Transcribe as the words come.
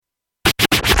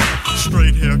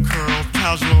Straight hair curl,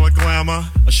 casual or glamour.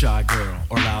 A shy girl,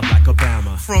 or loud like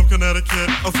Obama. From Connecticut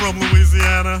or from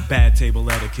Louisiana. Bad table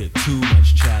etiquette, too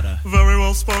much chatter. Very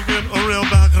well spoken, a real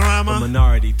bad grammar. A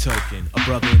minority token, a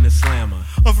brother in the slammer.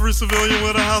 A free civilian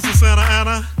with a house in Santa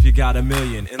Ana. If you got $1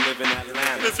 million and live in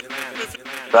Atlanta.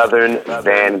 Southern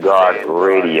Vanguard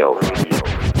Radio.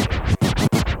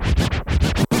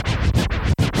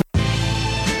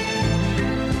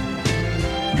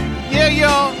 Yeah,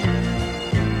 y'all.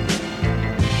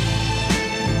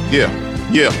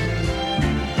 Yeah.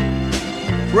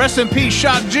 Rest in peace,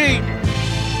 Shock G.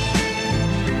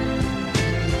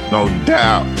 No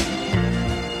doubt.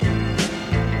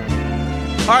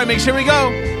 All right, Mix, here we go.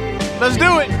 Let's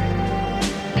do it.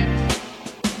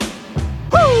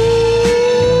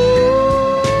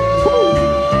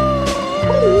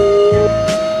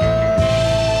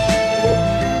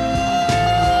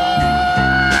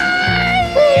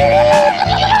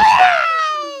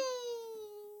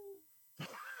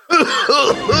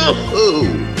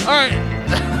 All right.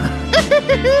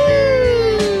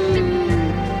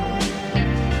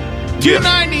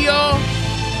 290, y'all.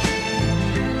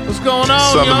 What's going on,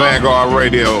 Southern y'all? Vanguard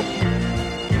Radio.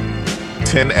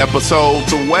 10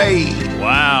 episodes away.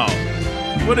 Wow.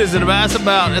 What is it about?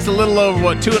 It's a little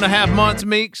over, 2.5 months,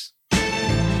 Meeks?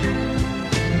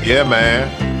 Yeah, man.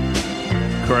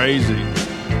 Crazy.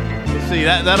 Let's see,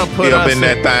 that'll put Get up us in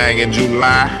that thing in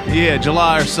July. Yeah,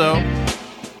 July or so.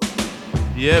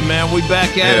 Yeah, man, we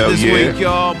back at it this week,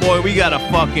 y'all. Boy, we got a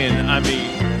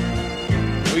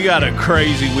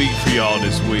crazy week for y'all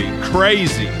this week.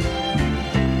 Crazy.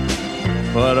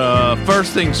 But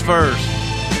first things first,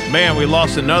 man, we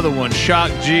lost another one,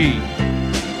 Shock G.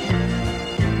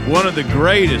 One of the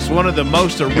greatest, one of the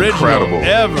most original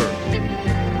ever.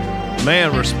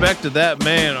 Man, respect to that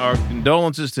man. Our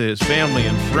condolences to his family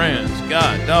and friends.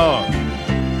 God, dog.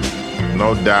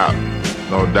 No doubt.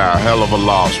 Hell of a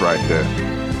loss right there.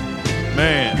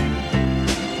 Man.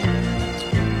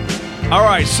 All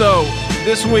right, so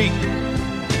this week,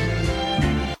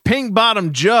 Pink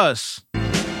Bottom Just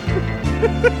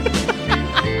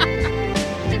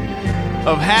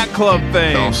of Hat Club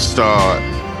fame. Don't start.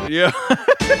 Yeah.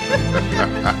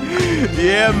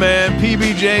 Yeah, man.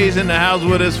 PBJ's in the house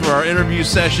with us for our interview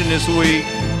session this week.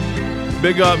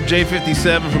 Big up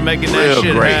J57 for making that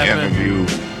shit great happen. Interview.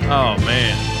 Oh,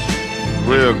 man.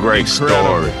 Real great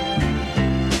story.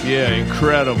 Yeah,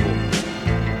 incredible.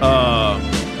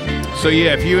 So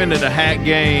yeah, if you into the hat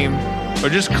game or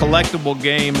just collectible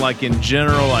game, like in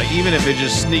general, like even if it's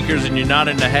just sneakers and you're not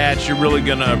into hats, you're really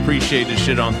gonna appreciate this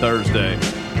shit on Thursday.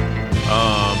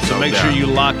 So make sure you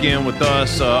lock in with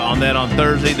us on that on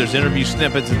Thursday. There's interview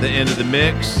snippets at the end of the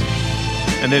mix.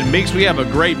 And then Mix, we have a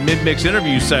great mid-mix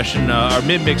interview session, our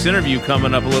mid-mix interview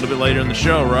coming up a little bit later in the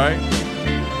show, right?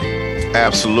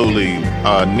 Absolutely.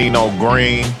 Nino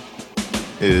Green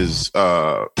is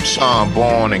Sean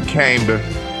Bourne and Camber.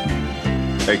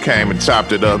 They came and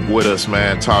chopped it up with us,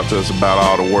 man. Talked to us about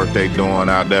all the work they doing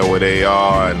out there where they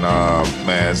are. And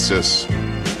man, it's just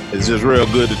real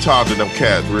good to talk to them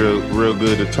cats. Real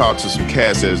good to talk to some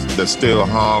cats that's still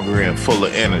hungry and full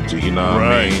of energy, you know what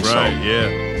I mean? Right, yeah.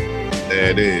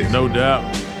 There it is. No doubt.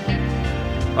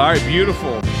 All right,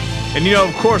 beautiful. And, you know,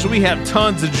 of course, we have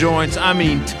tons of joints. I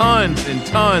mean, tons and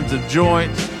tons of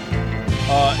joints.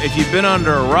 If you've been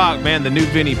under a rock, man, the new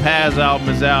Vinnie Paz album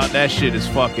is out. That shit is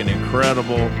fucking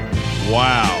incredible.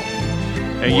 Wow.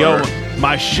 And, yo,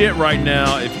 my shit right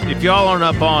now, if y'all aren't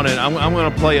up on it, I'm going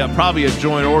to play probably a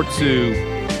joint or two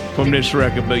from this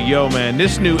record. But, yo, man,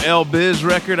 this new L Biz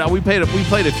record, we played a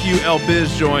few L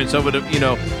Biz joints over the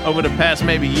past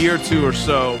maybe year or two or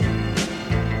so.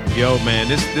 Yo, man,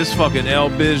 this fucking L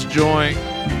Biz joint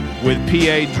with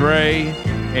P.A. Dre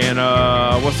and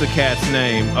what's the cat's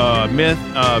name? Myth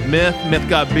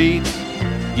Got Beats.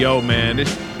 Yo, man,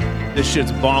 this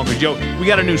shit's bonkers. Yo, we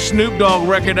got a new Snoop Dogg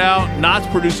record out. Knott's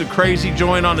produced a crazy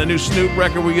joint on the new Snoop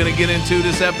record we're gonna get into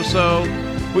this episode.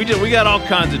 We got all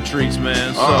kinds of treats,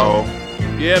 man. So,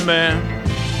 yeah, man.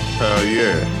 Hell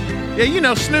yeah. Yeah, you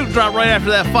know, Snoop dropped right after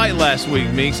that fight last week,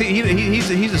 Meeks.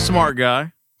 He's a smart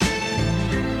guy.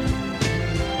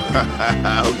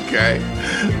 Okay.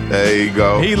 There you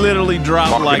go. He literally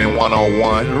dropped Marketing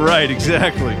 101. Right,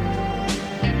 exactly.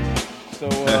 So,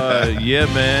 yeah,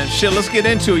 man. Shit, let's get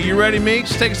into it. You ready,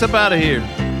 Meeks? Take us up out of here.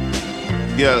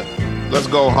 Yeah, let's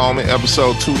go, homie.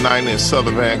 Episode 290 of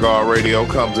Southern Vanguard Radio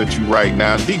comes at you right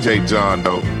now. DJ John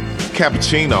Doe,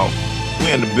 Cappuccino,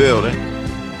 we in the building.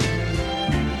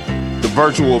 The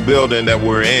virtual building that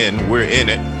we're in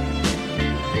it.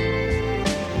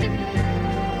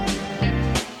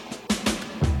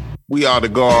 We are the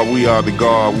guard, we are the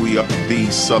guard, we are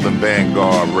the Southern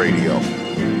Vanguard Radio.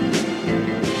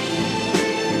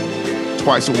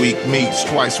 Twice a week meets,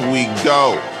 twice a week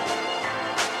go.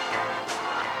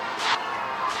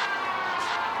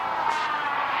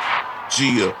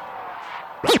 Gia.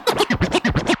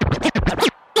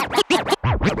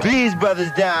 These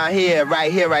brothers down here,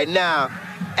 right now.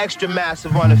 Extra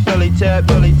massive on the Philly tip,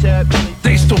 Philly tip.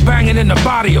 They still banging in the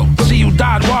barrio. See you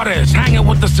died waters, hanging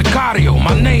with the Sicario.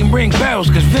 My name ring bells,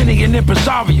 cause Vinny and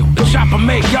Impresario. The chopper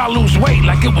make y'all lose weight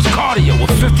like it was cardio.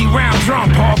 With 50 round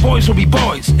drum, all boys will be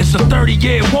boys. It's a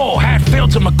 30-year war,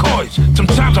 Hatfield to McCoys.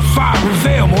 Sometimes a fire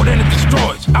reveal more than it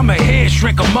destroys. I'm a head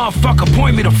shrink, a motherfucker,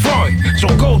 point me to Freud. So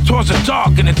go towards the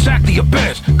dark and attack the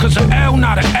abyss. Cause an L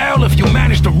not an L if you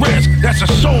manage the risk. That's a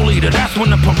soul eater, that's when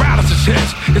the paralysis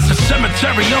hits. It's a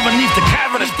cemetery underneath the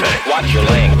cavernous pit. Watch your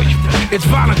language. It's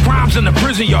violent crimes in the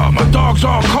prison yard. My dog's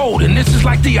all cold, and this is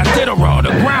like the Iditarod. The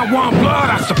ground want blood,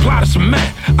 I supply the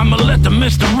cement. I'ma let the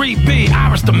mystery be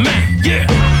Iris the man. Yeah.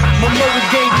 My murder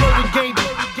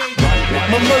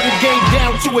game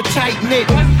down to a tight knit.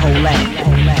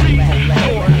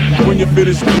 When you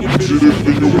finish,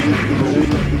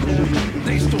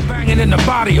 they still banging in the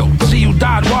barrio. See you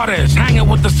died waters, hanging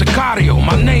with the Sicario.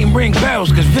 My name ring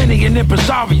bells, cause Vinny and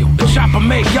Impresario. The chopper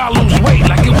make y'all lose weight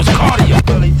like it was cardio.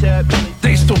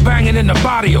 They still banging in the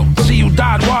barrio. See you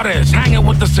died waters, hanging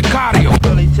with the Sicario.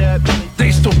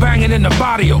 They still banging in the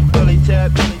barrio.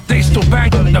 They still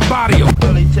banging in the barrio.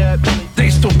 They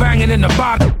still banging in the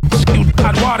barrio. See you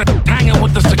died waters, hanging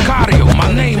with the Sicario.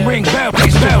 My name ring bells. They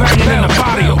still banging in the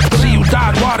barrio. See you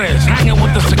died waters, hanging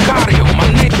with the Sicario. My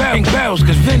name ring bells,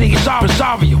 cause Vinny is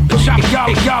Rosario. The chopper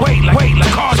y'all wait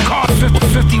like cars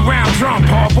 50 round drum.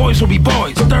 All boys will be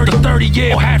boys. 30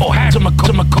 year hat to my.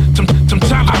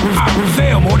 Sometimes I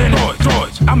reveal more than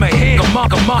droids. I'm a head, a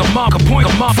monk, point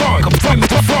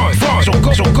Freud.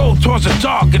 So go towards the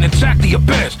dark and attack the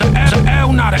abyss. The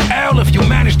L not an L if you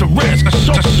manage the risk. A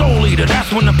soul eater,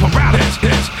 that's when the paralysis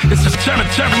hits. It's a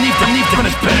cemetery neath the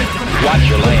pit. Watch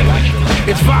your language.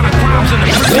 It's violent crimes in the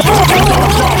prison.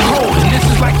 Dogs all cold, and this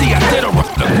is like the Iditarod.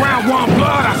 The ground want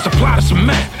blood, I supply the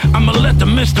cement. I'ma let the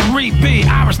mystery be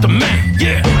Iris the man.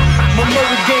 Yeah. My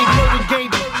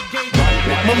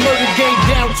murder game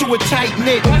down to a tight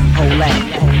knit.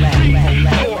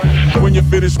 When you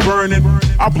finish burning,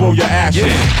 I'll blow your ashes.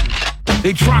 Yeah.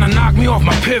 They tryna knock me off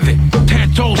my pivot.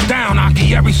 10 toes down,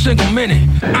 Aki every single minute.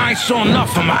 I ain't saw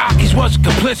nothing, my Aki's was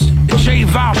complicit. The J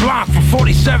Val Blanc from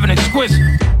 47 exquisite.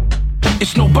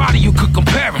 It's nobody you could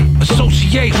compare him.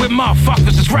 Associate with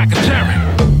motherfuckers that's racketeering.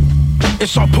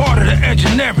 It's all part of the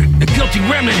engineering. The guilty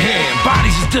remnant here, and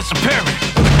bodies is disappearing.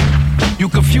 You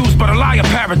confused by the liar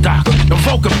paradox. The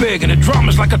vocal big and the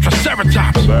drummer's like a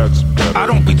triceratops. I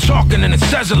don't be talking and it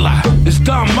says a lot. This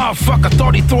dumb motherfucker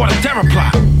thought he thought a terror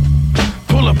plot.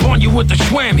 Pull up on you with the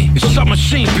swammy. It's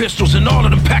submachine pistols and all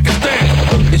of them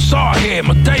Pakistani. It's all here,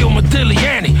 Madeo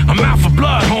Modigliani. I'm out for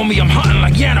blood, homie. I'm hunting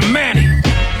like Yana Manny.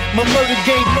 My murder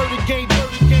game.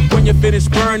 When you finish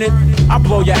burning, I'll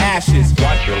blow your ashes.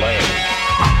 Watch your language.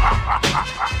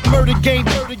 Murder game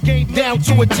down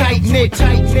to a tight knit.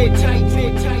 Have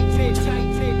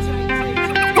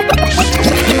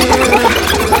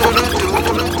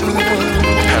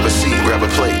a seat, grab a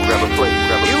plate.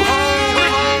 You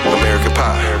American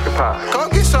pie. Come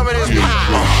get some of this pie.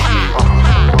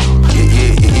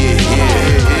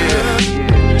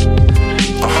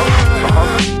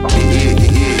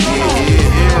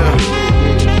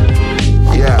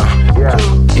 Yeah.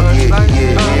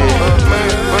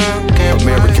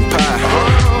 American pie.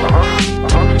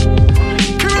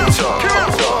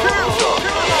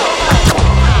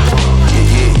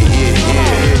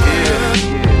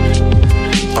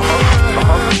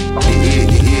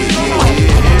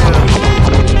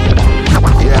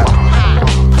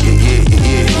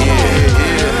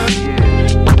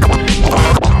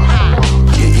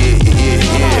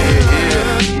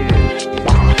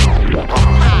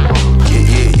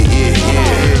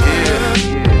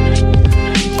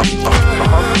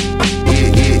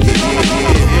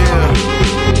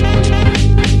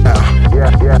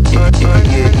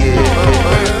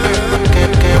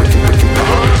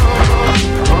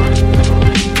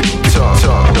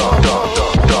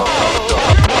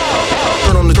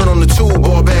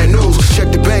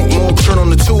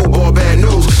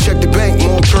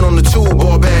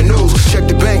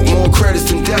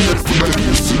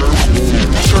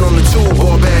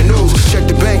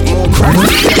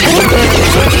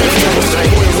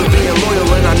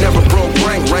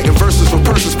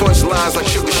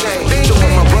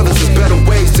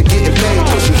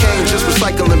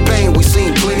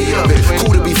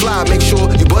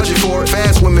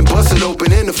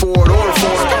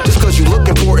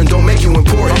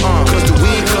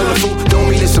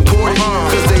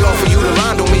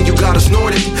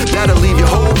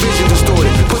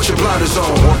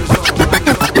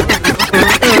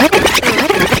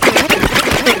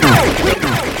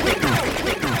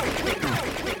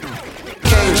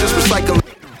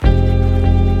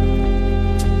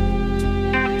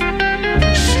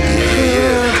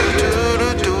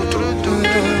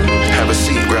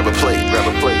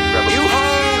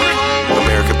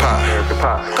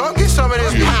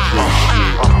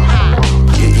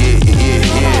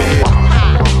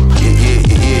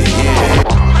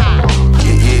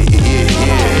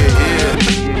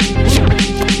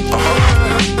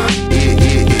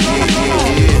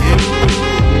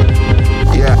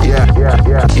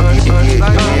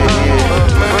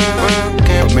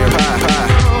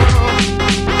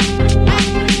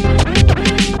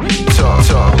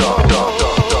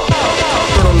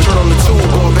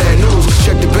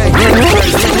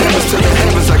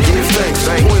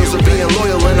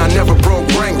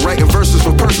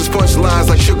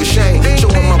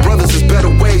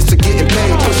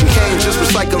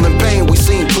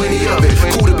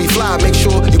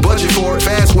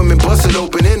 bust it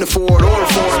open in the Ford or a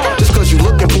foreign. Just cause you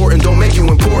look important don't make you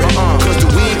important. Cause the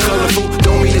weed colorful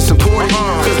don't mean it's important.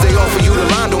 Cause they offer you the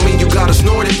line don't mean you gotta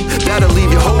snort it. That'll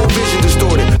leave your whole vision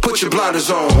distorted. Put your blinders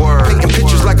on. Painting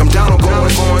pictures like I'm down on going.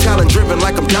 Talent driven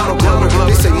like I'm down on Glover.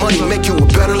 They say money make you a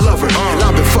better lover. And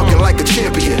I've been fucking like a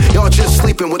champion. Y'all just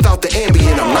sleeping without the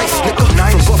ambient. I'm nice, nigga.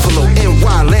 From Buffalo,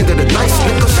 NY, landed a nice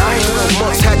nigga. 12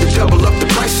 months had to double up the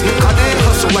price, nigga. I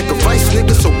hustle like a vice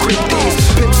nigga, so grip these.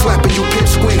 Pimp slapping you, pimp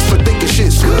squeeze for thinking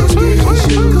shit's good.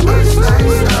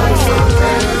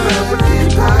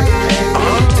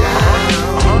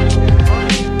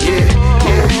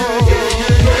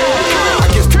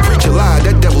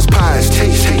 That devil's pie is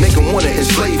taste. Make them wanna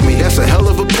enslave me, that's a hell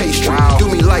of a pastry. Do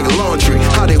me like laundry,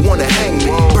 how they wanna hang me.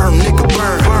 Burn, nigga,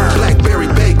 burn. Blackberry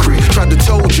Bakery. Tried to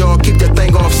told y'all, keep that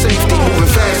thing off safety. Moving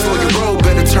fast on your road,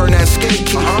 better turn that skate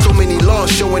key. So many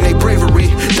laws showing they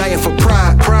bravery. Dying for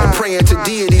pride, and praying to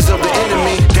deities of the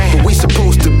enemy. But we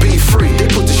supposed to be free. They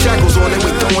put the shackles on and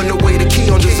we throwing away the key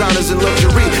on designers and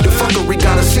luxury. The fuckery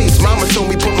gotta cease. Mama told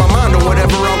me put my mind on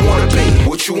whatever I wanna be.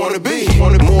 What you wanna be?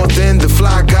 More than the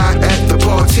fly guy at the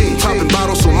party. Popping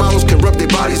bottles so models can rub their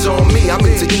bodies on me. I'm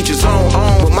into each his own.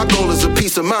 But my goal is a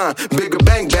peace of mind. Bigger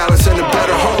bank balance and a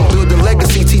better home. Building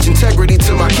legacy, teach integrity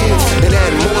to my kids. And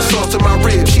adding more sauce to my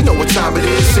ribs. You know what time it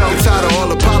is. I'm tired of all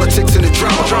the politics and the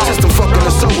drama. System fucking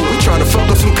us over. We trying to fuck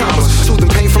up some commas. Soothing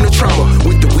pain from the trauma.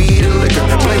 With the weed and liquor.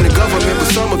 Blame the government, but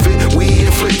some of it we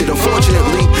inflicted.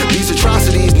 Unfortunately, these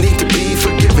atrocities need to be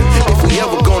forgiven. If we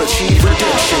ever gonna achieve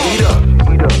redemption, eat up.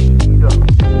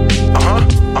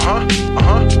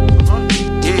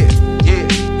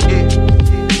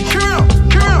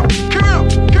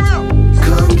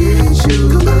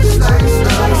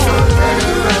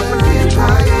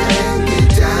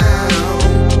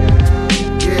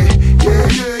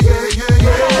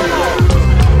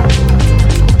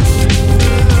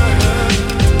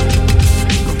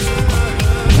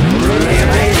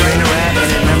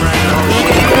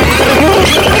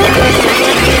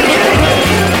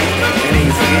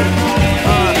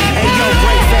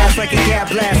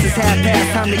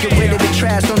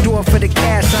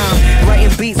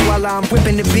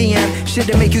 Whipping the BM, shit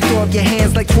that make you throw up your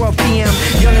hands like 12 p.m.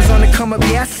 Young is on the come up,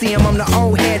 yeah I see him, I'm the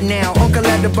old head now. Uncle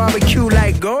at the barbecue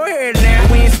like, go ahead now.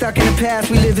 We ain't stuck in the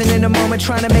past, we living in the moment,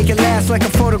 trying to make it last like a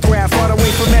photograph. All the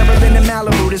way from Maryland to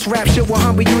Malibu, this rap shit will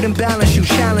humble you, then balance you,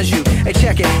 challenge you. Hey,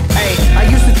 check it, hey, I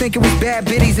used to think it was bad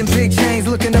biddies and big chains,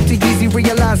 looking up to Yeezy,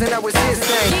 realizing that was his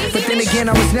thing. But then again,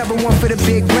 I was never one for the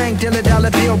big bang,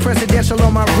 $1 bill, presidential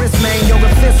on my wrist, man. Yoga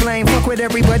fist lane, fuck what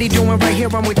everybody doing right here,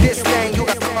 I'm with this thing. You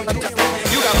got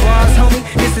bars, homie,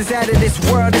 this is out of this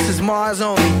world, this is Mars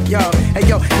only. Yo, hey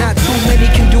yo, not too many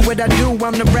can do what I do,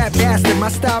 I'm the rap bastard. My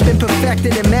style been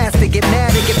perfected and mastered, get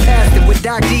mad and get past it. With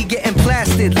Doc D getting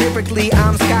blasted, lyrically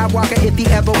I'm Skywalker if he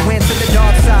ever went to the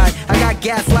dark side. I got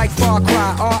gas like Far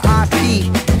Cry,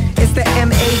 R.I.P. It's the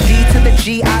M.A.D. to the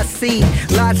G.I.C.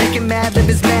 Logic and Madlib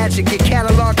is magic, your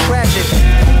catalog tragic.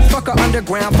 Fuck a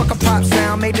underground, fuck a pop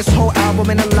sound. Made this whole album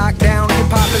in a lockdown.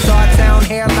 Hip-hop is our town,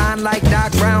 hairline like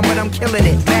Doc Brown, but I'm killing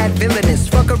it, bad villainous.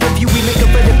 Fuck a review, we make it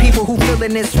for the people who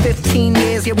feeling this. 15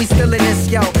 years, yeah we still in this,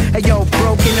 yo. Hey yo,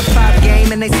 broke in the pop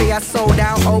game and they say I sold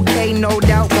out. Okay, no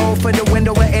doubt, roll for the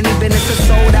window of any business, a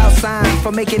sold out sign.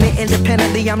 For making it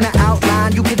independently, I'm the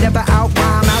outline. You could never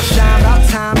out-rhyme, outshine. About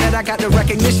time that I got the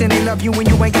recognition. They love you when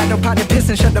you ain't got no pot to piss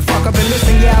and shut the fuck up and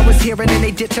listen. Yeah, I was here and then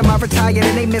they ditch him, I retired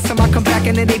and they miss him. I come back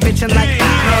and then they bitching like yes,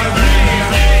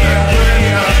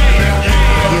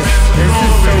 this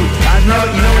is so, I've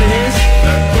never, you know what it is?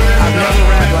 I've never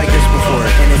rapped like this before,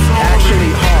 and it's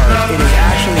actually hard. It is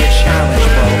actually a challenge,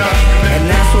 bro. And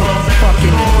that's what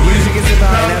fucking music is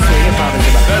about, and that's what hip-hop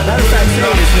is about. Matter of fact, say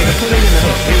this nigga, put it in the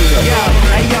hook. Here we go. Yo,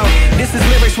 hey yo, this is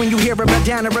lyrics when you hear it, but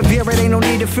down to revere it. Ain't no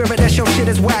need to fear it, that your shit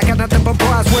is whack. Got nothing but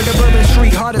bars where the Bourbon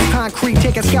Street, hard as concrete.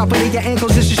 Take a scalpel to your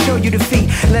ankles just to show you defeat.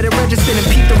 Let it register and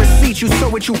peep the receipt. You sow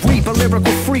what you reap, a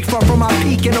lyrical freak far from my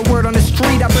peak. In a word on the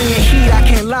street, I bring in heat, I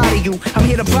can't lie to you. I'm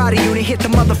here to body you, to hit the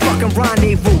motherfucking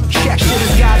rendezvous. Check shit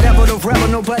is God level to rebel,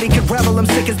 nobody can rebel. I'm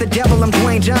sick as the devil, I'm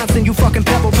Dwayne Johnson. You fucking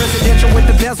pebble, presidential with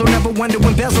the bezel. Never wonder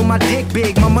when bezel, my dick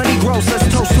big, my money grows. Let's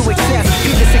toast to excess,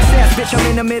 beat the success. Bitch, I'm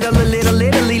in the middle of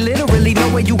literally no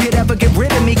way you could ever get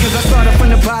rid of me. Cause I started from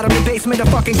the bottom, the basement of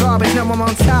fucking garbage. Now I'm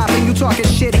on top and you talking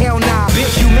shit, hell nah.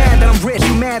 Bitch, you mad that I'm rich,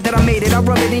 you mad that I made it. I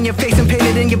rub it in your face and paint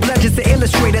it in your blood just to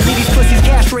illustrate it. Leave these pussies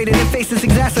castrated and faces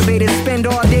exacerbated. Spend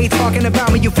all day talking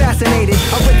about me, you fascinated.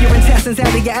 I'll rip your intestines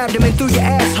out of your abdomen, through your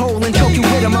asshole and choke you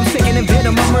with them. I'm sicking and bitter,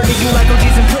 I murder you like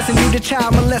OG's in prison. You the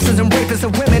child molesters and rapists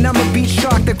of women. I'm a beach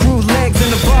shark that grew legs in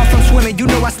the bar from swimming. You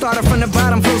know I started from the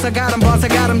bottom, flows I got them, bars I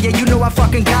got them. Yeah, you know I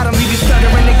fucking got them. Leave you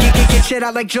stuttering and get shit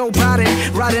out like Joe Biden.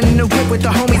 Riding in the whip with the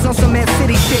homies on some Mad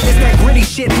City shit. It's that gritty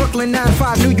shit, Brooklyn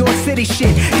 9-5, New York City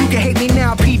shit. You can hate me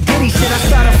now, P. Diddy shit. I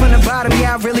started from the bottom,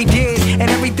 yeah, I really did. And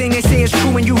everything they say is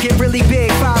true when you get really big.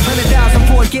 500,000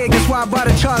 for a gig, that's why I bought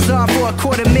a Charizard for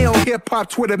 $250,000. Hip-hop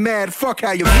Twitter mad, fuck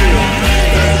how you feel.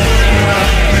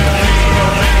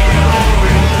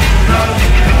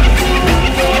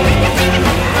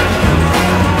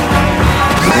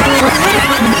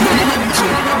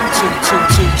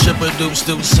 Chipper, doop,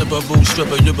 stoop, sipper, boot,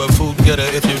 stripper, you a food getter.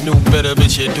 If you knew better,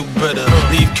 bitch, you do better.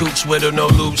 Leave cooch with her, no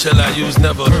lube, shall I use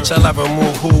never? Shall I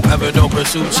remove whoever don't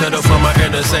pursue cheddar from my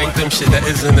inner sanctum? Shit, that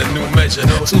isn't a new measure.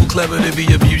 Too clever to be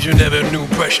abused, you never knew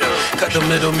pressure. Cut the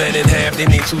middleman in half, they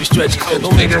need 2 stretches.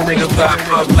 Don't make a nigga pop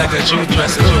up like a Jew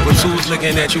dresser. With tools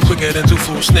looking at you quicker than 2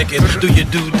 fools snicking. Do your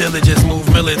due diligence, move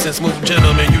militants, move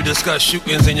gentlemen. You discuss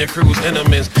shootings in your crew's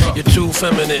enemies. You're too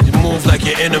feminine, you move like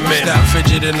you're intimate. Stop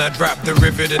fidgeting, I drop the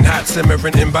rivet and hot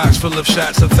simmering inbox full of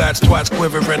shots of thoughts, twats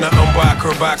quivering. I unblock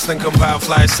her box, then compile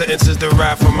fly sentences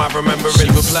derived from my remembrance. You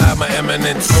apply my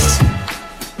eminence.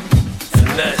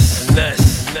 Finesse,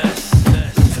 finesse, finesse,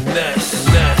 finesse,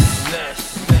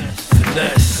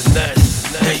 finesse,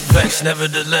 finesse. Hate vex,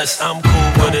 nevertheless, I'm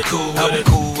cool with it, cool with it,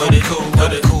 cool with it, cool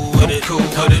with it, cool with it, cool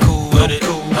with it, cool with it,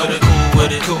 cool with it, cool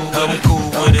with it, cool with it, cool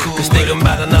with it. Cause thinking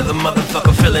about another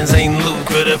motherfucker feelings ain't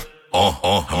lucrative.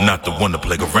 I'm not the one to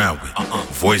play around with.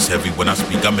 Voice heavy when I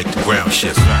speak, I make the ground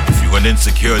shift. If you an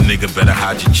insecure nigga, better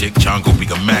hide your chick. Chongo be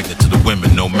a magnet to the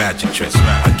women, no magic tricks.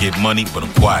 I get money, but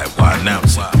I'm quiet, why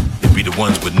announce it? It be the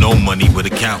ones with no money with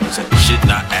accounts. Shit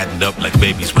not adding up like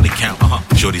babies when they count.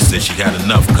 Shorty said she had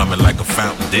enough, coming like a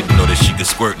fountain. Didn't know that she could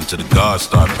squirt until the guards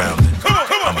start pounding.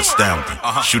 I'm astounded.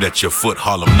 Shoot at your foot,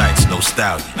 Harlem Nights, no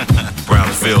stallion.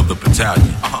 Brownsville, the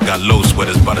battalion. Got low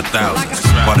sweaters by the thousands.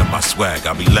 Part of my swag,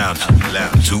 I be lounging.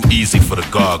 Too easy for the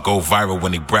guard, go viral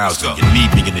when they browsing. You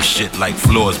need me in this shit like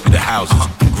floors be the houses.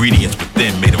 Ingredients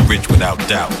within made them rich without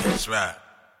doubt. That's right.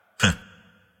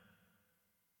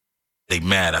 They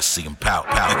mad, I see them pout,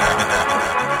 pout.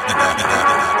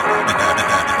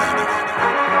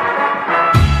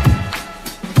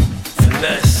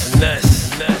 Finesse, finesse,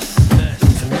 finesse,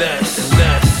 finesse,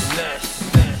 finesse.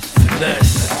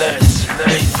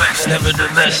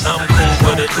 Nevertheless, I'm cool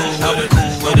with it, cool with it,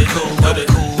 cool with it, cool with it,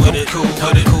 cool with it, cool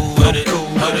with it, cool with it, cool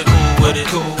with it, cool with it,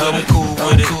 cool with it, cool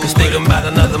with it. Cause thinking about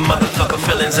another motherfucker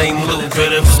feelings ain't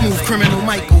lucrative. Smooth criminal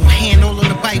Michael, hand all on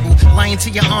the Bible. Lying to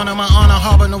your honor, my honor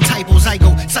harbor no typos. I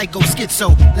go psycho,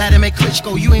 schizo, Latimer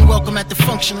Klitschko. You ain't welcome at the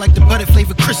function like the butter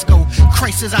flavor Crisco.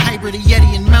 Christ is a hybrid of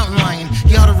Yeti and mountain lion.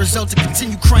 Y'all the result to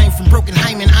continue crying from broken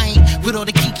hymen. I ain't with all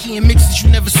the kiki and mixes you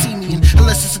never see me in.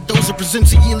 Unless it's a dozer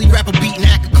presents a yearly rapper beating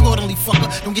act accordingly, fucker.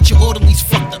 Don't get your orderlies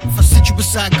fucked up. If I sit you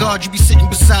beside God, you be sitting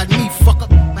beside me, fucker.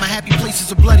 My happy place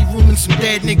is a bloody room and some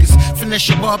dead niggas. Finesse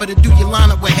your barber to do your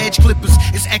lineup with hedge clippers.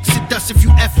 It's exodus if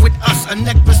you F with us. A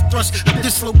necklace thrust, I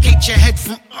dislocate your head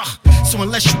from So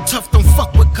unless you tough, don't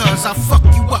fuck with cuz I'll fuck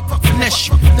you up, finesse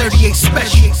you. 38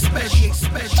 special.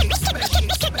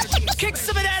 Kick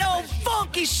some of that old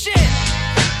funky shit.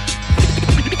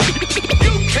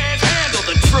 You can't handle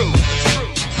the truth.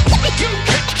 You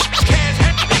can't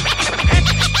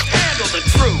handle the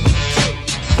truth.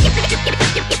 You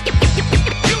can't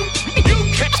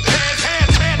handle the truth. You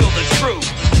can't handle the truth.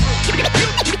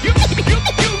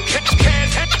 You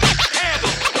can't handle the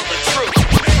truth.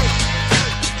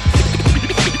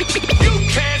 You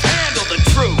can't handle the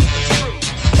truth.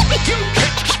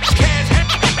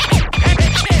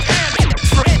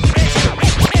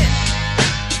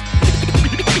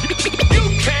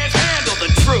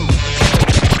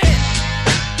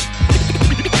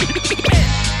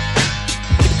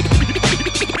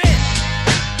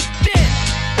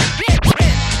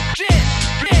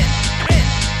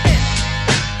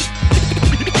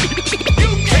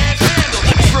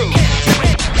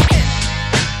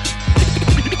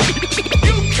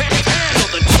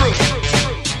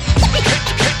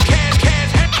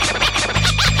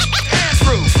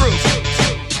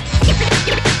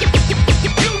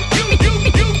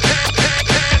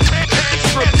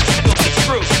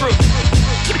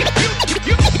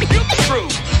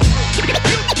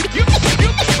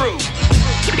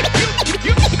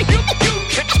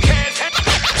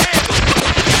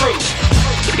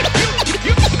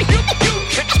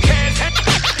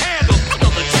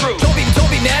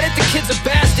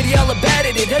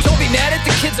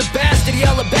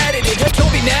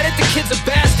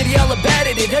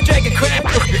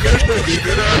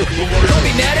 Don't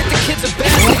be mad at the kids are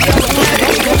bad.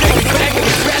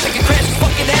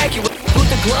 Fucking accurate. Put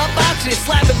the glove box and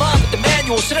slap him up with the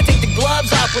manual. Should I take the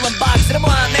gloves off? Well, I'm boxing him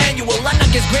on manual. I knock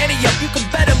his granny up. You can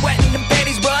bet I'm wetting them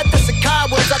panties, bro. That's a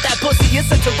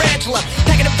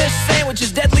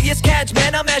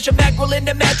mash a mackerel in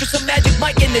the mattress, a magic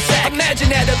mic in the sack.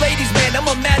 Imagine that, a ladies man, I'm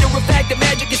a matter of fact. The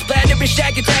magic is splattering,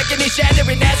 shack attacking and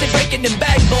shattering, acid breaking them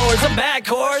backboards. I'm back,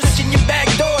 horse, in your back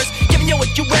doors, giving you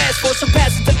what you asked for, so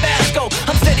pass it Tabasco.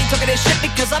 I'm steady talking this shit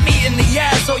because I'm eating the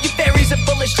asshole. You fairies are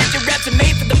full of shit, your raps are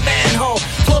made for the manhole.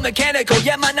 Flow mechanical,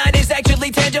 yeah, my 9 is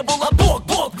actually tangible. I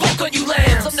bork on you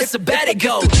lambs, I'm the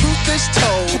sabbatical. The truth is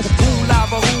told, who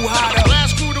lava, who hotter.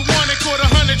 Last crew to one, they caught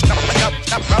 100.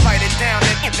 I write it down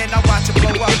and then I watch it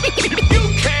blow up. You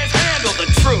can't handle the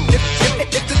truth.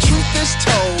 If the truth is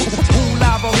told, who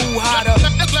lava, who hotter.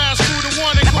 Last crew to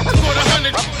one, they caught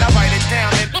 100. I write it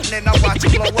down and then I watch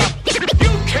it blow up.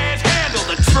 You can't handle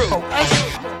the truth.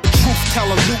 Truth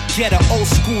teller, Luke Getter, old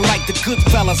school like the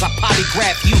Goodfellas. I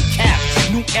polygraph you, cap.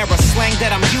 New era slang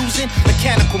that I'm using,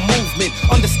 mechanical movement,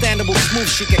 understandable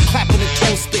smooth shit. Get clapping the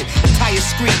toe spit, entire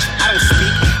screech. I don't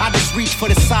speak, I just reach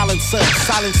for the silencer.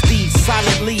 Silence these,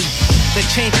 silently. They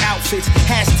change outfits,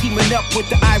 has teaming up with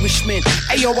the Irishman.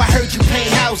 Ayo, I heard you paint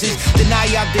houses.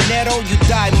 Deny your dinero, you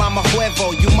die, mama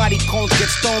huevo. You maricones get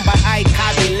stoned by Ay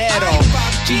Caballero.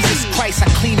 Jesus Christ,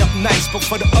 I clean up nice, but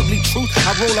for the ugly truth,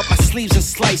 I roll up my sleeves and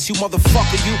slice. You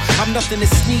motherfucker, you, I'm nothing to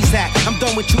sneeze at. I'm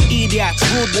done with you idiots.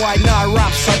 Rude boy, nah,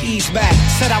 rap, so ease back.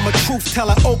 Said I'm a truth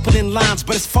teller, opening lines,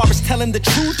 but as far as telling the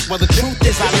truth, well, the truth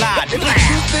is I lied. If the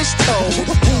truth is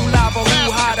told, who lava,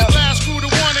 who hotter. Last crew to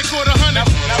one, they caught 100.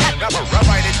 I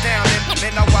write it down and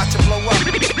then I watch it blow up.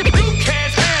 You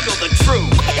can't handle the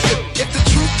truth. If the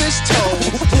truth is told,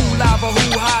 who lava,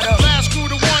 who hotter. Last crew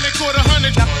to one, they caught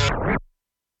 100.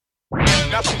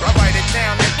 I write it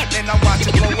down and then I watch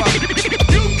it blow up.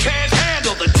 You can't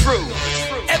handle the truth.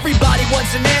 Everybody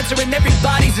wants an answer and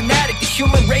everybody's an addict. The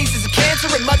human race is a cancer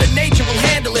and Mother Nature will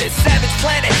handle it. Savage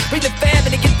planet, bring the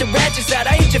famine and get the ratchets out.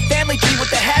 I hit your family tree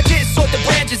with the hatchet and sort the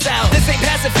branches out. This ain't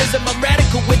pacifism, I'm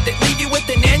radical with it. Leave you with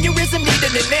an aneurysm,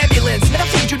 needing an ambulance. Man, I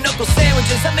feed you knuckle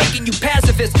sandwiches, I'm making you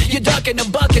pacifist. You're ducking and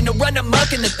bucking to run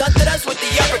amok and the thud at us with the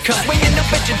uppercut. Swinging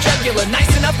up at your jugular, nice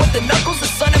enough with the knuckles.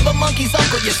 The son of a monkey's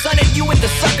uncle, your son and you with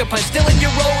the sucker punch. Stealing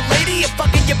your old lady, you're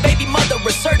fucking your baby mother. A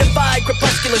certified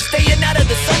crepuscular, staying out of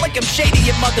the sun like I'm shady,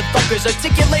 you motherfuckers.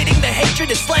 Articulating the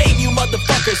hatred and slaying you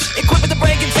motherfuckers. Equipped with the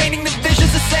brain containing the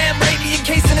visions of Sam Raimi.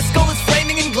 Encased in a skull is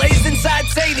flaming and glazed inside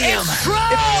stadium.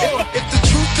 If the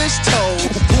truth is told,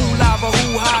 who lava,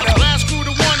 who hotter. Last crew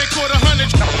to one, they caught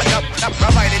 100. I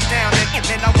write it down and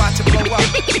then I watch it blow up.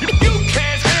 You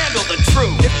can't handle the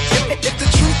truth. If the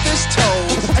truth is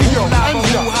told, who lava,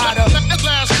 who hotter.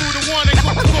 Last crew to one, they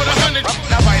caught 100.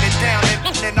 I write it down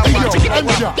and then I watch it blow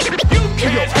up. You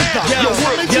can't handle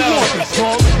the truth.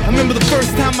 I remember the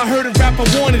first time I heard a rap,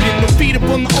 I wanted it. No feet up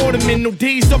on the ottoman, no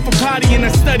days off a potty, and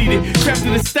I studied it.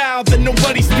 Crafted a style that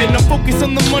nobody spit. Now focus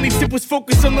on the money, tip was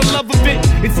focused on the love of it.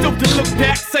 It's dope to look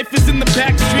back, ciphers in the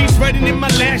back streets, writing in my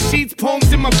last sheets,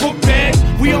 poems in my book bag.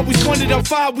 We always wondered how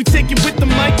far we take it with the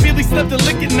mic. Really slept a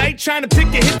lick at night, trying to pick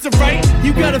a hit to write.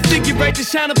 You gotta figure right to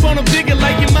shine up on a bigger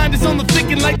light. Your mind is on the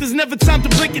flicking like there's never time to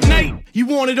blink at night. You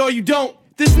want it or you don't.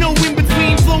 There's no in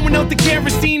between, flowing out the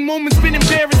kerosene. Moments been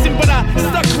embarrassing, but I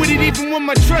stuck with it even when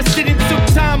my trust didn't. Took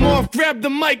time off, grabbed the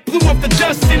mic, blew up the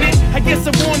dust in it. I guess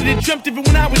I wanted it, dreamt of it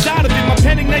when I was out of it. My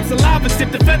pen ignites a lava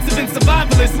tip, defensive and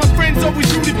survivalist. My friends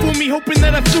always rooted for me, hoping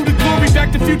that I flew to glory.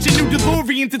 Back to future, new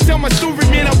DeLorean to tell my story.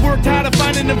 Man, I worked hard to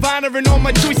find a nirvana and all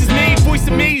my choices made. Voice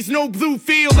amazed, no blue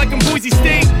field like I'm Boise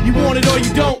State. You want it or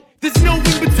you don't. There's no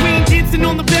in between, dancing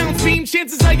on the bounce beam.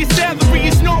 Chances are your salary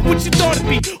is not what you thought it'd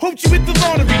be. Hoped you hit the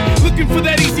lottery, looking for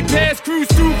that easy pass, cruise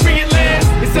through free at last.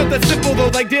 It's not that simple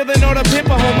though, like dealing on a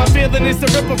pimper hole. My feeling is the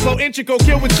ripper flow, integral,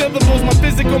 kill with syllables. My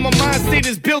physical, my mind state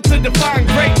is built to define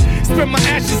great. Spread my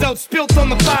ashes out, spilt on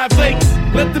the 5 lakes.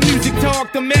 Let the music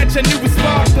talk, the match I knew was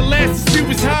sparked. The last is few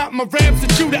is hot, my raps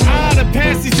are true to eye. The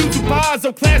past these YouTube bars,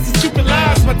 oh class is stupid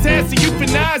lies. My task to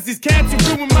euthanize these cats who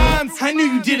ruin minds. I knew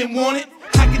you didn't want it.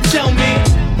 I can tell,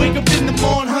 man. Wake up in the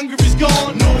morning, hunger is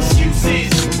gone, no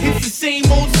excuses. It's the same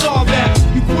old saw back.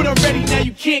 You quit already, now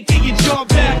you can't get your job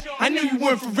back. I knew you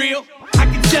weren't for real. I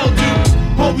can tell,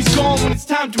 dude. Always gone when it's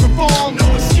time to reform,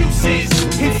 no excuses.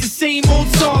 It's the same old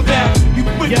saw back. You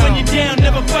quit when you're down,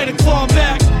 never fight a claw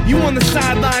back. You on the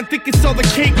sideline, think it's all the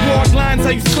cakewalk lines.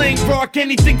 How you slang rock,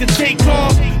 anything to take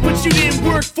off. But you didn't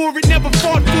work for it, never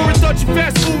fought for it. Thought you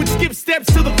fast forward, skip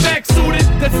steps till the facts sorted.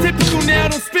 That's typical now,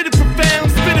 don't spit it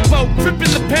profound. Spit it about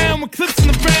tripping the pound with clips in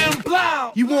the round.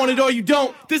 Blow. You want it or you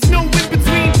don't. There's no in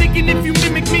between. Thinking if you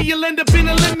mimic me, you'll end up in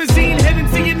a limousine. Heading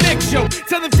to your next show.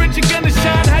 Telling French you're gonna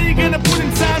shine. How you gonna put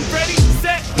in time? Ready,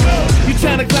 set, go. You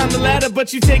trying to climb the ladder, but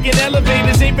but you taking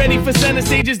elevators. Ain't ready for center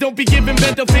stages. Don't be giving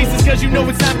mental faces, cause you know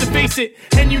it's time to face it.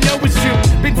 And you know it's true.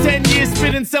 Been 10 years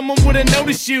spitting, someone would've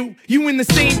noticed you. You in the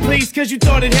same place cause you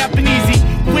thought it happened easy.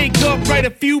 Wake up, write a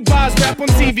few bars, rap on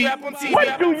TV.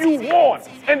 What do you want?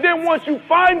 And then once you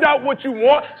find out what you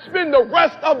want, spend the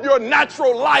rest of your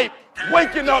natural life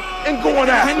waking up and going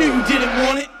after it. I knew you didn't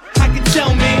want it. I could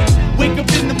tell, man. Wake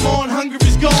up in the morning, hunger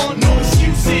is gone. No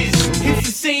excuses. It's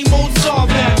the same old saw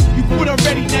back. You quit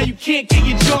already, now you can't get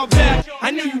your job back.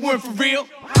 I knew you weren't for real.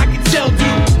 I could tell,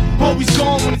 dude. Always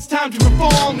gone when it's time to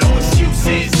reform. No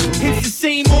excuses. It's the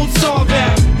same old saw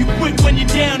back. You quit when you're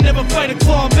down, never fight a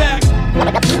claw back.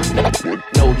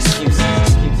 No excuses.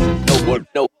 No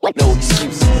excuses. No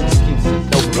excuses.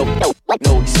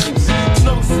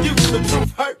 No excuse, the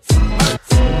truth hurts.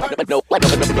 No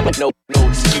excuses. No excuses.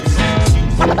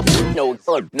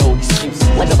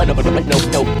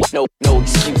 No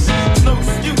excuses. No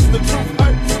excuse, the truth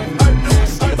hurts.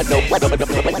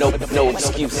 No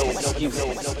excuses.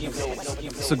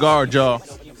 Cigar jaw.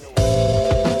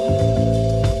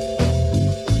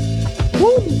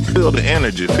 Woo. Feel the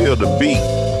energy, feel the beat.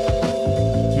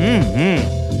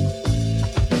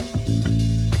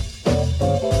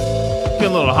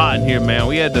 Getting a little hot in here, man.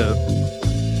 We had to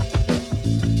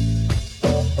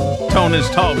tone this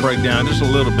talk break down just a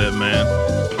little bit, man.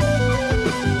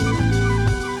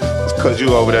 It's cause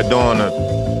you over there doing a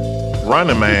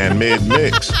Running Man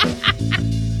mid-mix.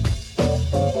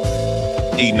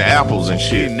 Eating apples and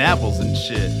shit. Eating apples and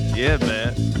shit. Yeah,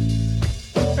 man.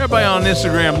 Everybody on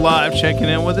Instagram Live checking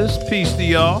in with us. Peace to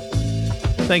y'all.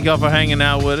 Thank y'all for hanging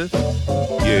out with us.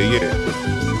 Yeah.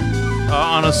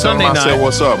 On a Sunday night. night.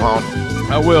 What's up, homie?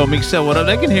 I will. Meek said what up.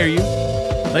 They can hear you.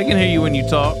 They can hear you when you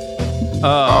talk.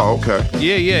 Okay.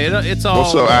 Yeah. It's all.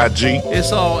 What's up, IG?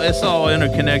 It's all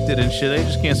interconnected and shit. They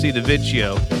just can't see the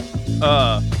video.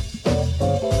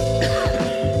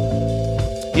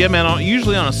 Yeah, man.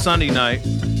 Usually on a Sunday night,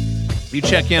 you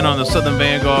check in on the Southern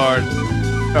Vanguard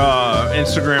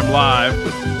Instagram Live.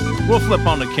 We'll flip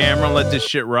on the camera and let this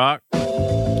shit rock.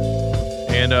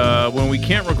 And when we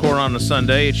can't record on a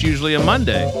Sunday, it's usually a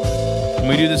Monday. And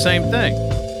we do the same thing.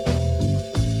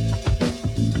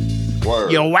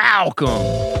 Word. You're welcome.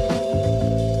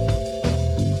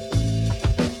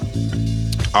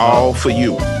 All for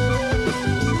you.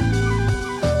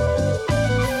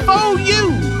 For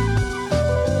you.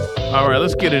 All right,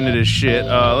 let's get into this shit.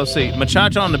 Let's see.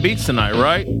 Machacha on the beats tonight,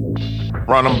 right?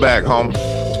 Run them back, homie.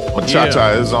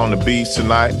 Machacha is on the beats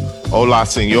tonight. Hola,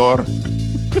 senor.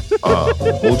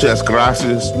 Muchas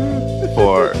gracias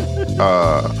por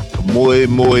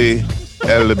muy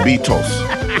elebitos.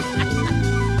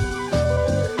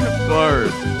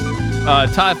 Word.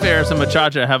 Ty Ferris and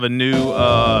Machacha have a new,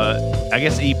 I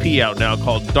guess, EP out now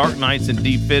called Dark Nights and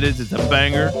Deep Fitteds. It's a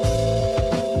banger.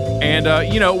 And,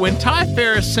 when Ty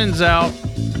Ferris sends out,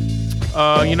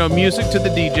 music to the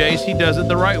DJs, he does it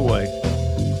the right way.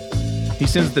 He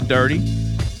sends the dirty.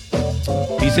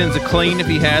 He sends the clean if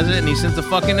he has it, and he sends the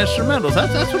fucking instrumentals.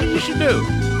 That's what you should do.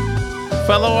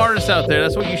 Fellow artists out there,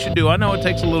 that's what you should do. I know it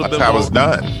takes a little bit more. That's how it's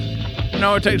done. I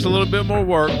know it takes a little bit more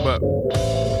work, but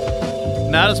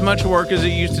not as much work as it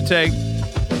used to take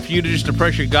for you to just to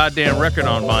press your goddamn record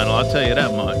on vinyl. I'll tell you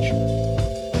that much.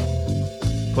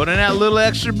 Put in that little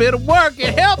extra bit of work,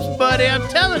 it helps, buddy. I'm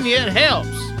telling you, it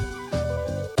helps.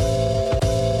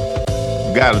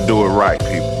 You gotta do it right,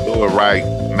 people. Do it right.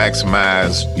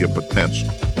 Maximize your potential.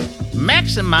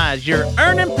 Maximize your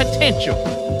earning potential.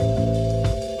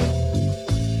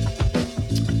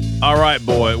 All right,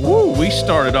 boy. Woo, we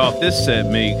started off this set,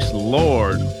 Meeks.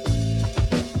 Lord.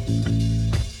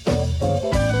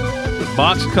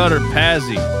 Box Cutter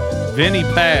Pazzi. Vinny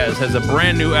Paz has a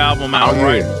brand new album out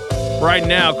right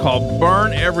now called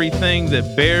Burn Everything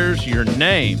That Bears Your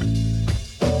Name.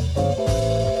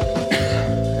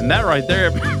 And that right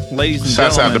there, ladies and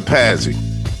Shouts gentlemen. out to Pazzi.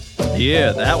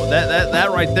 Yeah, that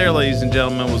right there, ladies and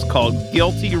gentlemen, was called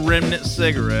Guilty Remnant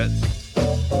Cigarettes.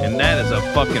 And that is a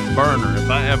fucking burner if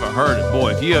I ever heard it.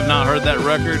 Boy, if you have not heard that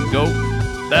record, go.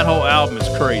 That whole album is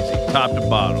crazy, top to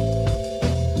bottom.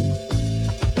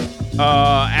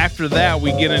 After that,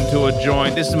 we get into a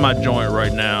joint. This is my joint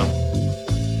right now.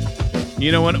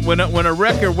 You know, when a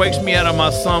record wakes me out of my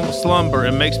slumber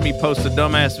and makes me post a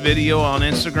dumbass video on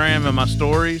Instagram and my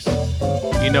stories,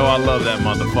 you know I love that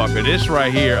motherfucker. This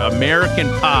right here, American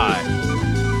Pie,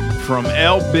 from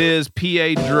L-Biz,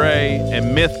 P.A. Dre,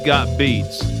 and Myth Got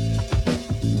Beats.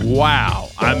 Wow.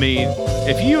 I mean,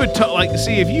 if you had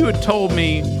told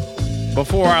me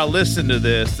before I listened to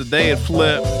this that they had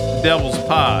flipped Devil's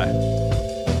Pie,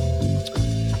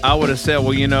 I would have said,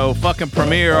 well, you know, fucking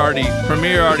Premiere already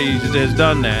has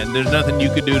done that. There's nothing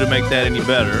you could do to make that any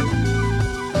better.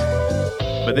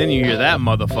 But then you hear that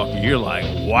motherfucker, you're like,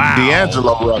 wow.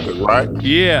 D'Angelo record, right?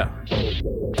 Yeah.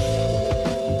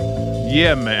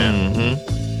 Yeah, man.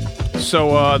 Mm-hmm.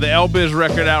 So the Elbiz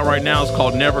record out right now is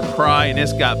called Never Cry, and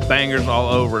it's got bangers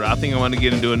all over it. I think I'm going to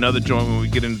get into another joint when we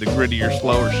get into the grittier,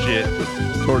 slower shit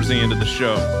towards the end of the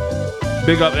show.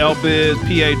 Big up Elbiz,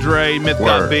 PA Dre, Myth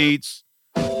Got Beats,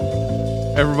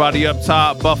 everybody up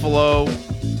top, Buffalo,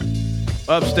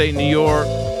 upstate New York.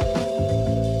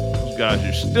 Those guys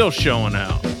are still showing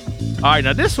out. All right,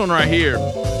 now this one right here.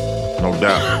 No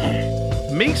doubt.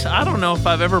 Meeks, I don't know if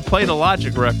I've ever played a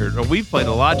Logic record, or we've played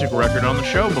a Logic record on the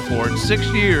show before. In 6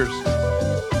 years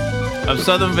of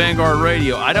Southern Vanguard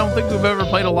Radio, I don't think we've ever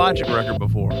played a Logic record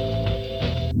before.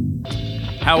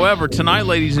 However, tonight,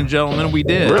 ladies and gentlemen, we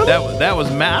did. Really? That was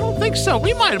mad. I don't think so.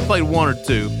 We might have played one or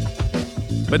two,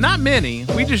 but not many.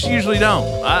 We just usually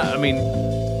don't. I mean,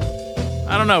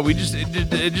 I don't know. It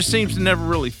just seems to never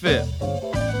really fit.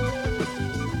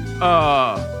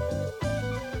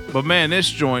 But man, this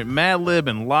joint, Madlib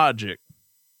and Logic,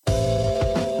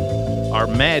 are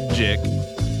magic.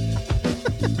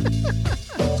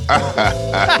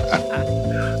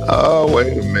 Oh,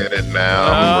 wait a minute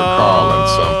now. I'm recalling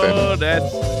something.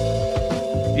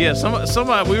 Yeah,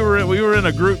 somebody we were in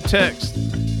a group text.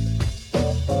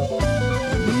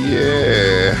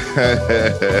 Yeah.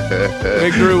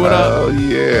 Big Drew, what up? Oh,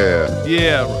 yeah.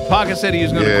 Yeah, Pocket said he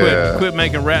was going to quit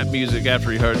making rap music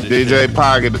after he heard this DJ shit.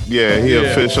 Pocket, he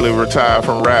officially retired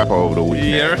from rap over the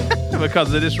weekend. Yeah,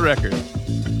 because of this record.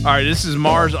 All right, this is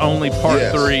Mars Only Part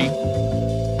 3.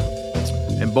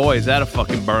 And boy, is that a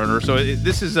fucking burner. So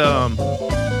this is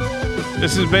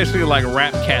basically like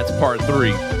Rap Cats Part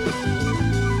 3.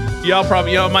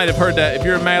 Y'all might have heard that. If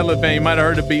you're a Madlib fan, you might have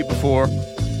heard the beat before.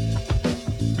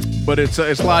 But it's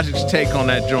Logic's take on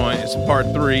that joint. It's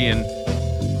Part 3, and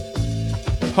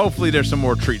hopefully there's some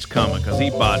more treats coming because he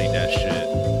bodied that shit.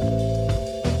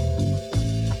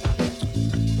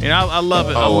 And I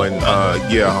love it. Homie,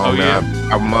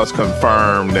 I must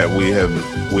confirm that we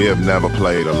have never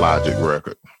played a Logic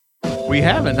record. We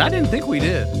haven't. I didn't think we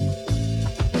did.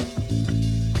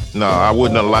 No, I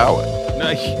wouldn't allow it.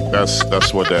 No.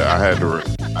 That's what I had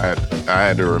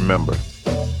to remember.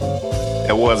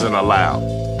 It wasn't allowed.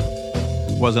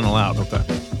 Wasn't allowed. Okay.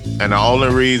 And the only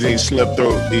reason he slipped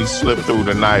through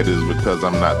tonight is because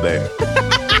I'm not there.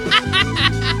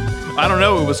 I don't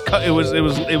know. It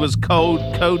was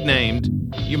code named.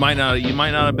 You might not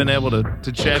have been able to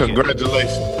check.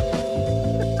 Congratulations.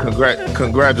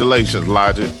 Congratulations,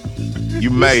 Logic.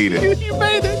 You made it. You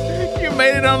made it. You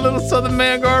made it on Little Southern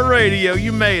Vanguard Radio.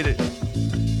 You made it.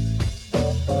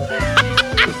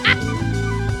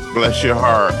 Bless your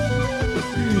heart.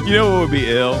 You know what would be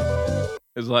ill?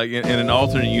 It's like in an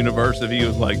alternate universe if he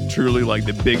was like truly like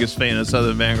the biggest fan of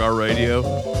Southern Vanguard Radio,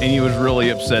 and he was really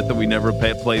upset that we never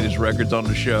played his records on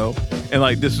the show, and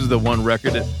like this is the one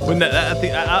record that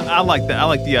I like that. I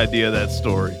like the idea of that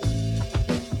story.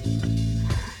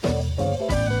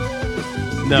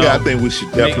 No, yeah, I think we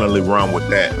should definitely run with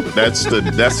that. That's the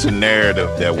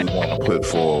narrative that we want to put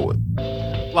forward.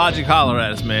 Logic, holler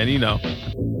at us, man. You know.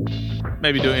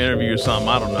 Maybe do an interview or something.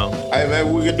 I don't know. Hey, maybe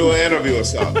we could do an interview or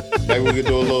something. Maybe we could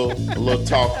do a little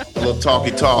talk, a little talky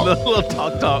talk. little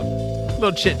talk,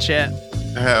 little chit chat.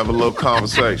 Have a little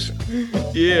conversation.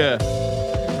 Yeah.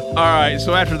 All right.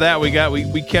 So after that, we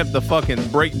kept the fucking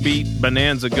breakbeat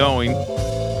bonanza going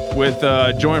with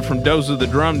a joint from Doza the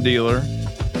Drum Dealer.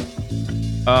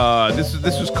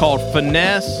 This was called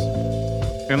Finesse,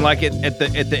 and like at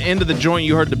the end of the joint,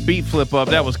 you heard the beat flip up.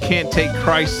 That was Can't Take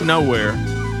Christ Nowhere.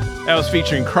 That was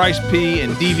featuring Christ P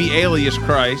and DV alias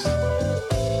Christ.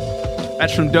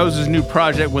 That's from Doza's new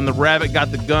project, When the Rabbit Got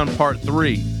the Gun Part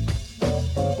 3.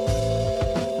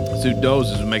 Dude,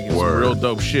 Doza's making some real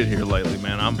dope shit here lately,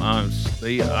 man. I'm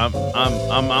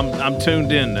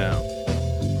tuned in now.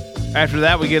 After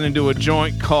that, we get into a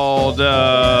joint called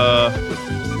The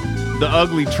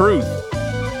Ugly Truth.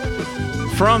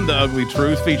 From The Ugly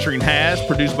Truth, featuring Has,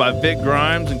 produced by Vic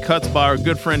Grimes, and cuts by our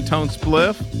good friend Tone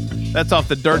Spliff. That's off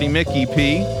the Dirty Mick EP.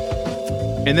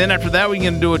 And then after that, we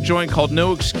get into a joint called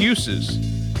No Excuses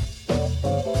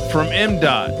from M.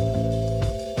 Dot.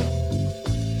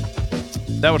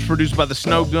 That was produced by the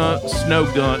Snow Goons.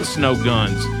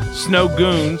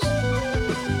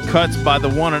 Cuts by the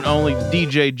one and only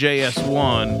DJ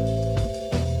JS1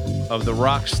 of the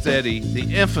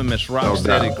the infamous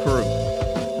Rocksteady crew.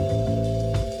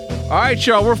 All right,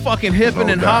 y'all, we're fucking hipping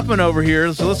and hopping over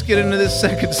here, so let's get into this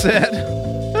second set.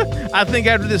 I think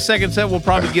after this second set, we'll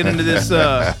probably get into this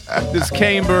this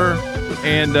Camber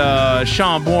and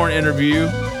Sean Bourne interview.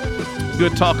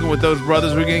 Good talking with those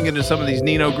brothers. We're going to get into some of these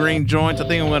Nino Green joints. I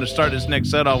think I'm going to start this next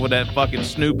set off with that fucking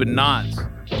Snoop and Knots.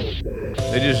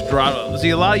 They just drop. See,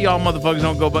 a lot of y'all motherfuckers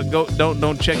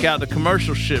don't check out the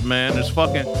commercial shit, man.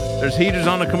 There's heaters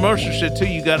on the commercial shit too.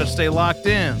 You got to stay locked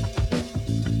in.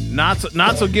 Knots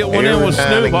will get one in with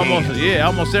Snoop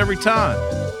almost every time.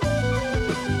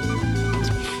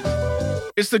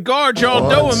 It's the guard, y'all.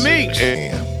 Doe and Meeks.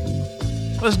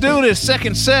 Let's do this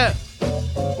second set.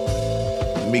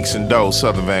 Meeks and Doe,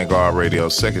 Southern Vanguard Radio.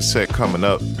 Second set coming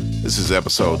up. This is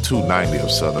episode 290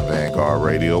 of Southern Vanguard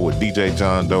Radio with DJ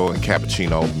John Doe and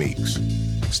Cappuccino Meeks.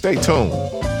 Stay tuned.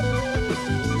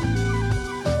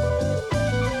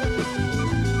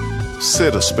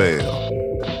 Sit a spell.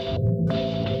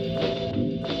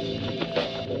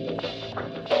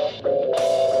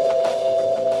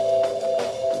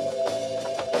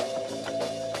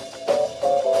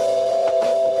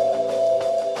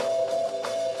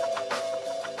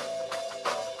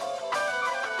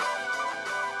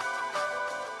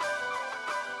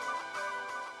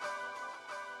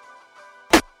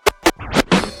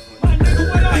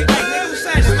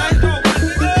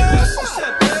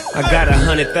 I got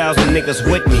 100,000 niggas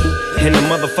with me, and the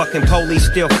motherfucking police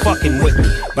still fucking with me.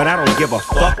 But I don't give a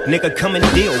fuck, nigga, come and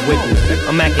deal with me.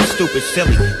 I'm acting stupid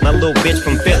silly, my little bitch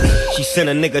from Philly. She sent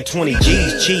a nigga 20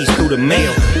 G's, cheese through the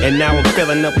mail. And now I'm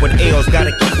filling up with L's,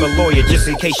 gotta keep a lawyer just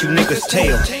in case you niggas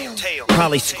tail.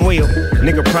 Probably squeal,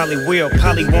 nigga probably will.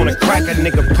 Probably wanna crack a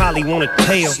nigga, probably wanna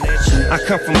tail. I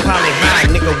come from Poly High,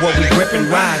 nigga, where we rip and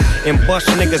ride. And bust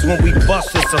niggas when we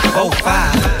bust, it's a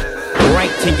 4-5.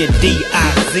 Right to your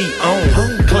D-I-Z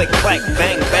on. Click, clack,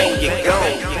 bang, bang, you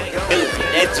gone.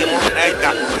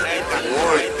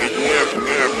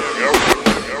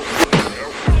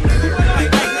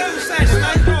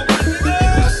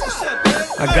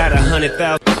 I got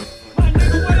 100,000.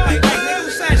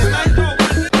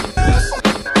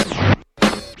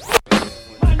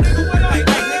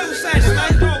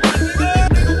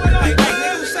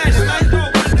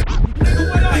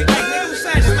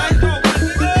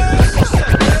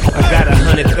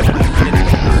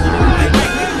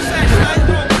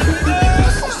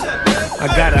 I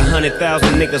got 100,000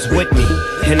 niggas with me,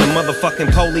 and the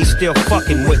motherfucking police still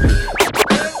fucking with me.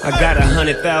 I got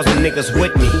 100,000 niggas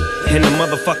with me, and the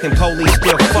motherfucking police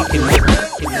still fucking with me.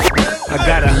 I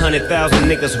got 100,000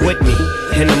 niggas with me,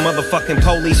 and the motherfucking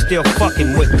police still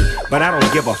fucking with me. But I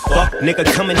don't give a fuck, nigga,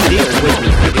 come and deal with me.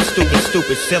 Nigga,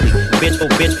 stupid, silly, bitch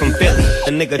from Philly. A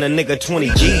nigga 20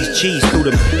 G's, cheese through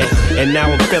them. And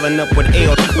now I'm filling up with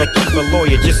L. Keep a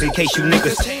lawyer just in case you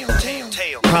niggas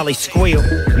probably squeal,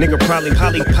 nigga probably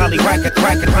crack it,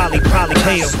 probably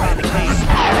tail. From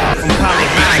Poly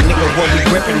High, nigga, when we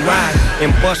rip and ride.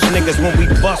 And bust niggas when we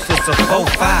bust, it's a 4-5.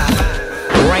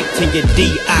 Right to your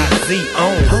D-I-Z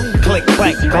on. Click,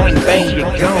 clack, bang, bang, you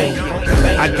gone.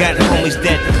 I got homies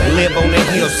that live on the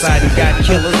hillside and got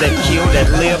killers that kill that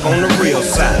live on the real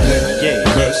side. Yeah.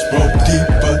 Let's roll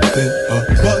deeper than a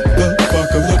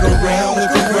motherfucker. Look around.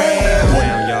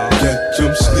 Around, y'all. Catch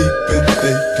them sleeping,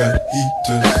 they got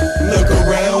heaters. Look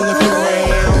around,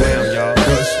 y'all.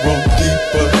 Let's roll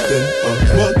deeper than a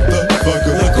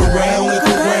motherfucker. Look around,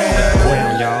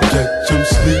 y'all. Catch them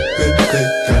sleeping, they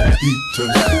got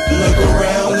heaters. Look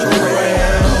around.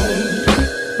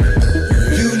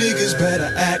 You niggas better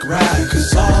act right,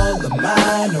 cause all of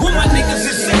mine are where my niggas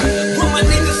is at? Where my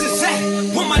niggas is at?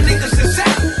 Where my niggas is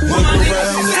at? Where my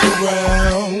niggas is at?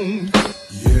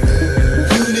 Yeah.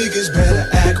 You niggas better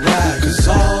act right, cause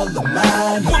all of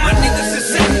mine where my niggas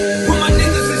is at? Where my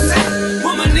niggas is at?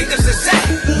 Where my niggas is at?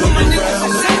 Where my niggas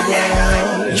is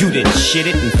at? You didn't shit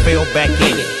it and fell back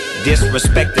in it.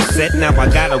 Disrespect the set, now I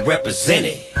gotta represent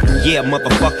it. Yeah,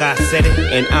 motherfucker, I said it,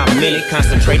 and I meant it.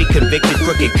 Concentrated, convicted,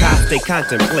 crooked cops, they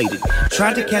contemplated.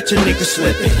 Tried to catch a nigga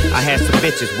slipping. I had some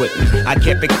bitches with me. I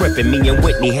kept it crippin'. Me and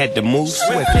Whitney had to move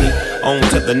swiftly. On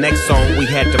to the next song, we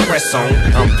had to press on.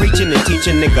 I'm preaching and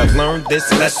teaching, nigga, learn this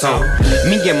lesson.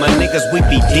 Me and my niggas, we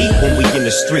be deep when we in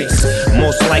the streets.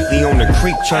 Most likely on the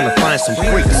creek, trying to find some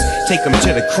freaks. Take them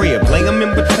to the crib, lay them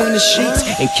in between the sheets,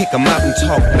 and kick them out and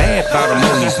talk bad about them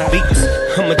on these beats.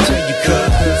 I'ma tell you, cuz,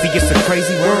 see, it's a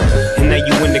crazy world. And now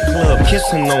you in the club,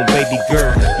 kissing on baby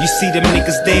girl. You see them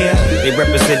niggas there, they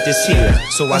represent this here.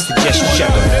 So I suggest you shut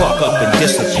the fuck up and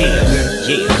disappear.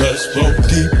 Yeah. Let's roll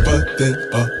deeper than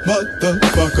a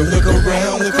motherfucker. Look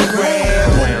around.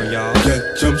 Around, y'all.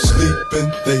 Catch them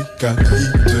sleeping, they got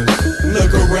heaters.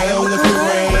 Look around.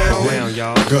 Around,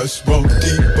 y'all. Let's roll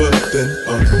deeper than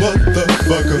a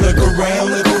motherfucker. Look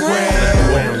around.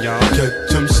 Around, y'all.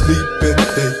 Catch them sleeping,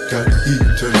 they got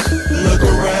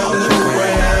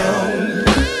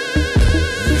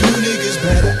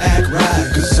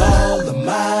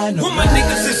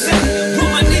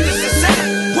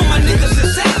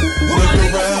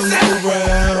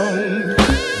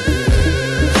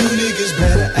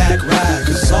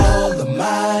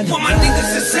Where my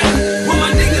niggas is at? Where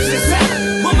my niggas is at?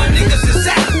 Where my niggas is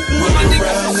at? Where my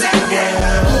niggas is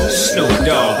at? Snoop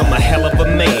Dogg, I'm a hell of a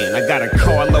man. I got a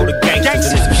carload of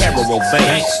gangsters in this Carol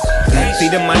band. See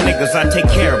them my niggas, I take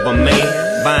care of them,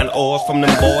 man. Buying oils from them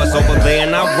boys over there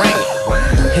and I ran.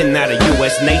 And not a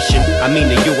US nation, I mean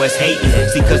the US hating.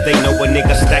 See, cause they know a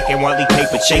nigga stacking while he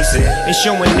paper chasing. And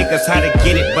showing niggas how to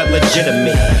get it, but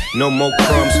legitimate. No more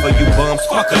crumbs for you bums,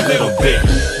 fuck a little bit.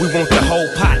 We want the whole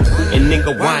pot, and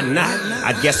nigga, why not?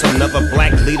 I guess another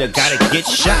black leader gotta get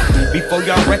shot before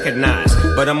y'all recognize.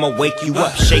 But I'ma wake you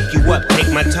up, shake you up,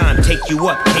 take my time, take you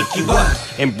up,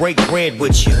 and break bread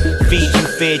with you. Feed you,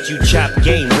 fed you, chop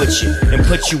game with you, and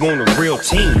put you on a real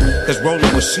team. Cause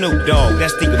rolling with Snoop Dogg,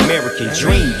 that's the American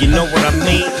dream. You know what I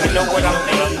mean? You know what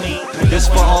I mean? This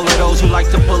for all of those who like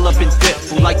to pull up and dip,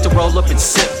 who like to roll up and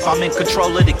sip. I'm in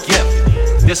control of the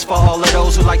gift. This for all of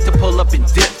those who like to pull up and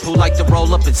dip, who like to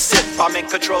roll up and sip. I'm in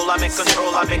control, I'm in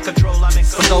control, I'm in control, I'm in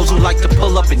control. For those who like to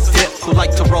pull up and dip, who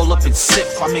like to roll up and sip.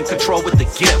 I'm in control with the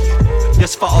gift.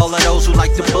 This for all of those who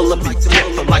like to pull up and dip,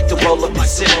 who like to roll up and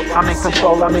sip. I'm in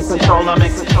control, I'm in control, I'm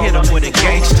in control. Hit 'em with a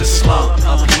gangster slump,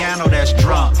 a piano that's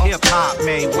drunk. Hip hop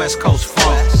made West Coast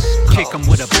funk. Kick 'em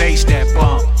with a bass that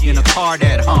bump, in a car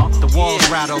that hump. The walls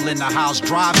rattle in the house,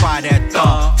 drive by that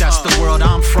thump. That's the world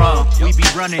I'm from. We be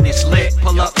running, it's lit.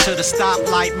 Pull up to the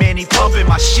stoplight, man, he pumping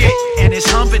my shit. And it's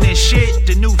humping and shit,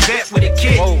 the new vet with a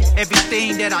kid.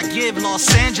 Everything that I give, Los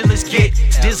Angeles get.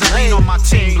 Dizzaline on my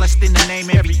team, blessed in the name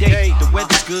every day. The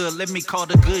weather's good, let me call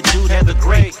the good dude Heather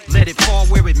Gray. Let it fall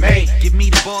where it may, give me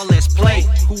the ball, let's play.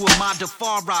 Who am I,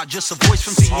 DeFar? Just a voice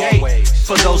from CA.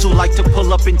 For those who like to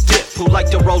pull up and dip, who like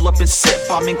to roll up and sip,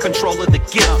 I'm in control of the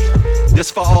gift.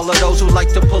 This for all of those who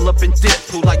like to pull up and dip,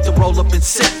 who like to roll up and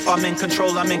sip. I'm in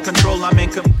control, I'm in control, I'm in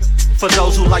control. For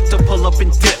those who like to pull up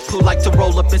and dip, who like to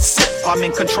roll up and sip, I'm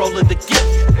in control of the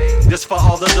gift. This for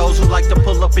all of those who like to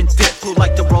pull up and dip, who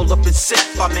like to roll up and sip.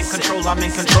 I'm in control, I'm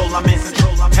in control, I'm in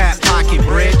control. Pat pocket,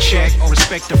 bread check,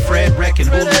 respect to Fred Wreck and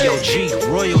Julio G.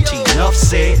 Royalty, enough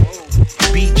said.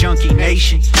 Beat Junkie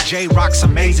Nation, J-Rock's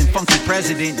amazing, funky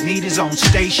president, need his own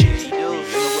station.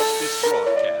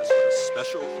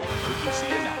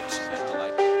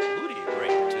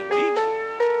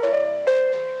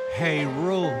 Hey,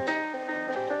 Rule.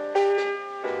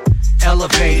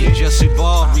 Elevated, just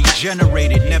evolved,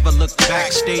 regenerated. Never looked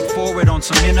back, stayed forward on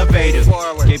some innovative.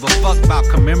 Gave a fuck about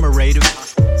commemorative.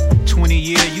 20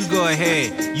 year, you go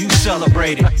ahead, you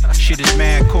celebrate it. Shit is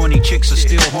mad corny, chicks are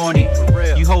still horny.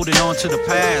 You holding on to the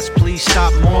past, please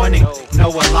stop mourning. No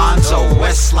Alonzo,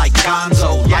 West like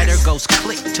Gonzo. Lighter goes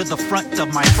click to the front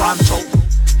of my frontal.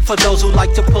 For those who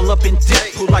like to pull up and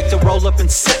dip, who like to roll up and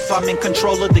sip, I'm in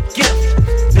control of the gift.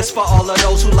 This for all of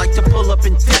those who like to pull up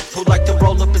and dip, who like to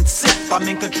roll up and sip, I'm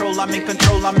in control, I'm in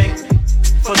control, I'm in.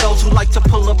 For those who like to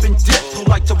pull up and dip, who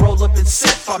like to roll up and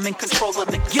sip, I'm in control of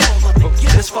the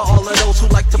gift. This for all of those who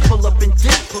like to pull up and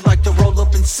dip, who like to roll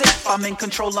up and sip, I'm in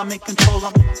control, I'm in control,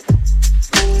 I'm in.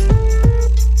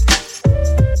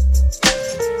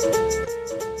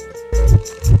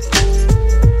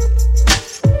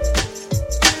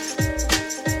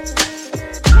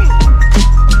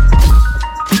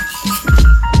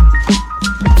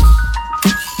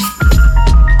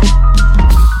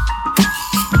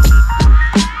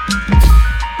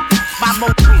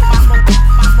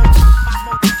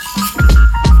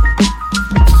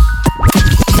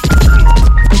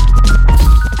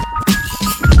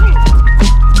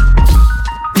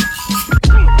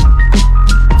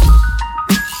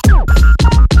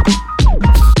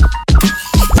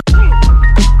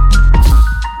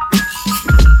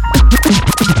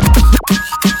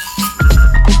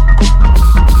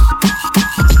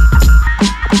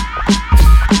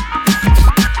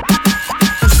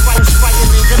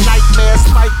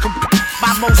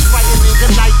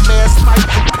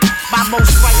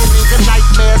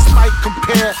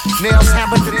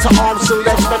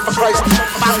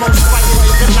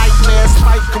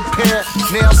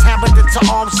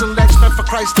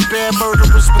 To bear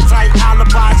murderers with tight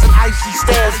alibis and icy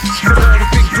stares. The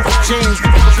big Duke jeans,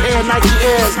 pair Nike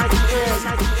Airs.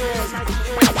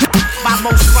 My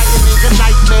most frightening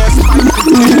nightmares fight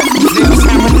compare. Nails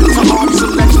hammered into arms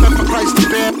and legs meant for Christ to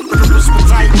bear murderers with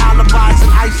tight alibis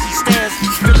and icy stares.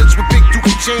 Villains with big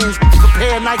Duke jeans,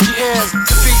 pair Nike Airs.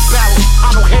 Big barrel,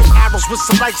 hollow head arrows with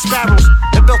some light sparrows.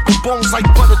 And milk with bones like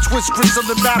butter, twist, gristle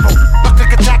and marrow.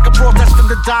 Buckling attack abroad, destined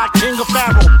to die, king of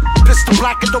Pharaoh. Pistol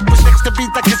black and opus next to beat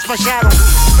that gets my shadow.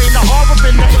 Spain the horror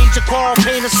in the age of Carl.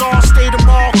 Pain us all, stay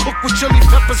tomorrow. Cook with chili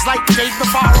peppers like Dave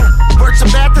Navarro. Words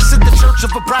of madness in the church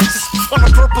of Abraxas. On a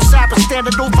purple Sabbath,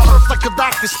 standing over earth like a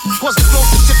Galactus. Cause the flow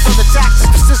to shift on the taxes.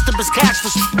 system is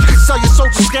cashless. You can sell your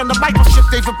soldiers, scan the microchip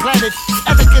they've implanted.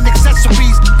 Elegant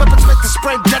accessories, weapons meant to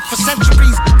spread death for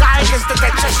centuries. Die against the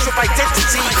digestion of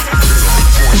identity.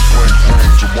 Point blank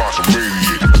range to watch them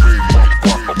radiate.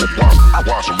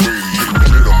 Watch them radiate.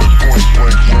 Hit them at point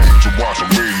blank range to watch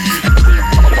them radiate.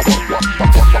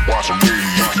 Watch them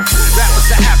radiate.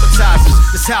 Rappers are appetizers,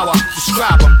 that's how I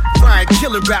describe them. Frying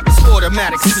killing rappers,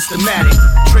 automatic, systematic.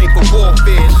 Trained for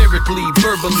warfare, lyrically,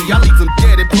 verbally. I leave them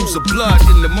dead in pools of blood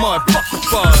in the mud. Fuck the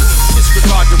buzz.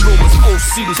 Disregard the rumors,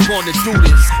 OC was born to do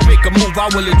this. Make a move,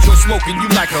 I will enjoy smoking you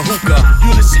like a hookah.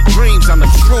 You lucid dreams, I'm the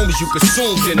shrooms you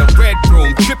consumed in a red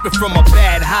room. Tripping from a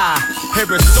bad high.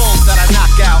 Hearing songs that I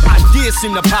knock out. Ideas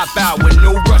seem to pop out with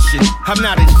no rushing. I'm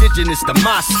not indigenous to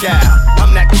my style.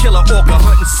 I'm that killer orca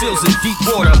hunting seals in deep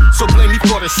water. So blame me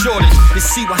for the shortage. The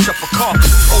sea wash up a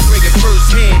carcass. O'Regan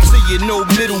first hand, so you know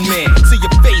middleman. To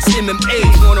your face,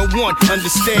 MMA, one-on-one,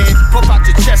 understand? Pop out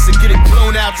your chest and get it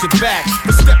blown out your back.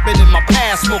 For stepping in my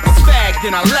past, smoke a fag,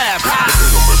 then I laugh.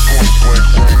 Hit them at point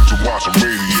blank range to watch them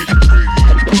radiate.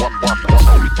 Watch them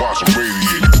radiate. Watch them radiate. Watch them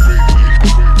radiate.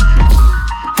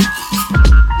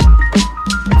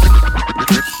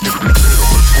 Hit them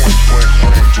at point blank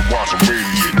range to watch them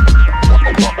radiate.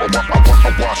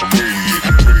 Watch them radiate.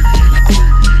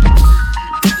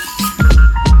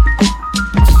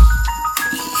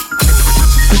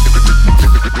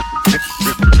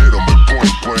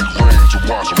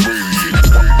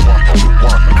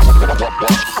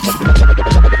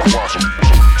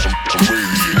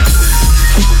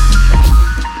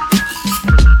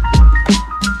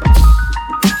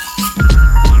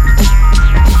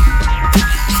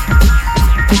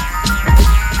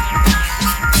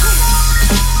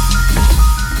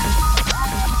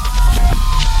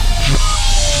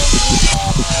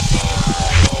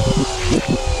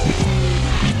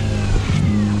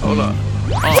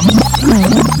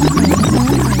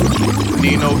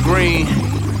 Nino Green.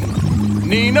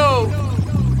 Nino!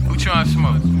 Who trying to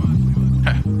smoke?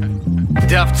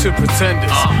 Death to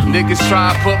pretenders. Niggas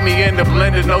try to put me in the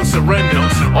blender, no surrender.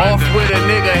 Off with a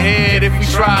nigga head if we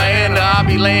try and I'll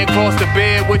be laying across the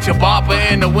bed with your bopper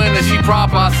in the winter. She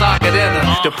proper, I sock it in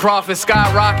her. The profit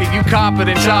skyrocket, you cop it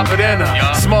and chop it in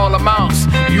her. Small amounts,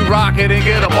 you rock it and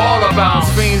get them all a bounce.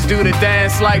 Fiends do the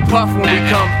dance like Puff when we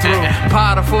come through.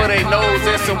 Powder for they nose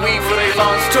and some weed for they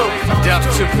lungs too. Death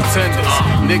to pretenders.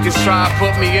 Niggas try to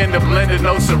put me in the blender,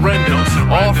 no surrender.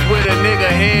 Off with a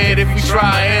nigga head if we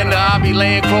try and I'll be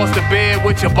laying across the bed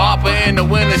with your bopper in the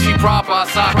winter. She proper, I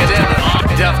sock it in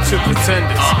her. Death to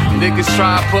pretenders. Niggas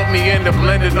try to put me in the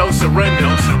blender, no surrender.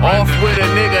 Off with a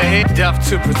nigga head. Death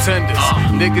to pretenders.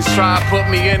 Niggas try to put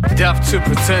me in. Death to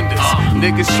pretenders.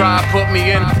 Niggas try to put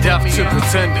me in. Death to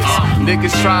pretenders.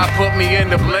 Niggas try to put me in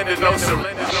the blender, no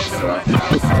surrender.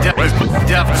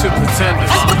 Death to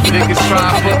pretenders. Niggas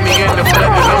try to put me in the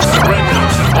blender, no surrender.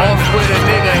 Off with a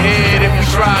nigga head if you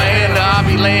try and I'll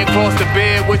be laying across the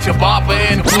bed with your bopper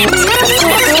in.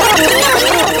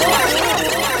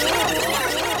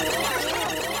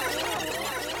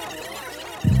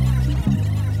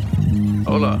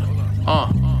 Hold up.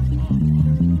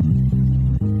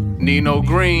 Nino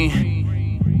Green.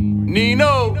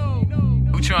 Nino.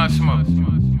 Who trying to smoke?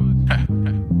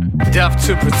 Death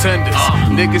to pretenders.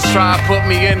 Niggas try to put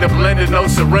me in the blender, no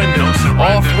surrender.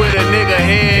 Off with a nigga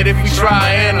head if we try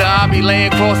and I'll be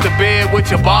laying across the bed with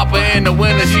your bopper in the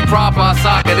winter. She proper, I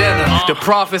sock it in her. The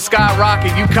profit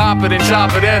skyrocket, you cop it and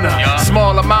chop it in her.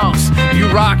 Small amounts, you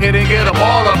rock it and get them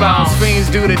all a bounce. Fiends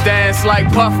do the dance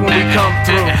like Puff when we come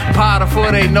through. Powder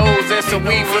for they nose and some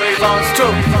weed for they lungs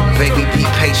too. Baby, be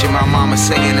patient, my mama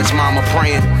singing, it's mama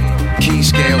praying. Key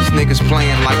scales, niggas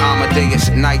playing like Amadeus.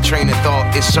 Night train of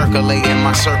thought is circulating,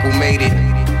 my circle made it.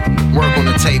 Work on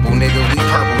the table, nigga, we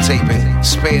purple taping.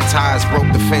 Spare tires broke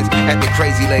the fence at the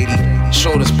crazy lady.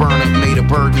 Shoulders burner made a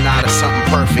burden out of something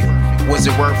perfect. Was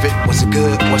it worth it? Was it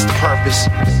good? What's the purpose?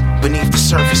 Beneath the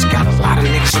surface, got a lot of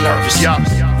niggas nervous. Yup,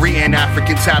 reading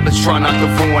African tablets, try not to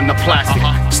ruin the plastic.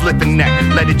 Slit the neck,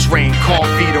 let it drain, corn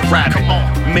feed a rabbit.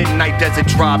 Midnight desert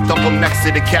drop, dump them next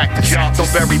to the cactus.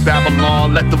 Don't bury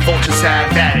Babylon, let the vultures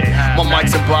have at it. My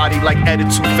mic's embodied like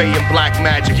Edit Touffet and Black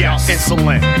Magic.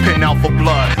 Insulin, pin out for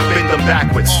blood, bend them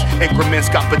backwards. Increments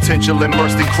got potential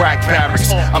immersed in crack barracks.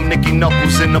 I'm Nicky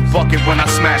Knuckles in the bucket when I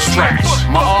smash trash.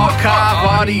 My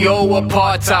archive, audio,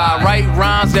 apartheid. Write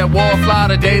rhymes that wall fly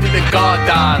the day that the God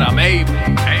died. I'm able.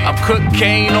 I'm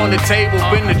cocaine on the table.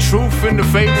 Been the truth in the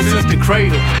fable since the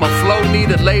cradle. My flow need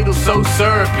a ladle, so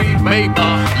syrupy, maple.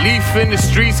 Leaf in the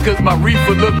streets cause my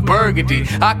reefer look burgundy.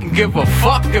 I can give a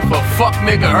fuck if a fuck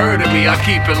nigga heard of me. I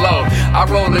keep it low. I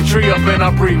roll a tree up and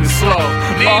I breathe it slow.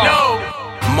 Nino!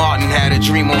 Martin had a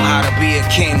dream on how to be a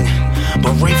king.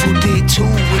 But Rayful did too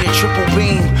with a triple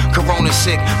beam. Corona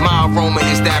sick, my aroma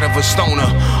is that of a stoner.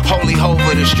 Holy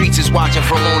Hover, the streets is watching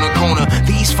from on the corner.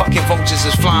 These fucking vultures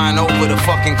is flying over the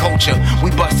fucking culture.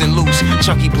 We bustin' loose,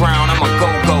 Chucky Brown, I'm a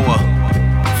go-goer.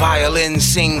 Violin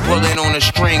sing, pulling on the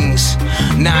strings.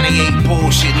 98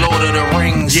 bullshit, Lord of the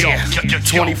Rings. Yeah,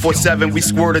 24/7 we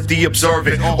squirted the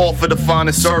observant. All for the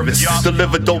finest service.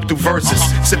 Deliver dope through verses.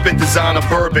 Sipping designer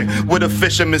bourbon with a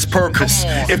fisherman's purpose.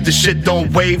 If the shit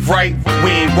don't wave right, we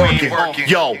ain't working.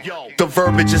 Yo, the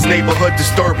verbiage is neighborhood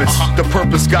disturbance. The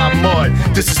purpose got mud.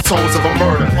 This is tones of a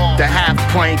murder. The half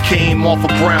plane came off a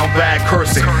brown bag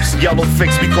cursing. Yellow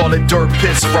fix, we call it dirt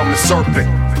piss from the serpent.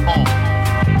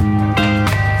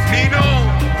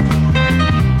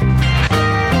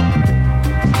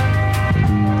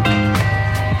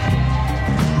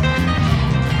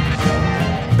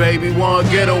 Baby want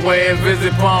getaway and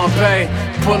visit Pompeii.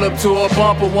 Pull up to a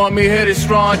bumper, want me hit it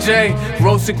strong J.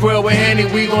 Roasted quill with Henny,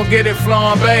 we gon' get it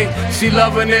flambe. She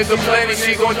love a nigga plenty,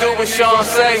 she gon' do what Sean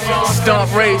say.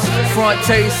 Stunt race, front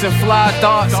taste and fly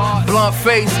darts. Blunt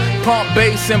face, pump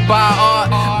bass and buy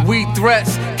art. We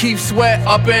threats, keep sweat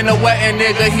up in the wet and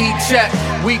nigga heat check.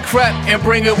 We crept and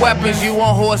bringing weapons, you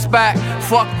on horseback.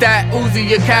 Fuck that, Uzi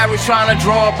your carriage, tryna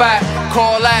draw back.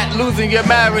 Call that, losing your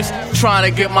marriage.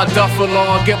 Tryna get my duffel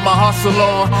on, get my hustle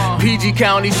on. PG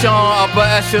County Sean, upper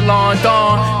echelon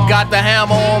dawn. Got the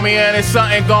hammer on me and it's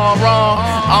something gone wrong.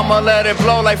 I'ma let it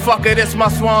blow like fuck it, it's my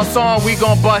swan song. We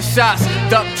gon' bust shots,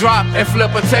 duck drop and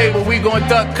flip a table. We gon'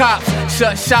 duck cops,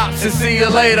 shut shops and see you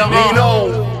later.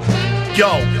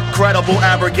 Yo, credible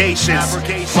abrogations.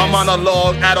 My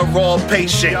monologue at a raw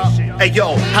patient. Hey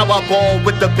yo, how I ball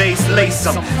with the bass lace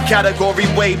 'em. Category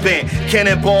way bent,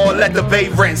 cannonball, let the bay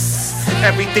rinse.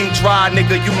 Everything dry,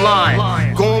 nigga, you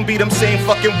lying. Gon' be them same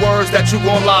fucking words that you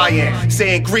gon' lie in.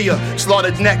 Sangria,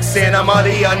 slaughtered necks, Santa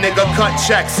Maria, nigga, cut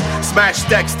checks. Smash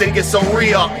decks, think it's so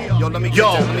real.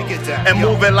 Yo, and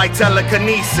moving like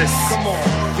telekinesis.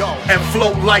 And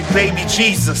float like baby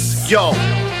Jesus. Yo,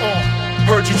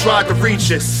 heard you tried to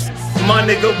reach us. My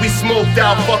nigga, we smoked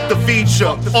out, fuck the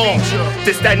feature.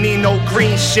 This that Nino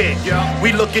Green shit.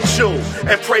 We look at you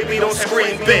and pray we don't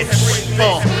scream, bitch.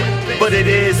 But it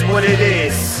is what it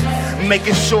is.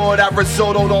 Making sure that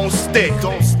risotto don't stick.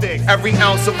 Every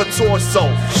ounce of a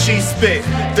torso, she spit.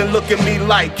 Then look at me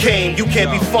like Kane, you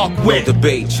can't be fucked with. No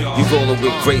debate, you rolling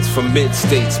with greats from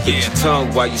mid-states. Bit your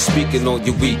tongue while you speaking on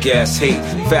your weak ass hate.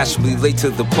 Fashionably late to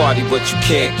the party, but you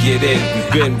can't get in.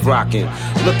 We've been rocking.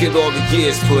 Look at all the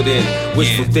years put in.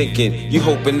 Wishful thinking, you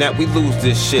hoping that we lose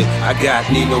this shit. I got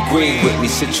Nino Green with me,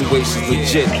 situation's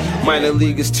legit. Minor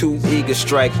leaguers too eager,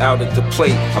 strike out at the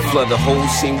plate. I flood the whole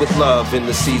scene with love in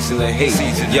the season of hate.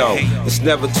 Yo, it's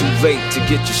never too late to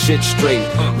get your shit straight.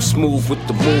 I'm smooth with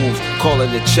the moves, calling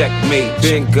it checkmate.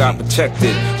 Ben got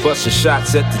protected, busting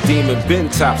shots at the demon. Ben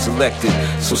top selected,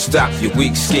 so stop your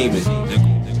weak scheming.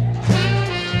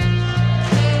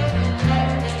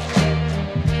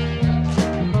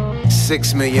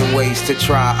 6 million ways to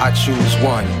try, I choose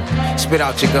one. Spit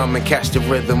out your gum and catch the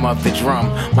rhythm of the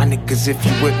drum. My niggas, if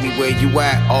you with me, where you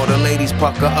at? All the ladies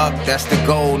pucker up, that's the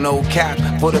goal, no cap.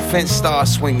 For the fence start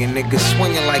swinging, niggas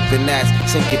swinging like the gnats.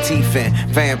 Sink your teeth in,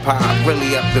 vampire,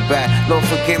 really up the bat. Lord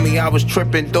forgive me, I was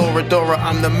tripping, Dora,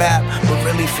 I'm the map. But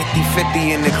really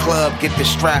 50-50 in the club, get the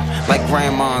strap. Like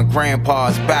grandma and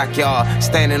grandpa's backyard,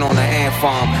 standing on the ant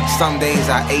farm. Some days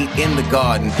I ate in the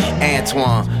garden.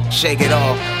 Antoine, shake it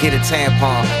off, get a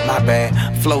tampon, my bad.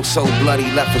 Flow so bloody,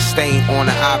 left a stain on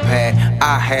the iPad.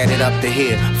 I had it up to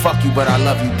here, fuck you but I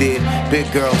love you, dear.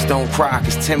 Big girls don't cry,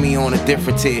 cause Timmy on a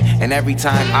different tier. And every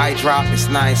time I drop, it's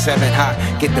 9-7 hot.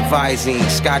 Get the Visine,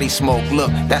 Scotty Smoke,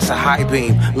 look, that's a high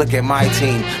beam. Look at my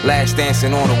team, last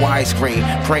dancing on a widescreen.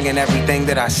 Bringing everything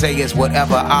that I say is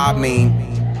whatever I mean.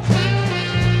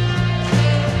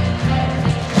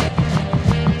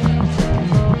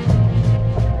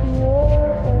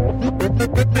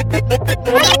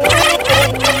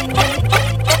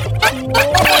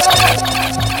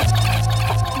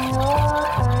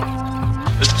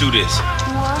 Let's do this.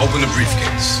 Open the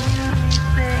briefcase.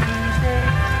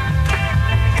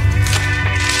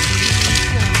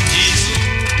 Easy.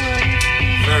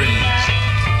 Very easy.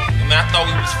 I mean, I thought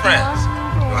we was friends.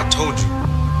 Well, I told you.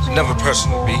 It's never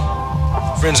personal, B.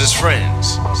 Friends is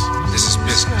friends. This is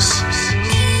business.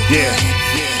 Yeah.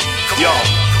 Yo.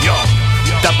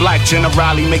 That black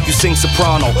generali make you sing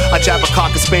soprano. I jab a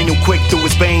cocker spaniel quick through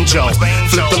his banjo.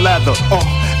 Flip the leather,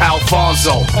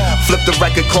 Alfonso. Flip the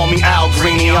record, call me Al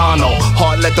Griniano.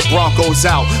 Hard let the Broncos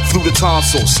out through the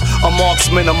tonsils. A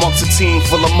marksman amongst a team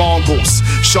full of Mongols.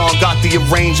 Sean got the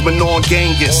arrangement on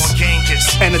Genghis.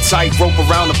 And a tight rope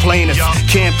around the plaintiff.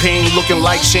 Campaign looking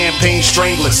like champagne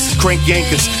stranglers. Crank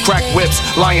yankers, crack whips,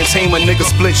 lion tamer, nigga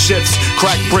split shifts.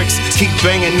 Crack bricks, keep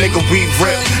banging, nigga we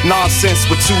rip. Nonsense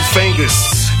with 2 fingers.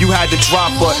 You had to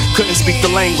drop but couldn't speak the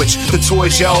language. The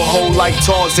toys yell hold like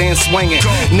Tarzan swinging.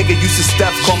 Nigga used to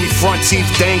step, call me front teeth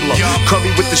dangler. Curry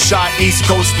with the shot, East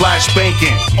Coast splash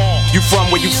banking. You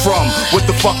from where you from? What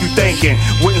the fuck you thinking?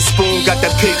 Wooden spoon got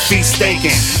that pig feet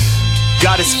stinking.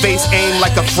 Got his face aimed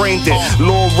like I framed it.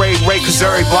 Lil Ray, cause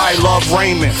everybody love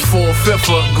Raymond.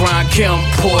 4-5er, grind Kim,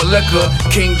 pour liquor.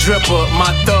 King Dripper, my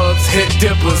thugs hit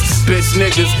dippers. Bitch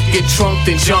niggas get trunked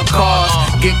in junk cars.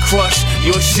 Get crushed,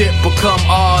 your shit become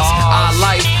ours. Our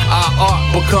life, our art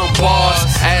become bars.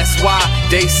 Ask why,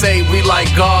 they say we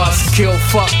like gods. Kill,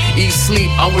 fuck, eat,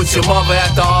 sleep. I'm with your mother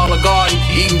at the Olive Garden.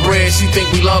 Eating bread, she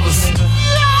think we love us.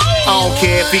 I don't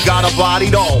care if he got a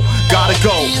body though. Gotta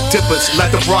go, dippers,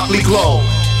 let the broccoli glow.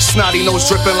 Snotty nose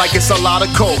dripping like it's a lot of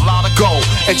coke. Go,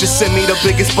 and just send me the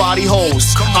biggest body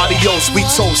holes. Adios, we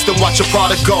toast and watch your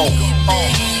product go.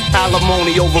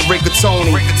 Alimony over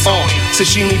rigatoni.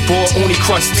 Sashimi boy, uni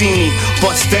crustini.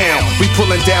 Bust down, we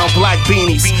pulling down black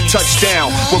beanies. Touchdown,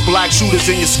 with black shooters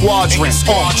in your squadron.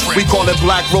 We call it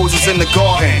black roses in the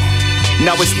garden.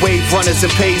 Now it's wave runners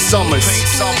and paid summers.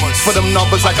 For them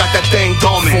numbers, I got that thing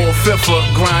dormant.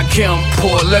 4-5er, grind Kim,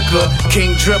 pour liquor.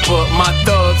 King Dripper, my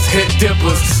thugs hit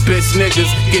dippers. Bitch niggas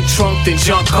get trunked in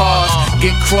junk cars.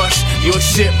 Get crushed, your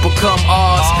shit become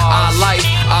ours. Our life,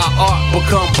 our art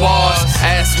become bars.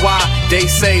 Ask why, they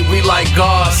say we like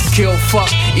gods. Kill, fuck,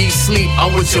 eat, sleep.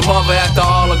 I'm with your mother at the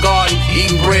Olive Garden.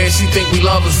 Eating bread, she think we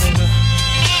love us.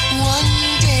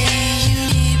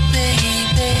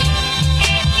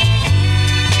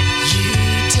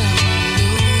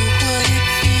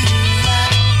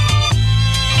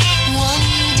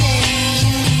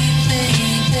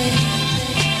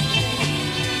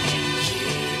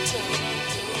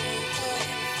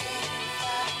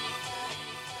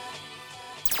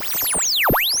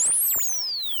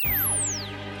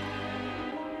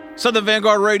 Southern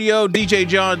Vanguard Radio, DJ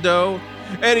John Doe,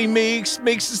 Eddie Meeks.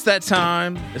 Meeks, it's that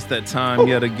time. It's that time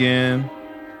yet again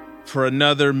for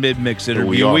another mid-mix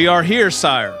interview. We are here,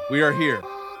 sire. We are here.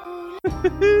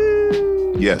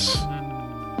 Yes.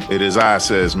 It is I,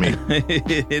 says me.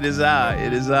 It is I.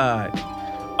 It is I.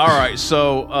 All right,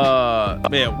 so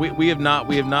man, we have not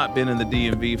been in the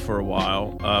DMV for a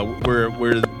while.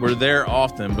 We're there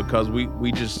often because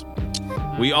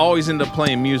we always end up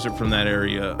playing music from that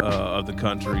area of the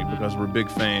country because we're big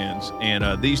fans.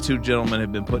 And these two gentlemen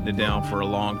have been putting it down for a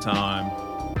long time.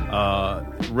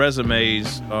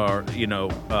 Resumes are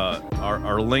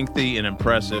lengthy and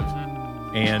impressive,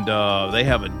 and they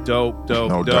have a dope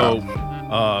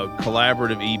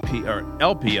collaborative EP or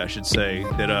LP, I should say,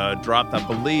 that dropped, I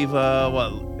believe,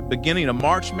 beginning of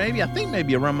March, maybe. I think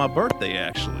maybe around my birthday,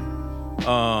 actually.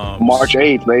 March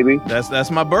 8th, baby.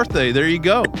 That's my birthday. There you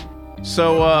go.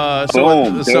 So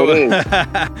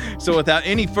without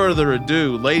any further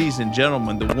ado, ladies and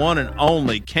gentlemen, the one and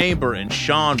only Camber and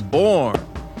Sean Bourne.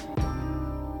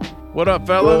 What up,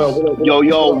 fellas?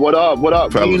 Yo, what up?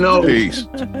 Fellas, peace.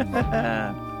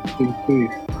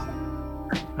 Peace.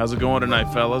 How's it going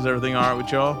tonight, fellas? Everything all right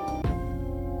with y'all?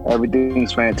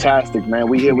 Everything's fantastic, man.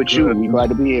 We here with you. We glad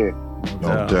to be here.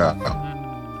 No doubt.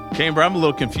 Camber, I'm a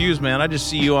little confused, man. I just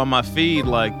see you on my feed,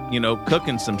 like,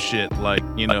 cooking some shit, like,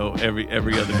 every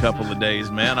other couple of days,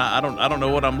 man. I don't know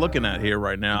what I'm looking at here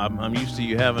right now. I'm used to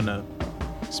you having a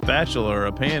spatula or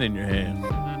a pan in your hand.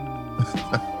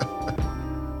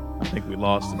 I think we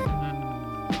lost him.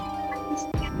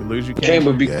 Did we lose you,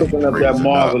 Camber? Be cooking up that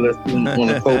marvelous on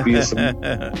the copious.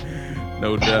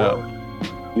 No doubt.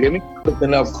 You hear me?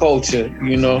 Cooking up culture,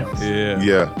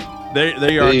 Yeah.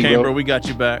 There you are, Camber. Go. We got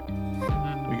you back.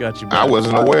 I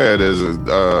wasn't aware there's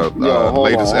a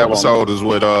latest episode is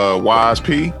with Wise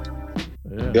P.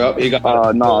 Yep, he got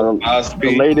the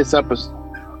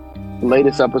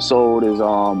latest episode is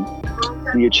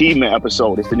the achievement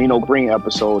episode. It's the Nino Green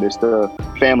episode. It's the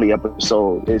family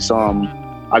episode. It's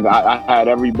I had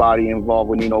everybody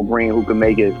involved with Nino Green who can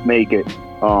make it.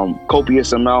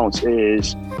 Copious Amounts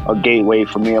is a gateway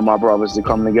for me and my brothers to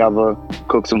come together,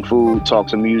 cook some food, talk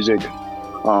some music,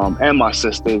 and my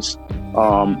sisters.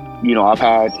 I've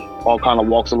had all kind of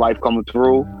walks of life coming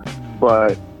through,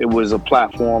 but it was a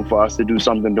platform for us to do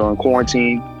something during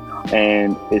quarantine,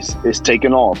 and it's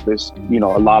taken off. It's a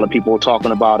lot of people are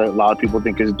talking about it. A lot of people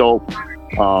think it's dope.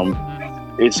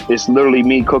 It's literally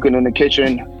me cooking in the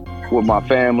kitchen, with my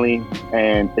family,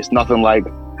 and it's nothing like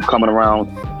coming around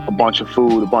a bunch of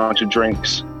food, a bunch of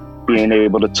drinks, being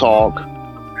able to talk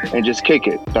and just kick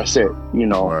it. That's it, you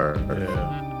know.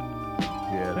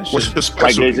 Yeah, that's What's just, your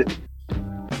specialty?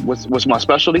 What's my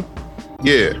specialty?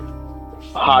 Yeah.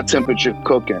 High temperature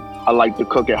cooking. I like to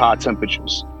cook at high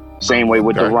temperatures. Same way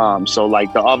with the rhyme. So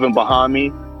like the oven behind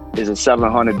me is a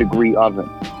 700 degree oven.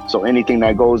 So anything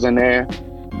that goes in there,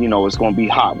 you know, it's gonna be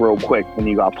hot real quick, and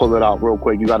you gotta pull it out real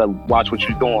quick. You gotta watch what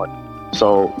you're doing.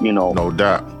 So, you know, no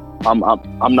doubt.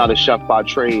 I'm not a chef by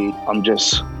trade.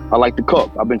 I like to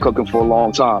cook. I've been cooking for a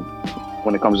long time.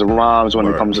 When it comes to rhymes, when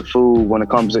it comes to food, when it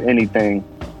comes to anything,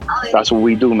 that's what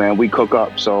we do, man. We cook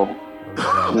up. So,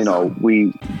 you know,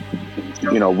 we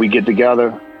get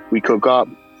together, we cook up,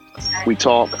 we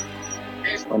talk,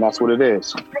 and that's what it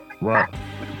is. Right.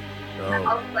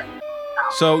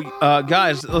 So,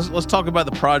 guys, let's talk about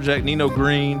the project, Nino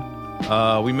Green.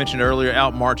 We mentioned earlier,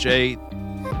 out March 8th.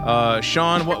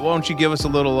 Sean, why don't you give us a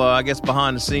little, I guess,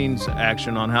 behind the scenes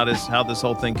action on how this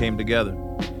whole thing came together?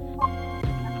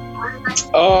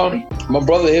 My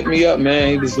brother hit me up,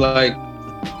 man. He was like,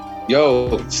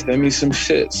 yo, send me some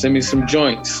shit. Send me some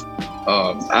joints.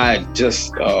 I had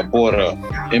just bought a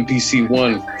MPC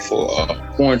 1 for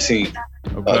quarantine,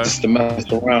 just to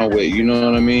mess around with, you know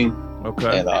what I mean?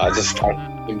 Okay. And I just started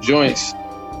some joints.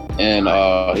 And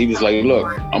he was like, look,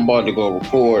 I'm about to go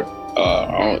record.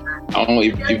 I don't,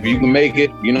 if you can make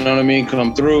it, you know what I mean,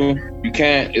 come through. You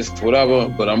can't, it's whatever,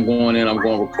 but I'm going in, I'm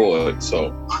going to record.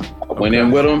 So I went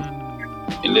in with him,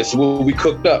 and this is what we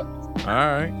cooked up. All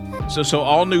right. So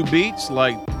all new beats,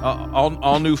 like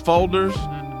all new folders,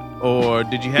 or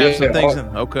did you have some things?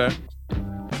 Okay.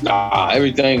 Nah,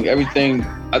 everything.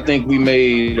 I think we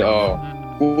made.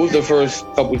 What was the first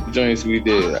couple of joints we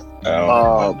did?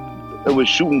 It was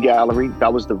Shooting Gallery.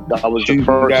 That was the Shooting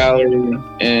first Gallery,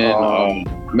 and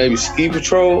maybe Ski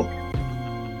Patrol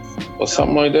or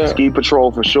something like that. Ski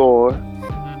Patrol for sure.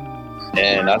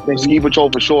 And I think Ski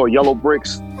Patrol for sure. Yellow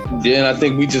Bricks. Yeah, and I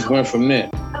think we just went from there.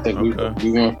 I think we went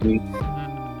from there.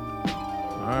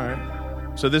 All right.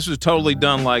 So this was totally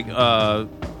done like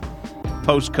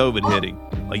post-COVID hitting.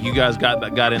 Like you guys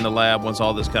got in the lab once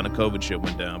all this kind of COVID shit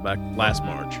went down back last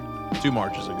March, 2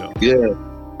 Marches ago. Yeah.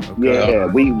 Okay. Yeah.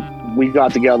 We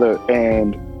got together,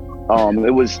 and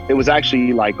it was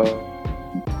actually like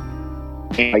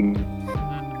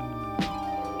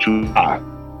July,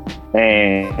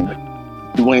 and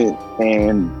we went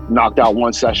and knocked out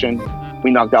one session.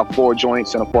 We knocked out 4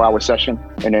 joints in a 4-hour session,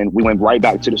 and then we went right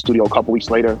back to the studio a couple weeks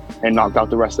later and knocked out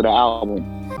the rest of the album.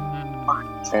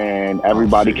 And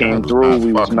everybody came through.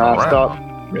 We was masked up.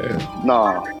 Yeah.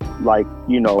 Nah, like,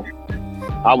 you know,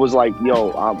 I was like,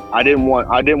 yo, I didn't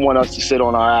want us to sit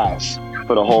on our ass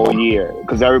for the whole year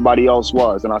because everybody else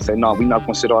was, and I said, no, we're not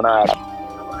gonna sit on our ass.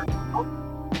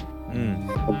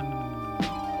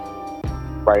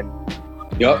 Right.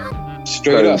 Yep.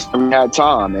 Straight up. We had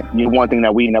time. And one thing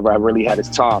that we never really had is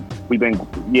time. We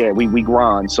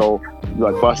grind. So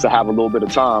like for us to have a little bit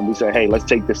of time, we said, hey, let's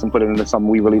take this and put it into something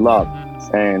we really love.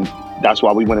 And that's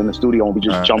why we went in the studio and we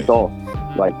just jumped off.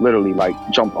 Like literally, like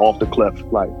jumped off the cliff.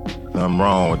 Like I'm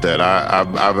wrong with that.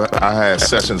 I had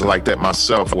sessions like that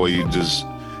myself where you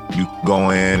go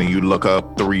in and you look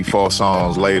up 3-4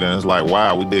 songs later and it's like,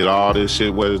 wow, we did all this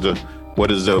shit. Where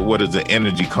does the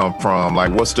energy come from?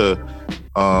 Like what's the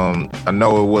I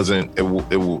know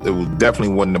it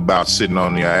definitely wasn't about sitting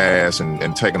on your ass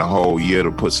and taking a whole year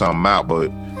to put something out, but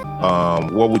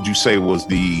what would you say was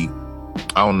I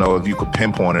don't know if you could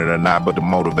pinpoint it or not, but the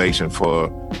motivation for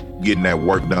getting that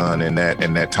work done in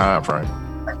that time frame?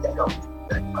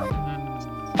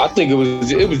 I think it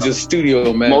was just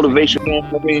studio, man. Motivation. You know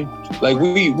what I mean? Like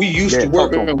we used to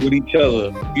working with each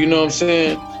other. You know what I'm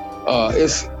saying?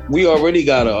 We already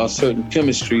got a certain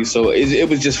chemistry, so it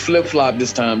was just flip flop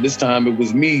this time. This time it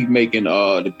was me making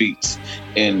the beats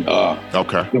and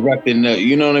directing the,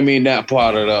 you know what I mean, that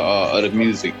part of the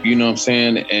music. You know what I'm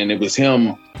saying? And it was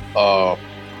him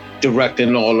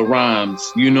directing all the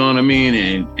rhymes. You know what I mean?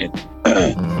 And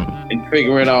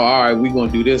figuring out, all right, we're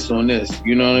gonna do this on this.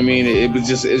 You know what I mean? It's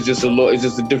just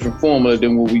a different formula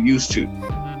than what we used to.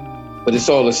 But it's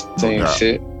all the same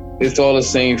shit. It's all the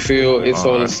same feel. It's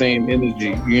all the same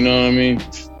energy. You know what I mean?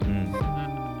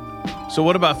 So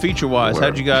what about feature-wise?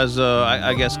 How'd you guys,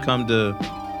 I guess, come to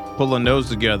pulling those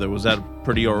together? Was that a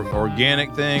pretty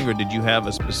organic thing, or did you have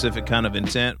a specific kind of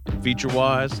intent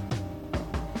feature-wise?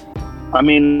 I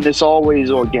mean, it's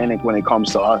always organic when it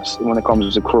comes to us, when it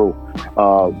comes to crew.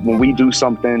 When we do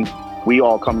something, we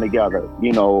all come together.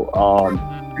 You know,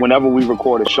 whenever we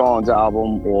recorded Sean's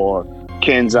album or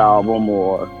Ken's album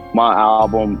or my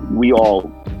album, we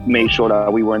all made sure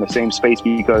that we were in the same space,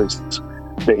 because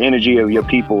the energy of your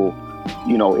people,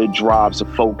 you know, it drives the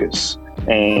focus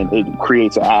and it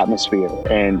creates an atmosphere,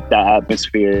 and that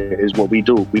atmosphere is what we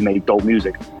do. We make dope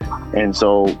music. And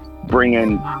so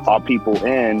bringing our people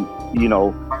in, you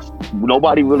know,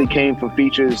 nobody really came for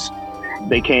features.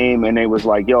 They came and they was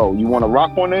like, yo, you want to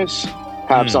rock on this?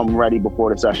 Have something ready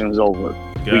before the session is over.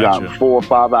 Gotcha. We got 4 or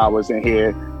 5 hours in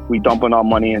here. We dumping our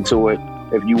money into it.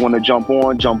 If you want to jump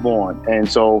on, jump on.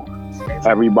 And so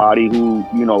everybody who,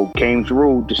 you know, came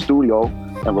through the studio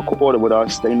and recorded with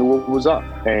us, they knew what was up.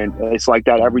 And it's like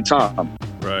that every time.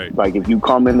 Right. Like if you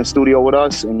come in the studio with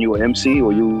us and you an MC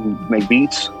or you make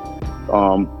beats,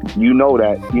 you know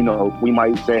that, you know, we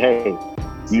might say, hey,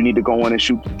 you need to go in and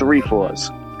shoot 3 for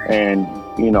us. And,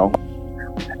 you know,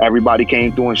 everybody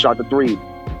came through and shot the 3.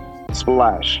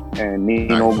 Splash. And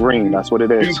Nino Green, that's what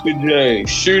it is. Stupid J,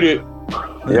 shoot it.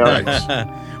 Yeah.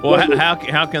 Well,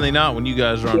 how can they not when you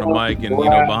guys are on the mic and, you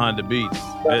know, behind the beats?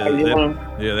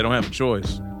 They don't have a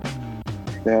choice.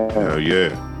 Hell yeah.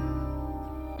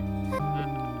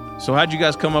 So how'd you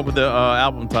guys come up with the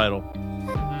album title?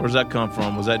 Where's that come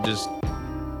from? Was that just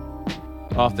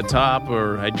off the top,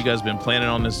 or had you guys been planning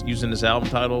on this, using this album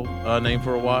title name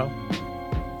for a while?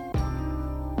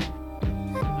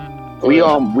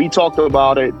 We talked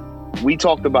about it. We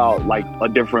talked about like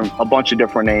a bunch of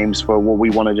different names for what we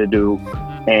wanted to do.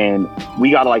 And we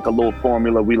got like a little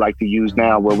formula we like to use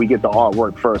now where we get the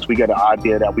artwork first. We get an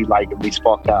idea that we like and we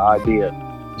spark that idea.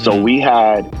 So we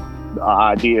had the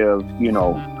idea of, you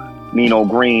know, Nino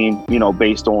Green, you know,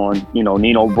 based on, you know,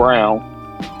 Nino Brown,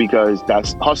 because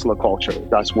that's hustler culture.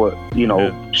 That's what, you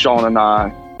know, Sean and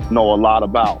I know a lot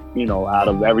about, you know, out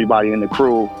of everybody in the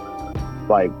crew.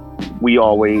 Like, we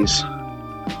always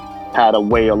had a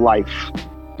way of life,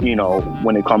 you know,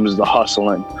 when it comes to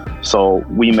hustling. So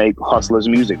we make hustlers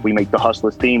music. We make the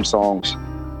hustlers theme songs.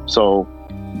 So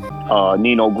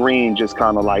Nino Green just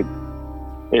kind of like,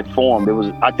 it formed. It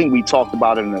was, I think we talked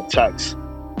about it in a text.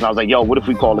 And I was like, yo, what if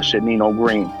we call this shit Nino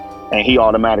Green? And he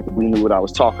automatically knew what I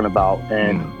was talking about.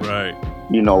 And right,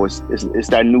 you know, it's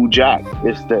that new Jack.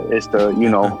 It's the you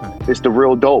know, it's the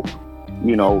real dope.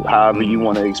 You know, however you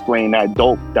want to explain that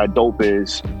dope. That dope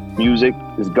is music,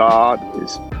 is God,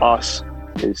 is us,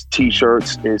 is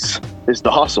t-shirts, it's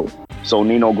the hustle. So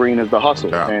Nino Green is the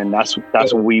hustle. And that's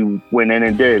what we went in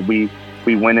and did. We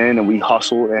went in and we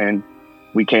hustled and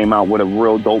we came out with a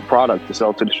real dope product to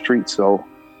sell to the streets. So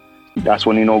that's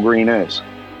what Nino Green is.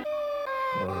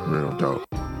 Real dope.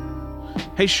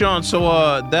 Hey Sean, so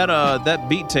that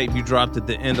beat tape you dropped at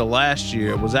the end of last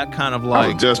year, was that kind of like?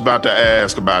 I was just about to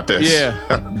ask about this.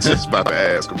 Yeah, just about to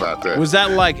ask about that. Was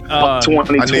that like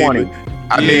 2020?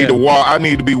 I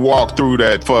need to be walked through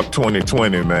that fuck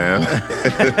 2020, man.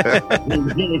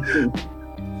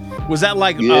 Was that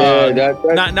like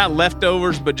not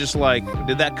leftovers, but just like,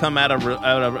 did that come out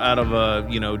of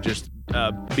you know, just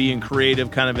being creative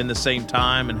kind of in the same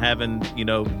time and having, you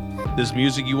know, this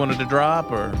music you wanted to drop?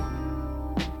 Or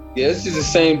yeah, it's just the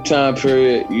same time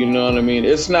period, you know what I mean?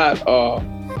 It's not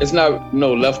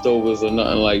no leftovers or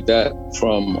nothing like that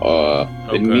from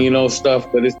the Nino stuff,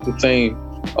 but it's the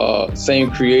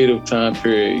same creative time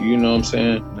period, you know what I'm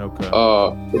saying? Okay.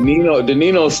 The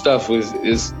Nino stuff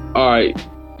is all right.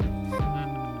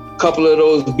 Couple of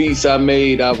those beats I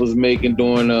was making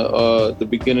during the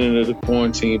beginning of the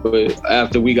quarantine, but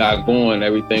after we got going,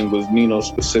 everything was Nino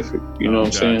specific, you know what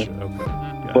I'm saying? Okay.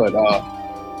 Gotcha. But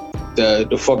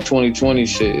the fuck 2020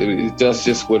 shit, that's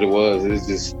just what it was.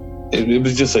 It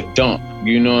was just a dump,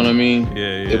 you know what I mean?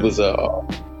 Yeah. It was a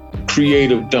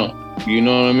creative dump, you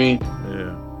know what I mean?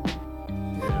 Yeah.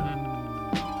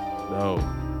 No.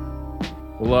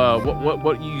 Well,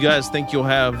 what you guys think you'll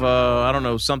have? I don't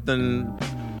know, something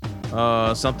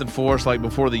for us like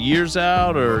before the year's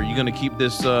out, or are you going to keep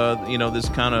this, you know, this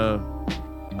kind of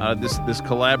this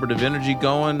collaborative energy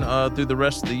going through the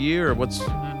rest of the year? Or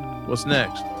what's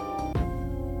next?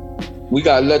 We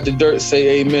got Let the Dirt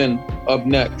Say Amen up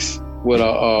next with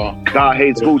a God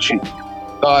Hates Gucci.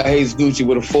 God Hates Gucci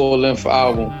with a full-length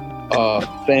album.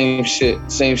 Same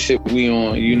shit we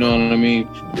on, you know what I mean?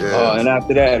 Yeah. And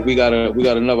after that, we got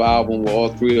another album with all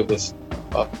 3 of us.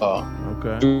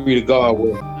 Okay. 3 to God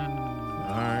with. All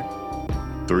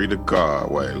right. 3 to God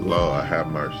way. Lord have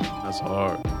mercy. That's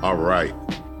hard. All right.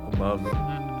 I love it.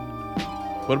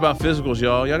 What about physicals,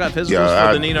 y'all? Y'all got physicals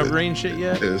for the Nino Green shit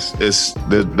yet? It's the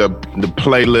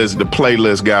playlist. The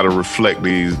playlist got to reflect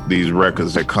these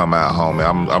records that come out, homie.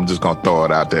 I'm just gonna throw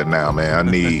it out there now, man.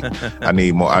 I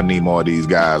need more of these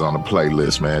guys on the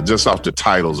playlist, man. Just off the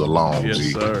titles alone. Yes,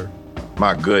 G. sir.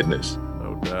 My goodness.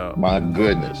 No doubt. My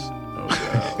goodness. No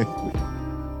doubt.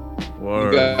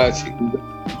 Word. Got you.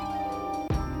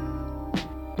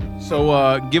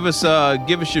 So give us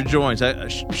your joints.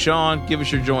 Sean, give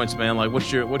us your joints, man. Like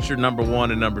what's your number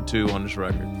 1 and number 2 on this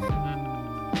record?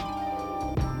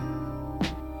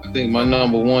 I think my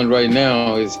number 1 right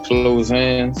now is Close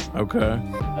Hands. Okay.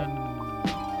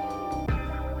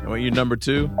 What your number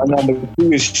 2? My number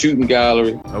 2 is Shooting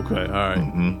Gallery. Okay, all right.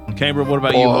 Mm-hmm. Camber, what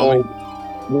about you, homie?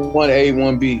 1A,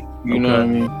 1B. You know what I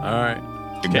mean? All right.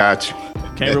 Got you.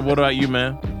 Camber, what about you,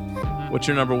 man? What's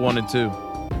your number 1 and 2?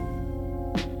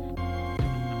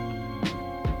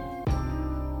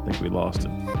 I think we lost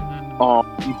him.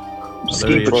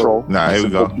 Ski Patrol. Nah, here we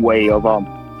go. Way of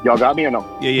y'all got me or no?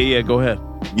 Yeah. Go ahead.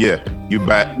 Yeah, you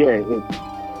back. Yeah,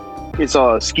 it's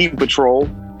Ski Patrol.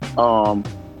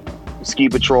 Ski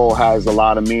Patrol has a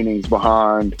lot of meanings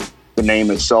behind the name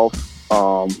itself.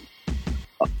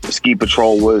 Ski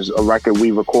Patrol was a record we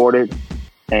recorded,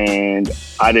 and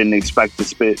I didn't expect to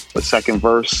spit a second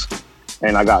verse.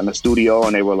 And I got in the studio,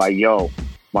 and they were like, "Yo,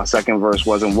 my second verse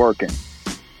wasn't working."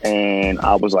 And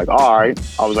I was like, "All right."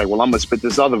 I was like, "Well, I'm gonna spit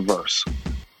this other verse."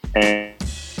 And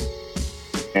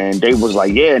they was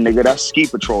like, "Yeah, nigga, that's Ski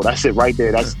Patrol. That's it right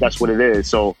there. That's what it is."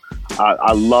 So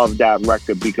I love that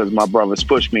record because my brothers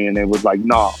pushed me and they was like,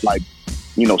 "Nah, like,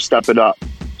 step it up."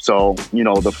 So,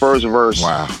 the first verse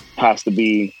has to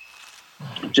be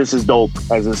just as dope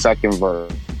as the second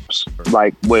verse.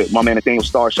 Like with my man Nathaniel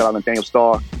Starr, shout out Nathaniel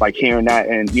Starr, like hearing that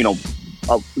and,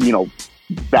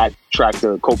 backtrack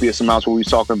to copious amounts what we was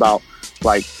talking about,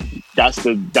 like that's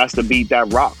the beat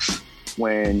that rocks.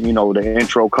 When the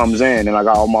intro comes in and I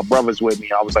got all my brothers with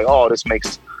me, I was like, oh, this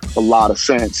makes a lot of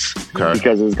sense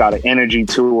because it's got an energy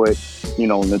to it.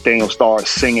 Nathaniel Starr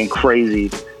singing crazy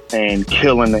and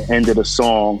killing the end of the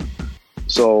song.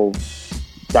 So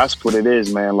that's what it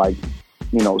is, man. Like,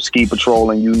 Ski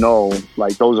Patrol and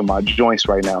like those are my joints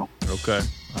right now. Okay.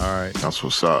 All right. That's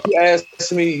what's up.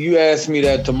 You ask me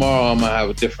that tomorrow, I'm gonna have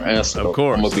a different answer. Of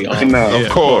course. I'm gonna be honest.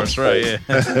 Of course, right? Yeah.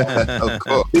 Of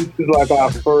course. This is like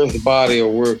our first body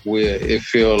of work where it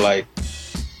feel like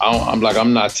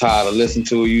I'm not tired of listening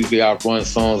to it. Usually I run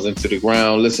songs into the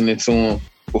ground, listening to them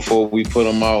before we put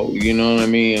them out. You know what I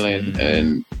mean?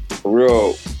 And for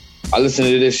real, I listen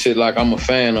to this shit like I'm a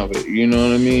fan of it. You know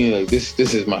what I mean? Like this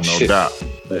is my shit. No doubt.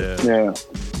 Yeah.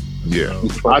 Yeah.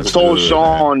 I told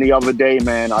Sean the other day,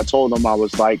 man, I told him, I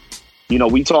was like,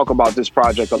 we talk about this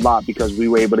project a lot because we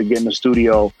were able to get in the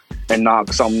studio and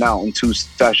knock something out in 2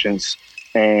 sessions.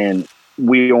 And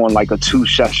we on like a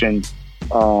 2-session,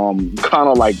 kind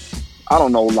of like, I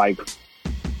don't know, like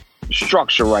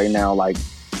structure right now. Like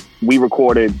we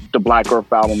recorded the Black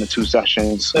Earth album in 2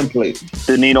 sessions. Simply.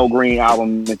 The Nino Green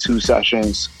album in 2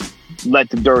 sessions.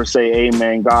 Let the Dirt Say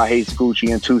Amen, God Hates Gucci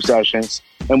in 2 sessions.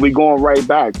 And we're going right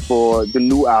back for the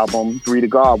new album, 3 to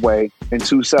God Way, in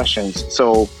 2 sessions.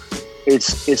 So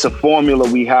it's a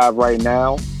formula we have right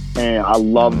now. And I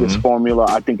love this formula.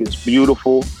 I think it's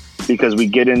beautiful because we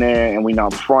get in there and we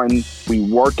not fronting, we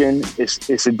working.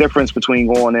 It's a difference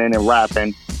between going in and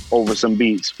rapping over some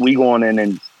beats. We going in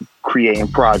and creating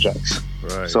projects.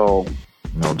 Right. So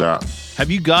no doubt. Have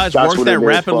you guys worked that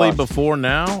rapidly before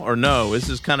now, or no? This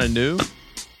is kind of new.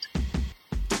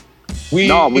 We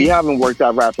haven't worked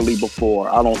that rapidly before.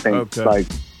 I don't think. Okay. Like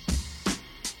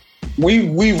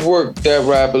we've worked that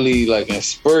rapidly, like in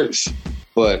spurts,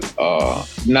 but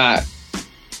not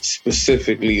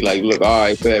specifically. Like, look, all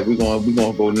right, bet we're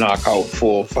gonna go knock out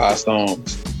 4 or 5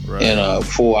 songs in a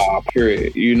 4-hour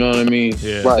period. You know what I mean?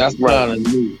 Yeah. That's kind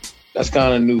of new. That's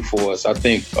kind of new for us. I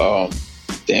think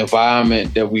the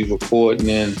environment that we recording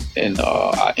in and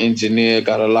our engineer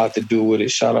got a lot to do with it.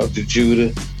 Shout out to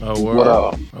Judah. Oh, word. What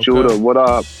up? Okay. Judah, what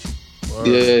up? Word.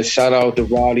 Yeah, shout out to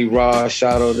Roddy Rod.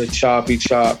 Shout out to Choppy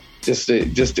Chop. Just the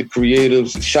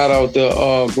creatives. Shout out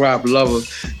to Rap Lover.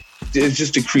 It's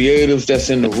just the creatives that's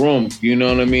in the room. You know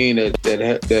what I mean?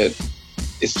 That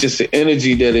it's just the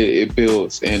energy that it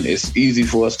builds, and it's easy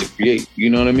for us to create.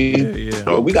 You know what I mean? Yeah.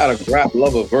 But we got a Rap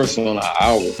Lover verse on our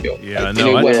album, yo. Yeah, I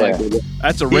know.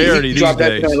 That's a rarity he these dropped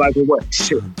days. That thing like what?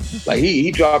 Shit. Like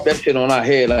he dropped that shit on our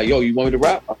head. Like, yo, you want me to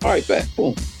rap? All right, bet.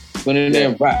 Boom. Went in there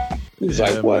and rap. It was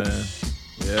like, what? Man.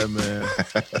 Yeah, man.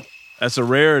 That's a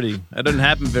rarity. That doesn't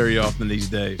happen very often these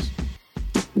days.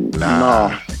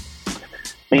 No.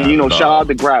 And shout out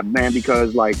to Grap, man,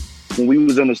 because like when we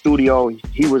was in the studio,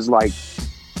 he was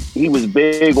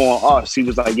big on us. He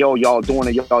was like, yo, y'all doing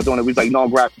it. We was like, no,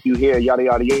 Grap, you here, yada,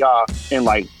 yada, yada. And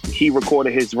like, he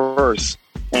recorded his verse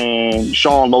and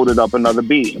Sean loaded up another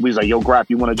beat. We was like, yo, Grap,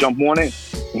 you want to jump on it?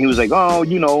 And he was like, oh,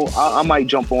 I might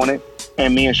jump on it.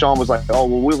 And me and Sean was like, oh,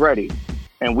 well, we're ready.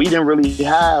 And we didn't really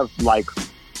have like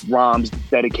rhymes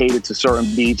dedicated to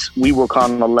certain beats. We were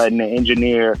kind of letting the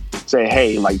engineer say,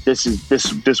 hey, like this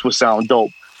would sound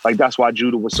dope. Like that's why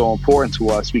Judah was so important to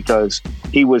us, because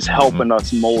he was helping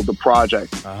us mold the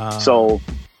project. So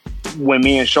when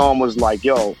me and Sean was like,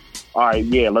 yo, all right,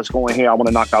 yeah, let's go in here. I want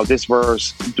to knock out this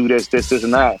verse, do this,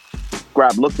 and that.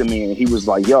 Grab looked at me and he was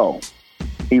like, y'all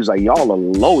are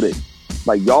loaded.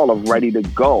 Like y'all are ready to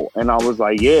go. And I was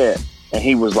like, yeah. And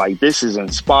he was like, this is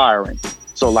inspiring.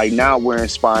 So like now we're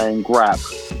inspiring Grab.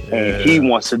 And he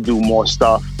wants to do more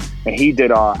stuff. And he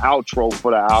did our outro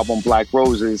for the album Black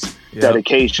Roses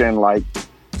dedication, like,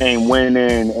 and went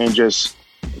in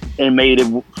and made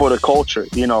it for the culture,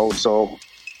 you know. So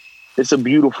it's a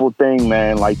beautiful thing,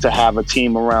 man, like to have a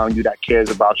team around you that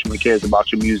cares about you and cares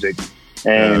about your music.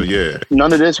 And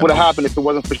none of this would have happened if it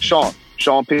wasn't for Sean.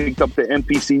 Sean picked up the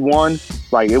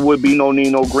MPC-1. Like, it would be no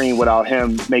Nino Green without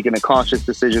him making a conscious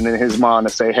decision in his mind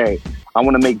to say, hey, I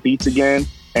want to make beats again,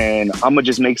 and I'm going to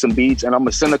just make some beats, and I'm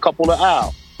going to send a couple to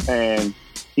Al. And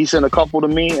he sent a couple to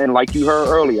me, and like you heard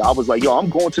earlier, I was like, yo, I'm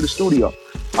going to the studio.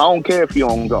 I don't care if you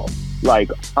don't go.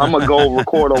 Like, I'm going to go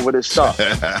record over this stuff.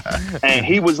 And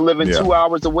he was living 2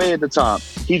 hours away at the time.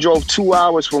 He drove 2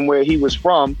 hours from where he was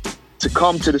from to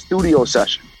come to the studio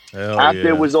session. After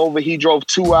it was over, he drove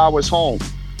 2 hours home.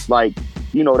 Like,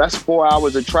 you know, that's 4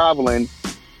 hours of traveling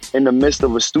in the midst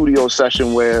of a studio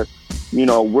session where, you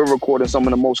know, we're recording some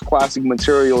of the most classic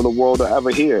material the world will ever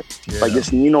hear. Like,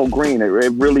 it's Nino Green. It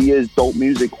really is dope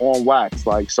music on wax.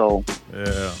 Like, so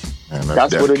and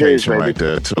that's what it is, baby. Right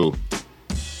there too.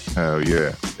 Hell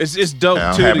yeah. It's dope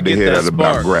I'm too happy to get hear that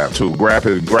about spark. Grap too.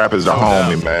 Grap is the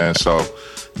homie, man. So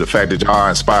the fact that y'all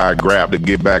inspired Grap to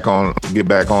get back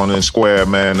on in square,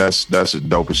 man, that's the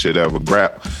dopest shit ever.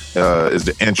 Grap is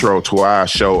the intro to our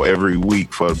show every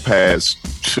week for the past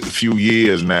few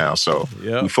years now. So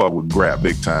we fuck with Grap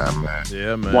big time, man.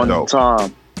 Yeah, man. One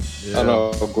time. I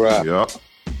know Grap. Yup.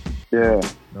 Yeah.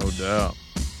 No doubt.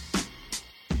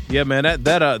 Yeah, man,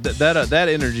 that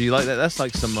energy, like that's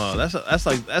like some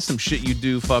that's some shit you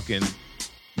do fucking,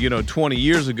 you know, 20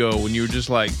 years ago when you were just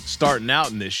like starting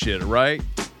out in this shit, right?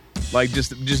 Like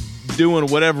just doing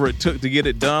whatever it took to get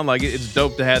it done. Like it's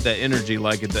dope to have that energy,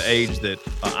 like at the age that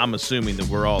I'm assuming that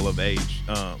we're all of age.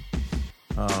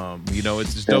 You know,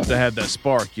 it's just dope to have that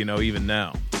spark, you know, even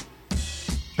now.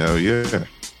 Hell yeah,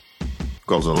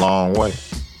 goes a long way.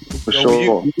 For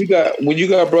sure. When you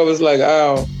got brothers like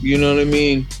Al, you know what I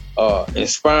mean,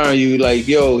 inspiring you, like,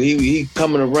 yo, he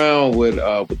coming around with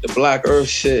the Black Earth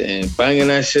shit and banging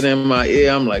that shit in my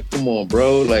ear. I'm like, come on,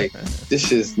 bro, like this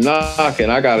shit's knocking.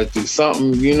 I gotta do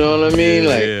something. You know what I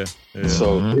mean?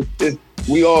 So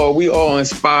we all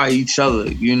inspire each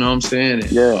other. You know what I'm saying?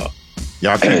 And,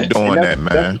 y'all keep doing that,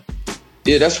 man.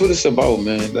 That's what it's about,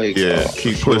 man. Like,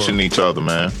 keep pushing each other,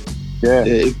 man. Yeah,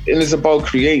 and it's about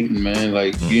creating, man.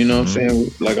 Like, you know what I'm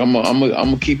saying? Like, I'm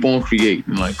gonna keep on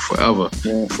creating, like, forever,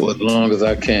 for as long as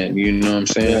I can. You know what I'm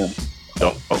saying?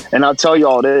 And I'll tell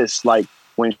y'all this: like,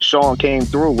 when Sean came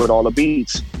through with all the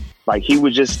beats, like he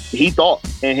thought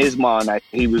in his mind that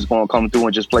he was gonna come through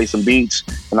and just play some beats,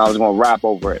 and I was gonna rap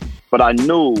over it. But I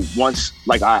knew once,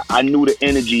 like, I knew the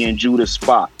energy in Judah's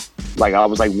spot. Like, I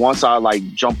was like, once I like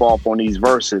jump off on these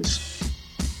verses,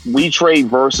 we trade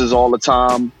verses all the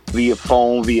time. Via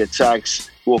phone, via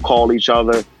text, we'll call each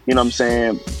other, you know what I'm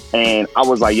saying? And I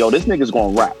was like, yo, this nigga's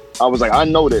gonna rap. I was like, I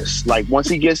know this. Like, once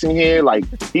he gets in here, like,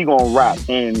 he gonna rap.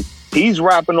 And he's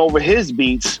rapping over his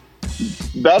beats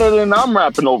better than I'm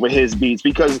rapping over his beats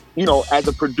because, you know, as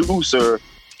a producer,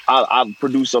 I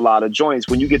produce a lot of joints.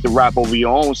 When you get to rap over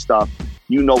your own stuff,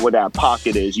 you know where that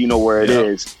pocket is. You know where it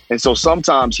is. And so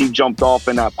sometimes he jumped off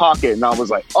in that pocket and I was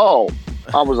like,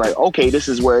 okay, this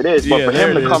is where it is. But for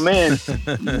him to come in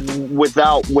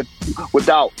without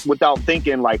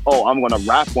thinking like, oh, I'm gonna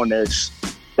rap on this,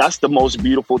 that's the most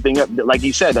beautiful thing. Like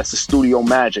he said, that's the studio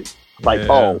magic. Like,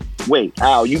 oh, wait,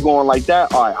 Al, you going like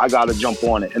that? All right, I gotta jump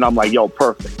on it. And I'm like, yo,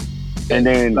 perfect. And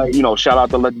then, you know, shout out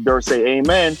to Let the Dirt Say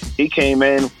Amen. He came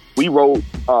in, we wrote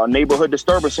Neighborhood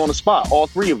Disturbance on the spot, all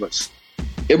three of us.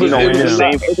 It was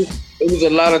a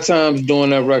lot of times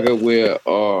during that record where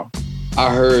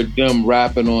I heard them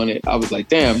rapping on it. I was like,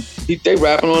 damn, they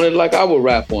rapping on it like I would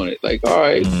rap on it. Like, all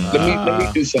right, let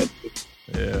me do something.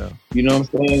 Yeah. You know what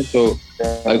I'm saying? So,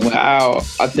 like, when Al,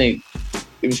 I think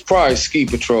it was probably Ski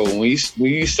Patrol. When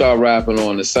you start rapping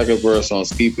on the second verse on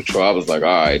Ski Patrol, I was like,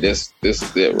 all right, this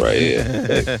is it right here.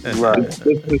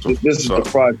 This is the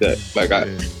project. Like,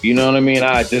 you know what I mean?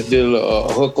 I just did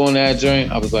a hook on that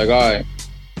joint. I was like, all right,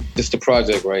 this is the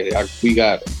project right here. We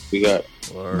got it.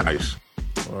 Word. Nice.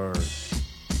 Word.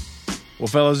 Well,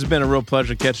 fellas, it's been a real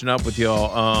pleasure catching up with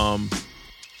y'all.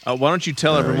 Why don't you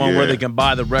tell everyone where they can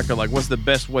buy the record? Like, what's the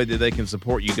best way that they can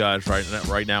support you guys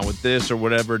right now with this or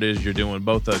whatever it is you're doing,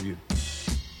 both of you?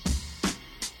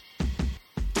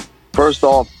 First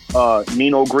off,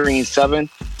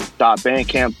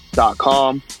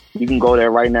 NinoGreen7.bandcamp.com. You can go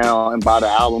there right now and buy the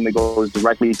album. It goes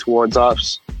directly towards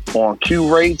us on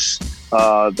Q Rates.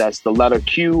 That's the letter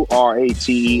Q,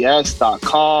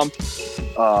 rates.com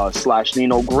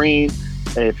 /Nino Green.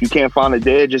 If you can't find it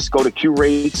there, just go to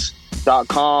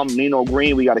QRates.com. Nino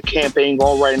Green. We got a campaign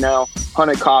going right now.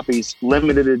 100 copies,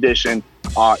 limited edition.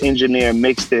 Our engineer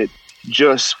mixed it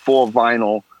just for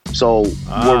vinyl. So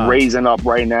we're raising up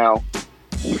right now.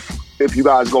 If you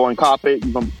guys go and cop it,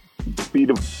 you're gonna be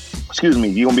the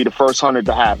first 100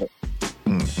 to have it.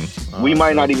 Mm-hmm. We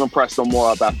might not even press no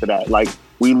more up after that. Like,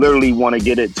 we literally want to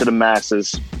get it to the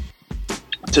masses,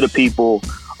 to the people.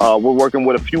 We're working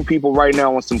with a few people right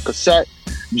now on some cassette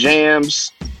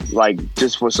jams, like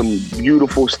just for some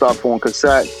beautiful stuff on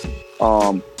cassette.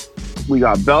 We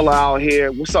got Bella out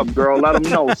here. What's up, girl? Let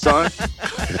them know, son.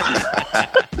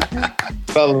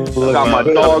 Got my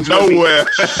dogs nowhere.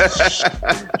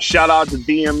 Shout out to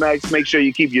DMX. Make sure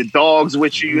you keep your dogs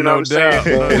with you. You know what I'm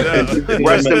saying?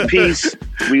 Rest in peace.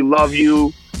 We love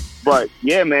you. But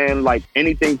yeah, man, like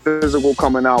anything physical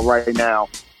coming out right now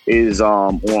is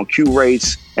on Q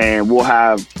Rates, and we'll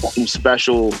have some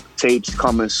special tapes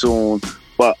coming soon.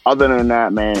 But other than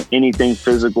that, man, anything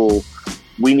physical,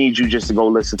 we need you just to go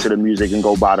listen to the music and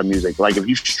go buy the music. Like, if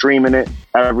you're streaming it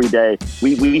every day,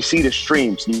 we see the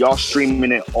streams. Y'all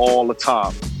streaming it all the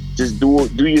time. Just do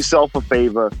yourself a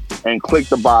favor and click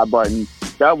the buy button.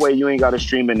 That way you ain't got to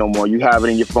stream it no more. You have it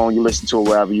in your phone. You listen to it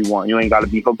wherever you want. You ain't got to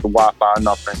be hooked to Wi-Fi or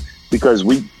nothing, because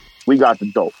we got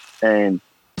the dope. And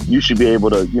you should be able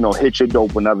to, hit your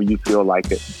dope whenever you feel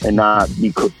like it and not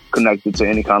be connected to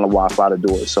any kind of Wi-Fi to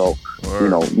do it. So,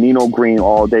 Nino Green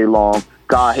all day long.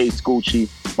 God Hates Gucci.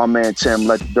 My man Tim,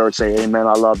 Let the Dirt Say Amen,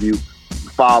 I love you.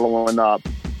 Following up.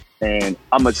 And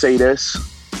I'm going to say this.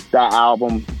 That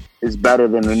album is better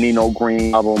than the Nino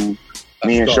Green album.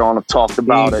 Me and Sean have talked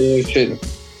about it.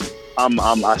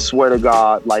 I swear to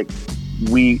God, like,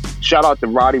 shout out to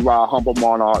Roddy Rod, Humble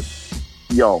Monarch.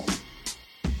 Yo,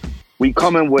 we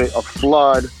coming with a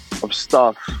flood of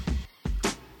stuff.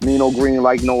 Nino Green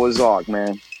like Noah's Ark,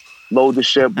 man. Load the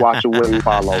ship, watch your way,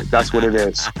 follow. That's what it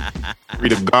is.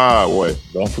 Read the God way.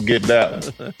 Don't forget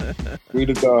that. Read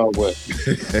the God way.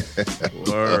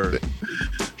 Word.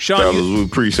 Sean, fellas, we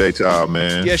appreciate y'all,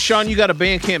 man. Yeah, Sean, you got a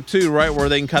Bandcamp too, right? Where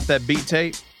they can cut that beat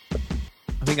tape? I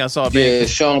think I saw a Bandcamp. Yeah,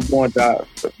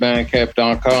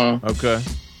 SeanBourne.bandcamp.com. Okay.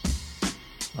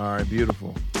 All right,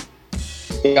 beautiful.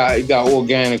 It got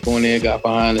organic on there, got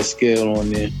behind the scale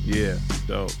on there. Yeah,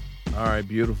 dope. All right,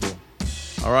 beautiful.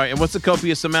 All right, and what's the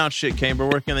Copious Amount shit, Camber?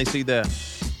 Where can they see that?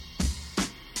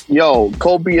 Yo,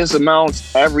 Copious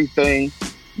Amounts, everything.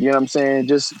 You know what I'm saying?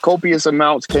 Just Copious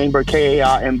Amounts, Camber,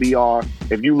 KAIMBR.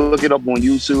 If you look it up on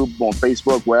YouTube, on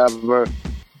Facebook, wherever,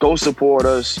 go support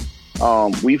us.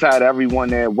 We've had everyone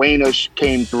there. Waynish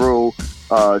came through.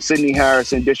 Sidney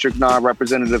Harrison, District 9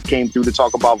 representative, came through to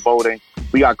talk about voting.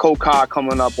 We got Kokai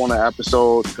coming up on the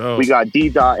episode. Oh. We got D.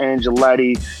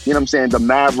 Angeletti, you know what I'm saying? The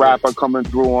Mad Rapper coming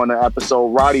through on the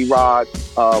episode. Roddy Rod.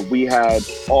 We had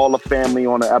all the family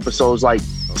on the episodes. Like,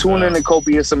 tune in to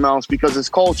Copious Amounts, because it's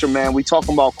culture, man. We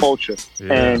talking about culture.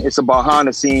 Yeah. And it's a behind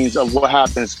the scenes of what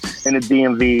happens in the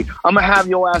DMV. I'm going to have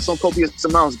your ass on Copious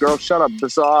Amounts, girl. Shut up.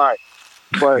 It's all right.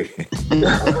 But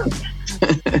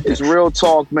it's real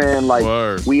talk, man. Like,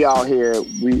 we out here,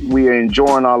 we are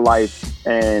enjoying our life,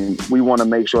 and we want to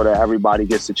make sure that everybody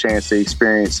gets a chance to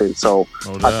experience it. So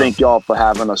I thank y'all for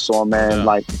having us on, man. Yeah.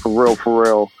 Like, for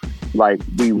real. Like,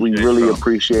 we really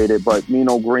appreciate it. But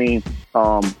Nino Green,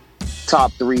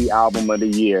 top 3 album of the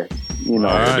year.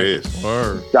 It is.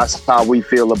 Word. That's how we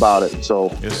feel about it.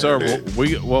 So yes, sir.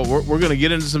 We're going to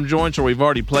get into some joints, or we've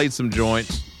already played some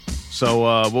joints.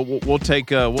 So we'll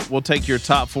take your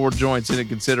top 4 joints into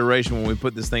consideration when we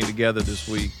put this thing together this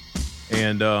week.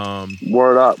 And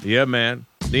word up. Yeah, man.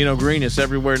 Nino Green is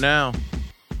everywhere now.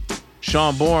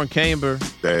 Sean Bourne, Camber.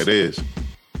 There it is.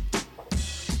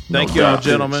 Thank y'all,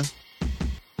 gentlemen.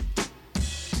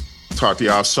 Talk to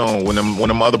y'all soon. When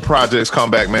them other projects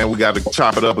come back, man, we got to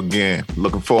chop it up again.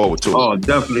 Looking forward to it. Oh,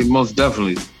 definitely. Most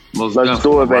definitely. Let's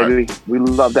do it, baby. Right. We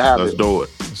love to have Let's do it.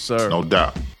 Yes, sir. No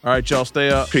doubt. All right, y'all. Stay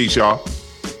up. Peace, y'all.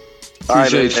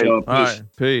 Appreciate y'all. All right,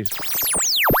 peace.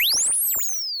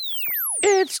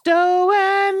 It's Doe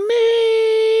and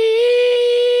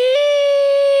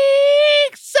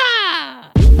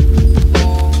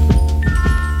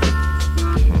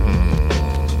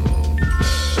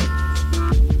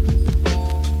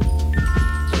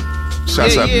Mixa.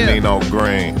 Shouts out to Nino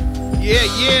Green. Yeah.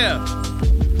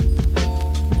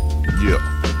 Yeah.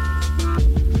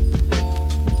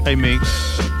 Hey, Meeks.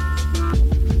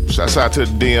 Shouts out to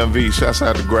the DMV. Shouts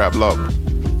out to Grab Lover.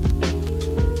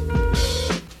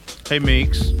 Hey,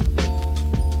 Meeks.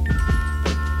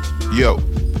 Yo.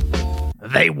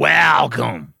 They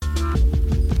welcome.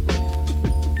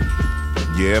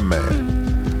 Yeah,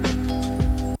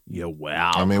 man. You're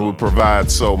welcome. I mean, we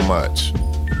provide so much.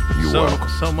 You're welcome.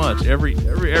 So much. Every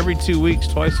 2 weeks,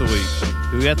 twice a week.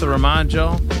 Do we have to remind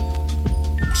y'all?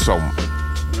 So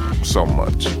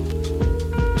much.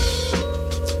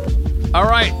 All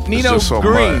right, Nino so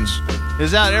Green much.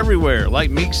 is out everywhere.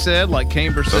 Like Meek said, like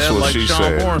Camber said, like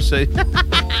Sean Bourne said.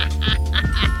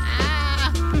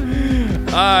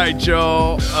 All right,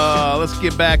 Joe. Let's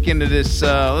get back into this.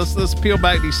 Let's peel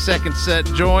back these second set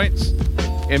joints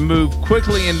and move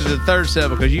quickly into the third set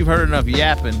because you've heard enough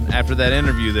yapping after that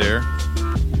interview there,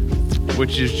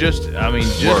 which is just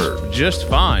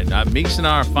fine. Meeks and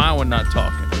I are fine with not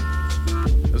talking.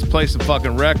 Let's play some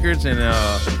fucking records and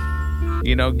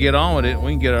get on with it.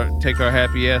 We can take our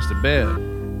happy ass to bed.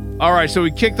 All right, so we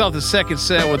kicked off the second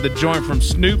set with the joint from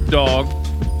Snoop Dogg.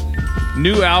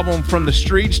 New album From the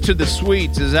Streets to the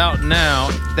Suites is out now.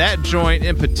 That joint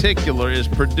in particular is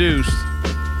produced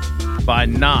by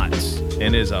Knots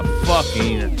and is a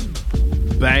fucking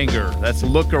banger. That's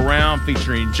Look Around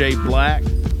featuring Jay Black.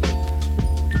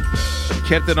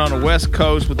 Kept it on the West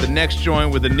Coast with the next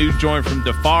joint with a new joint from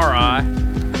Defari.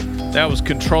 That was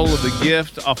Control of the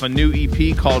Gift off a new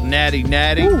EP called Natty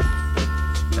Natty. Ooh.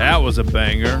 That was a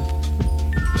banger.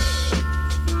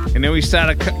 And then we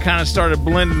kind of started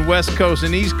blending West Coast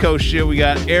and East Coast shit. We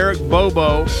got Eric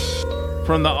Bobo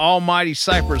from the almighty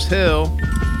Cypress Hill.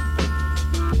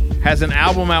 Has an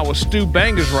album out with Stu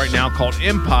Bangers right now called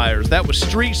Empires. That was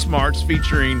Street Smarts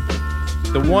featuring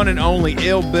the one and only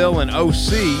Ill Bill and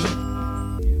OC.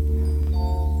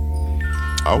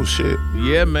 Oh, shit.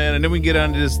 Yeah, man. And then we get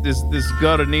on to this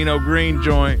gutter Nino Green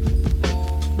joints,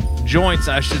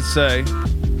 I should say.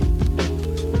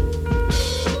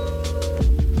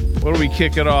 What do we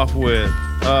kick it off with?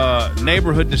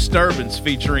 Neighborhood Disturbance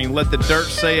featuring Let the Dirt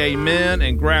Say Amen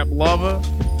and Grap Lover.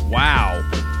 Wow.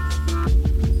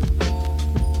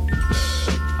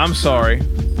 I'm sorry.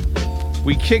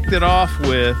 We kicked it off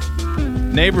with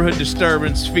Neighborhood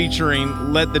Disturbance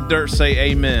featuring Let the Dirt Say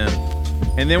Amen.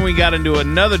 And then we got into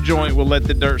another joint with Let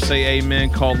the Dirt Say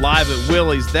Amen called Live at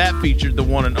Willie's. That featured the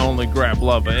one and only Grap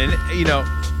Lover. And,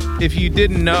 if you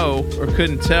didn't know or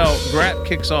couldn't tell, Grap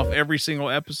kicks off every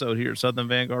single episode here at Southern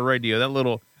Vanguard Radio. That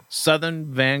little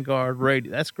Southern Vanguard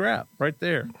Radio. That's Grap right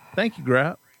there. Thank you,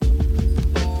 Grap.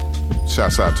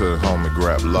 Shouts out to the homie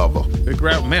Grap Lover. Big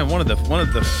Grap, man, one of the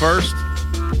first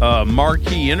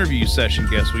marquee interview session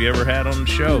guests we ever had on the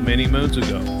show many moons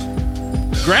ago.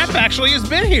 Grap actually has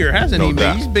been here, hasn't he?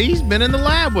 He's been in the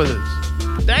lab with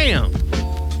us. Damn.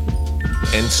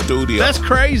 In studio. That's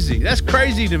crazy. That's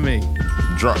crazy to me.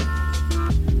 Drunker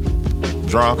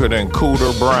than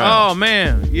Cooter Brown. Oh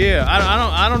man, yeah.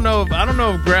 I don't know if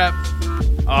Grap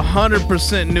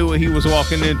 100% knew what he was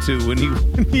walking into when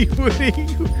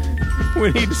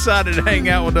he decided to hang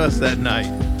out with us that night.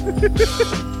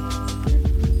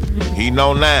 He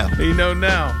know now. He know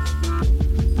now.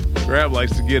 Grap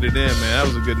likes to get it in, man. That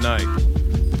was a good night.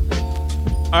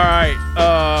 All right.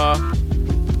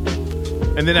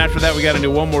 And then after that, we got into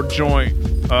one more joint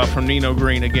from Nino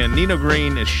Green. Again, Nino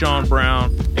Green is Sean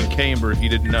Brown and Camber, if you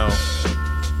didn't know.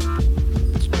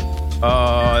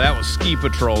 That was Ski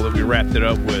Patrol that we wrapped it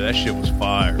up with. That shit was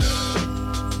fire.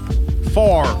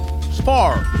 Far.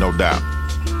 No doubt.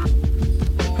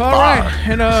 All right.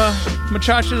 And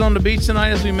Machacha's on the beach tonight,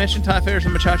 as we mentioned. Ty Ferris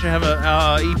and Machacha have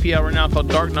a EP out right now called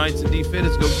Dark Nights and D-Fit.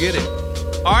 Let's go get it.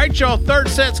 All right, y'all. Third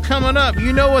set's coming up.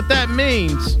 You know what that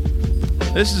means.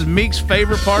 This is Meek's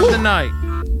favorite part of the night.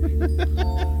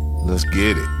 Let's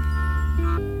get it.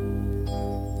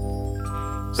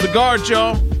 Cigar,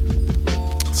 y'all.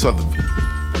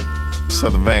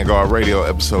 Southern Vanguard Radio,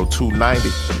 episode 290.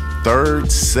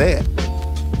 Third set.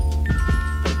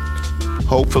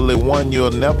 Hopefully one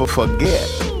you'll never forget.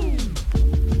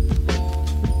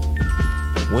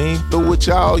 We ain't through with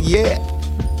y'all yet.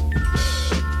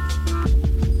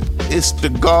 It's the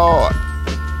guard.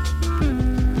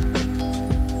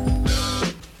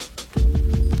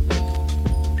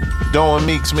 Doing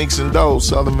Meeks and Doe,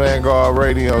 Southern Vanguard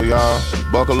Radio, y'all.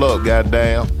 Buckle up,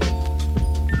 goddamn.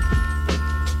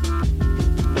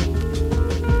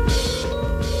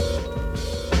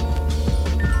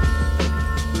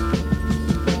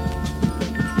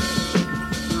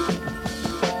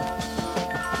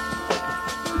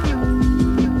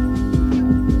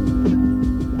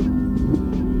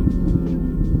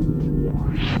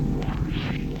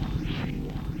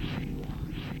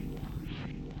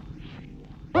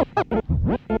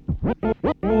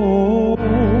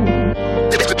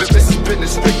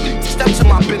 strictly. Step to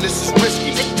my business is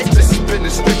risky. This is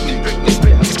business strictly.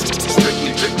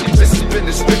 This is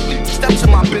business strictly. Step to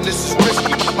my business is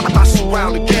risky. I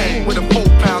surround the game with a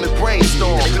 4-pounded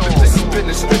brainstorm. This is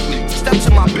business strictly. Step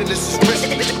to my business is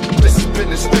risky. This is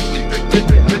business strictly.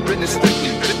 Business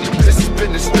strictly. This is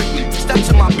business strictly. Step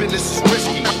to my business is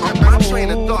risky. My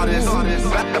train of thought is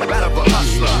that of a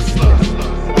hustler.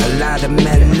 A lot of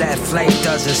men left, life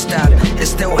doesn't stop.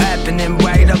 It's still happening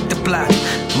right up the block.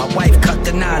 My wife cut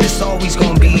the knot, it's always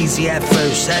gonna be easy at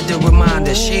first. Had to remind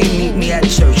her, she ain't meet me at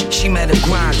church. She met a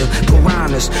grinder,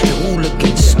 piranhas, and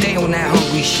hooligans. Stay on that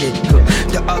hungry shit.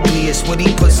 The ugliest, what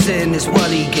he puts in is what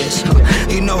he gets.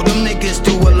 You know, them niggas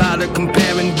do a lot of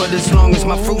comparing, but as long as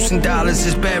my fruits and dollars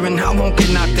is bearing, I won't get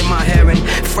knocked in my hearing.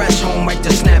 Fresh home, right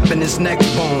to snapping his neck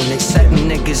bone. They setting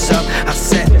niggas up, I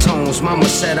set tones. Mama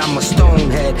said I'm a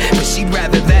stonehead, but she'd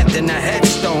rather that than a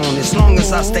headstone. As long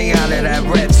as I stay out of that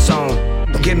red zone.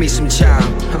 Give me some time.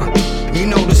 You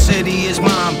know the city is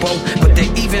mine, bro, but they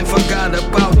even forgot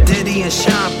about Diddy and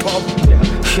Sean Paul.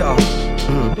 Yo,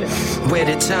 where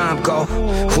did time go?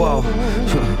 Whoa,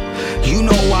 you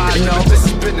know why I know. This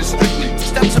is business strictly.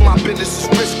 Step to my business is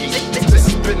risky. This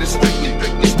is business strictly.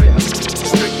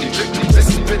 This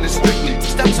is business strictly.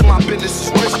 Step to my business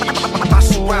is risky. I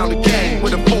surround the game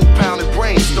with a 4-pounded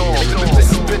brainstorm.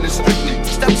 This is business strictly.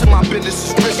 Step to my business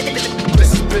is risky.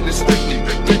 This is business strictly.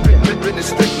 Business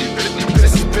strictly.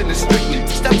 This is business strictly.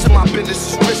 Step to my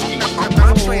business is risky.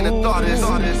 My train of thought is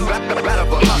that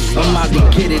of a hustler. I'm out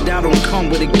to get it, I don't come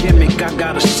with a gimmick. I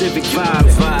got a civic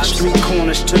vibe. Street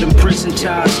corners to them prison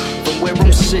ties. From where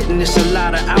I'm sitting, it's a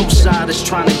lot of outsiders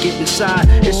trying to get inside.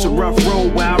 It's a rough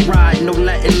road where I ride, no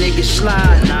letting niggas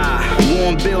slide. Nah,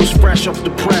 warm bills fresh off the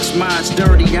press. Mine's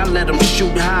dirty, I let them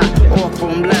shoot high, offer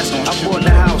them less. I bought the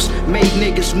house, made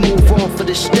niggas move off of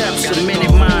the steps. A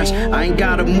minute mines, I ain't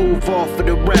gotta move off of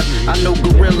the rep. I know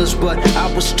gorillas, but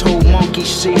I was told monkey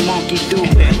see, monkey do.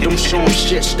 Don't show them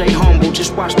shit, stay humble,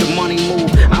 just watch the money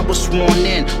move. I was sworn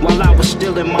in while I was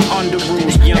still in my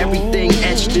underoos. Everything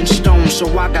etched in stone, so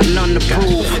I got none to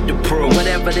prove.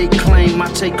 Whatever they claim, I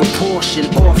take a portion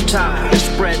off top. They're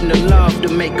spreading the love to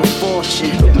make a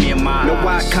fortune. No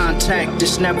eye contact,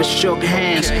 this never shook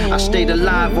hands. I stayed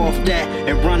alive off that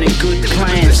and running good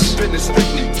plans. This is business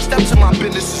strictly. Step to my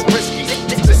business is risky.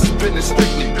 This is business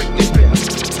strictly.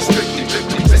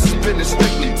 This is business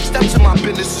strictly. Step to my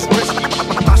business is risky.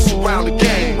 I surround the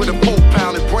game with a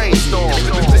 4-pounded brainstorm.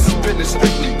 This is business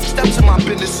strictly. Step to my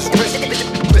business is risky.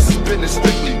 This is business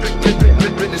strictly.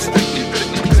 Business strictly.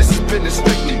 This is business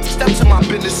strictly. Step to my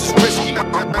business is risky.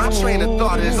 My train of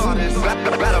thought is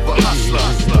that of a hustler.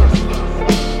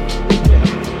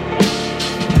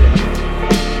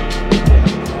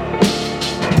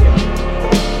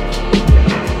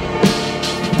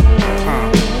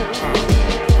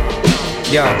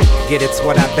 Yo, get it's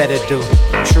what I better do.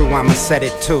 True, I'ma set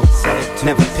it too.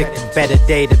 Never picked a better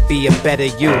day to be a better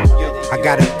you. I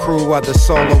got a crew of the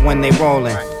solo when they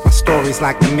rollin'. My story's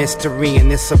like a mystery and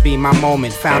this'll be my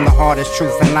moment. Found the hardest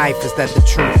truth in life is that the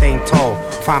truth ain't told.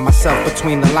 Find myself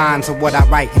between the lines of what I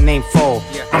write and ain't fold.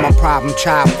 I'm a problem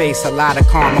child, face a lot of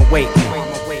karma waiting.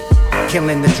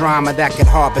 Killing the drama that could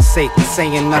harbor Satan.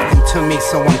 Saying nothing to me,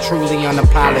 so I'm truly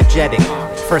unapologetic.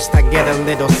 First I get a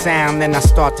little sound, then I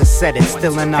start to set it.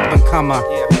 Still an up-and-comer,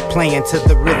 playing to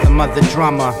the rhythm of the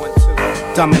drummer.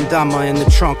 Dumb and Dumber in the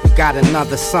trunk, we got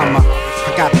another summer.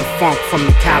 I got the funk from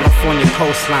the California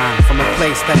coastline. From a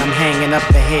place that I'm hanging up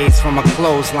the haze from a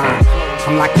clothesline.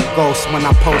 I'm like a ghost when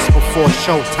I post before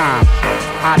showtime.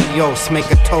 Adios, make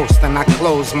a toast, and I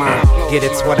close mine. Get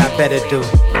it's what I better do.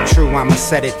 True, I'ma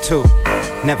set it too.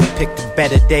 Never picked a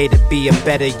better day to be a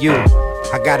better you.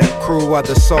 I got a crew of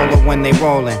the solo when they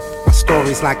rollin'. My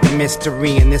story's like a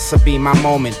mystery and this'll be my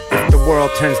moment. If the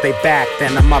world turns their back,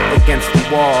 then I'm up against the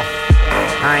wall.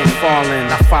 I ain't falling,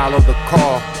 I follow the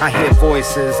call. I hear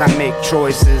voices, I make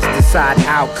choices, decide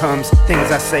outcomes.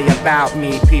 Things I say about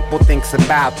me, people thinks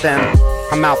about them.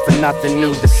 I'm out for nothing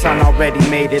new, the sun already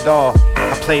made it all.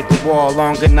 I played the wall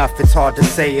long enough, it's hard to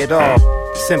say it all.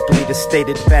 Simply to state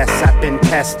it best, I've been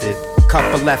tested.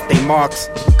 Couple left they marks,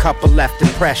 couple left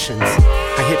impressions.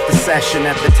 I hit the session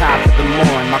at the top of the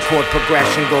morn. My chord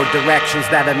progression go directions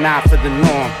that are not for the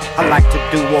norm. I like to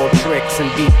do old tricks and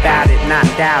be bout it, not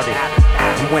doubt it.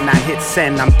 And when I hit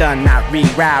send, I'm done, not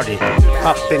rerouted.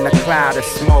 Up in a cloud of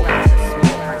smoke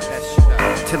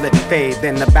till it fade,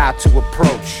 then about to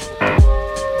approach.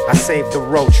 I save the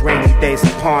roach, rainy days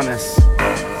upon us,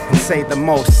 and say the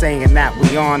most, saying that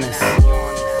we honest.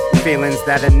 Feelings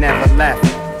that are never left.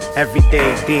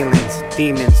 Everyday dealings,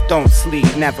 demons don't sleep,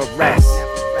 never rest.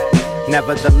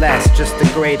 Nevertheless, just the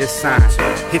greatest sign.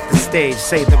 Hit the stage,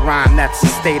 say the rhyme, that's a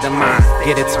state of mind.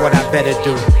 Get it's what I better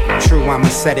do. True, I'ma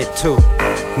set it too.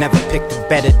 Never picked a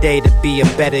better day to be a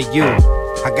better you.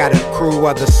 I got a crew,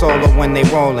 other solo when they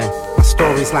rollin'. My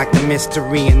story's like a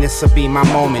mystery, and this'll be my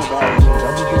moment.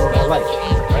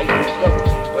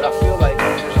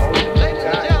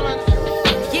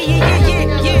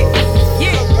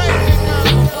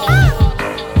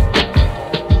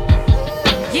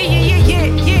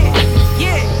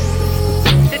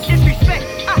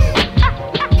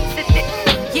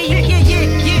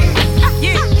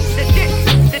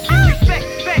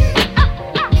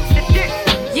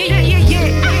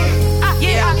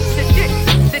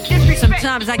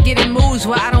 Sometimes I get in moods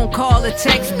where I don't call or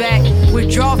text back.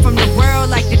 Withdraw from the world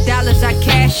like the dollars I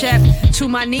cash app. To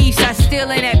my niece, I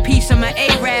still ain't at peace. I'm an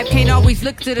A-Rap. Can't always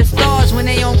look to the stars when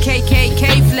they on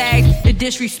KKK flags. The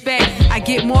disrespect, I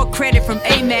get more credit from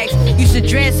Amex. Used to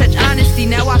dread such honesty,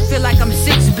 now I feel like I'm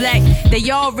 6 black. They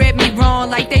all read me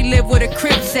wrong like they live with a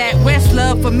Crips at. West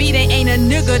Love, for me they ain't a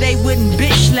nigga, they wouldn't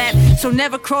bitch slap. So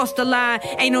never cross the line,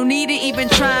 ain't no need to even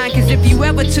try. Cause if you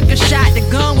ever took a shot, the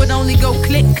gun would only go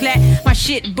click clack. My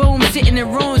shit boom, sitting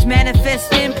in rooms,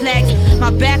 manifesting plaques.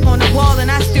 My back on the wall and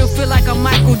I still feel like I'm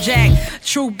Michael Jack.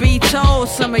 Truth be told,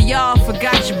 some of y'all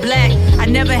forgot you're black. I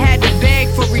never had to beg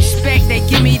for respect, they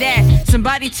give me that.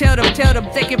 Somebody tell them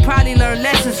they can probably learn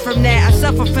lessons from that. I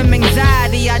suffer from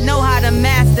anxiety, I know how to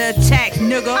master attacks,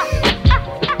 nigga.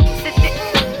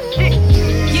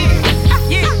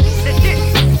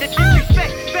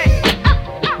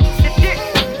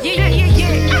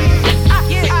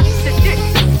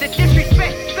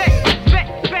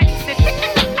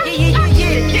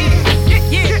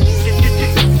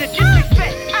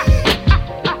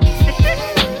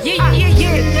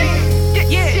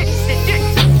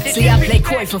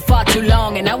 For far too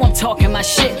long, and now I'm talking my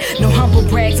shit. No humble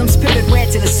brags, I'm spirit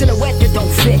red to the silhouette that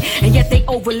don't fit. And yet they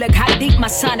overlook how deep my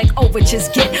sonic overtures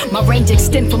get. My range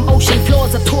extend from ocean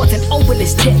floors up towards an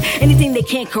obelisk tip. Anything they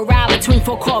can't corral between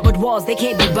 4 cardboard walls, they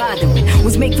can't be bothered with.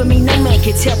 Was made for me, no man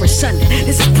can tear asunder.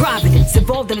 This is providence,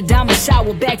 involved in a diamond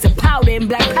shower, bags of powder and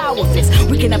black power fists.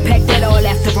 We can unpack that all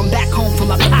after I'm back home from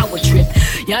my power trip.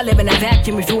 Y'all live in a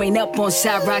vacuum if you ain't up on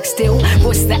side rock still.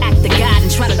 Voice the act of God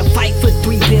and trying to fight for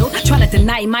 3 bill. Trying to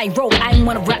deny my role, I ain't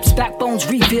one of rap's backbones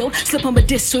revealed. Slip on a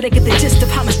disc so they get the gist of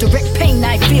how much direct pain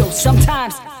I feel.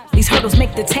 Sometimes these hurdles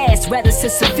make the task rather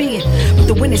Sisyphean, but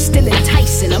the win is still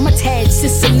enticing. I'm a tad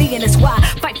Sicilian, that's why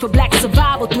I fight for black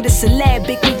survival through this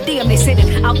syllabic medium. They say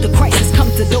that out the crisis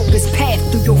comes the dopest path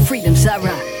through your freedoms,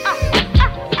 alright.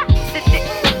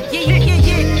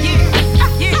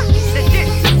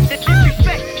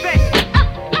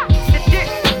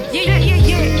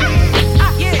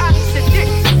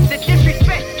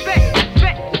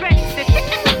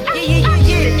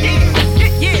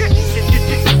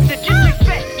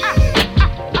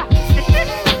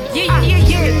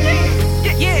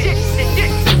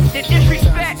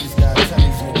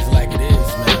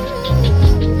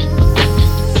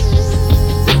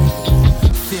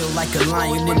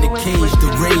 Lion in the cage, the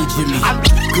rage in me.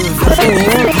 Good for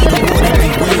the water be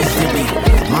waves in me.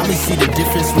 Mommy see the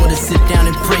difference, wanna sit down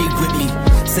and pray with me.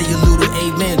 Say a little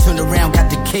amen, turn around, got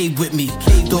the K with me.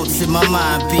 Thoughts in my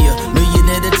mind be a million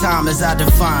at a time as I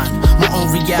define my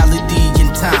own reality in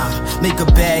time. Make a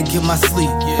bag in my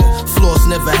sleep, flaws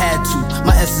never had to.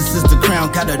 My essence is the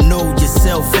crown, gotta know your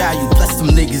self-value. Bless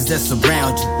them niggas that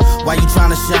surround you. Why you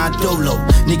tryna shine dolo?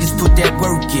 Niggas put that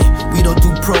work in, we don't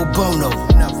do pro bono.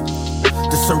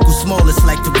 The circle small, it's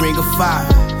like the ring of fire.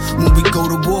 When we go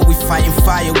to war, we fighting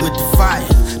fire with the fire.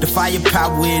 The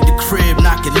firepower in the crib,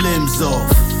 knocking limbs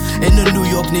off. And the New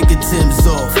York nigga Tim's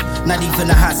off. Not even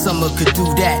a hot summer could do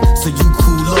that, so you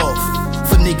cool off.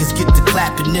 For niggas get to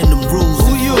clapping in them rules.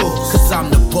 Who you? Cause I'm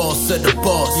the boss of the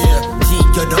boss. G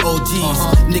of the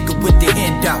OGs. Nigga with the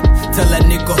handout. Tell that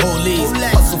nigga hold these.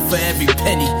 Hustle for every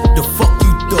penny. The fuck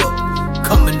you thought?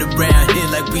 Coming around here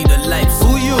like we the life.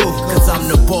 Who you? Cause I'm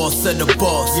the boss of the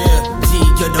boss. G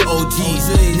of the OGs.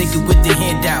 Nigga with the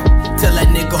handout. Tell that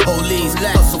nigga hold these.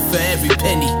 Hustle for every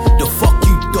penny. The fuck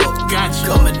you thought? Gotcha.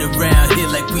 Coming around here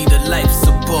like we the life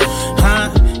support.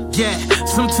 Huh? Yeah,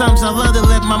 sometimes I love to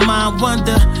let my mind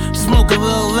wander. Smoke a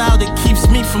little loud, it keeps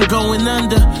me from going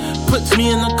under. Puts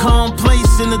me in a calm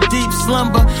place, in a deep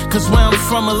slumber. Cause where I'm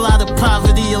from, a lot of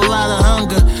poverty, a lot of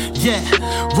hunger. Yeah,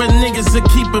 when niggas are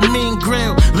keeping mean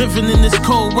grill. Living in this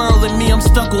cold world, and me, I'm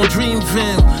stuck on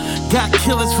Dreamville. Got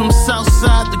killers from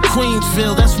Southside to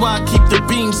Queensville. That's why I keep the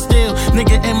beam still.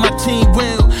 Nigga and my team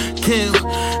will kill.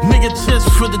 Nigga, just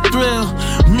for the thrill.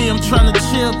 Me, I'm tryna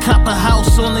chill, cop a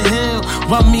house on the hill.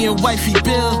 While me and wifey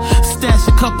build, stash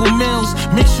a couple meals.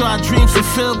 Make sure our dreams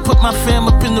fulfilled. Put my fam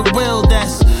up in the will,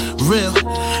 that's real.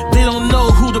 They don't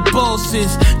know who the boss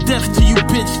is. Death to you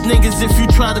bitch niggas if you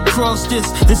try to cross this.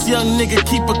 This young nigga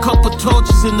keep a couple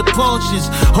torches in the Porsches.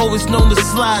 Always known to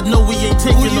slide, no we ain't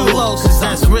taking no losses,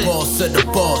 that's real. Boss of the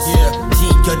boss, G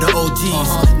of the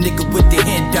OGs. Nigga with the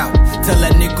handout, tell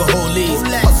that nigga hold these.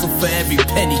 Hustle for every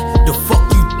penny, the fuck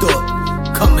you thought?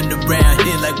 Coming around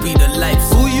here like we the life.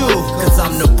 Who you? Cause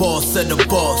I'm the boss of the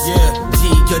boss, G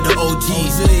of the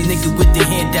OGs. Nigga with the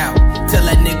handout, tell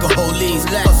that nigga hold these.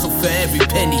 Hustle for every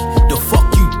penny, the fuck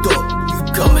you thought?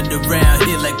 You coming around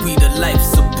here like we the life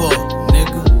support,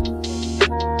 nigga.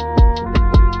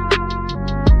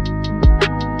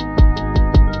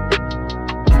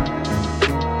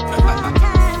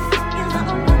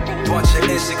 Bunch of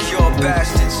insecure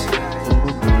bastards.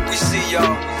 We see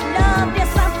y'all.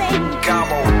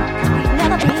 Gamo.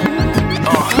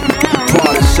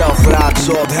 Born himself but I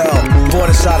absorb hell. Born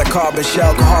inside a carbon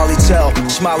shell, can hardly tell.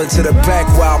 Smiling to the bank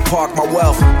while I park my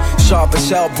wealth. Sharp as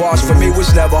hell, bars for me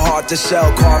was never hard to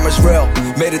sell. Karma's real,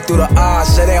 made it through the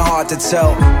eyes, it ain't hard to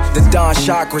tell. The Don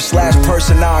Chakra /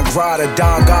 person non grata,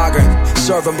 Don Goggin.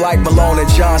 Serve him like Malone and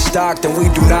John Stockton, we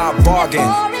do not bargain.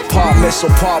 Part missile,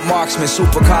 part marksman,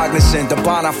 super cognizant. The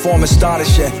bond I form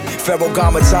astonishing.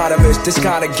 Ferrogama-autonomous, this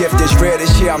kind of gift is rare.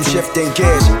 This year I'm shifting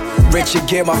gears. Richard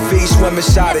gear, my feet swim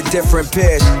inside of different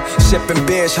piers. Sipping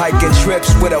beers, hiking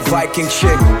trips with a Viking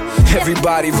chick.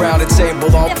 Everybody round the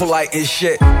table all polite and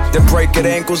shit. Then breaking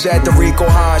ankles at the Rico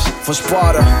Hines from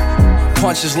Sparta.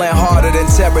 Punches land harder than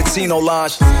Tarantino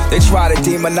lines. They try to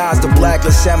demonize the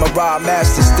blacklist samurai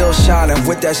master, still shining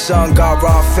with that sun god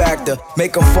raw factor.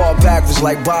 Make them fall backwards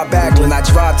like Bob Backlund. I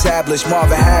drop tablets,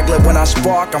 Marvin Hagler. When I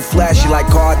spark, I'm flashy like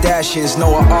Kardashians.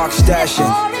 Noah Ark stashing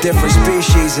different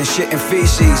species and shit and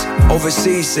feces.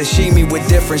 Overseas, sashimi with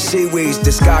different seaweeds.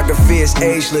 Discography is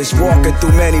ageless, walking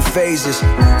through many phases.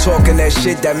 Talking that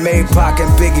shit that made Pac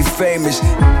and Biggie famous.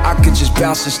 I could just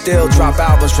bounce and still drop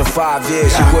albums for 5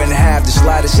 years. You wouldn't have the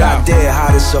slightest idea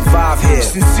how to survive here.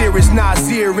 Sincere as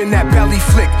Nasir in that belly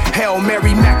flick. Hail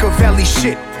Mary Machiavelli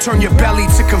shit. Turn your belly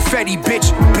to confetti,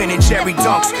 bitch. Ben and Jerry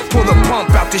dunks. Pull the pump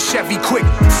out the Chevy quick.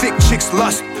 Thick chicks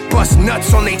lust. Bust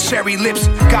nuts on they cherry lips.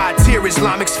 God tier,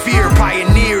 Islamic sphere.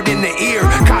 Pioneered in the ear.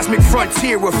 Cosmic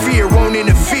frontier where fear won't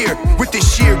interfere. With this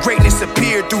sheer greatness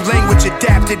appeared through language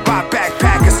adapted by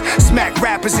backpackers. Smack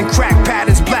rappers and crack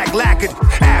patterns, black lacquered.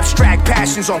 Abstract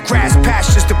passions on grass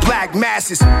pastures to black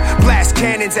masses. Blast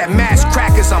cannons at mass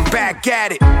crackers, I'm back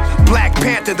at it. Black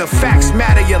Panther, the facts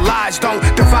matter, your lies don't.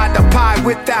 Divide the pie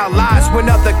without lies when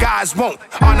other guys won't.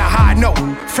 On a high note,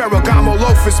 Ferragamo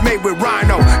loafers made with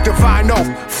rhino. Divine oath,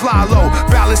 fly low,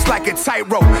 balanced like a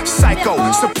tightrope.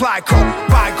 Psycho, supply coat,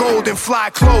 buy gold and fly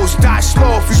clothes. Die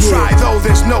slow if you try though,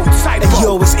 there's no typo. Hey,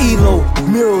 yo, it's Elo,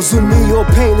 murals of me or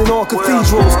painting on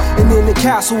cathedrals. And in the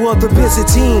castle of the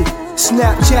Byzantine.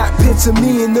 Snapchat pics of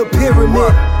me in the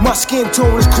pyramid. My skin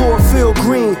tone is chlorophyll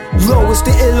green. Low is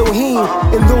the Elohim.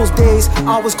 In those days,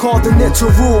 I was called the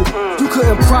Neteru. You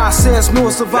couldn't process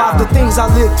nor survive the things I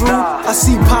lived through. I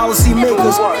see policy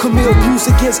makers commit abuse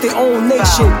against their own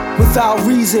nation without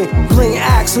reason. Blame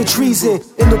acts of treason.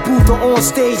 In the booth or on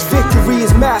stage, victory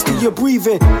is master your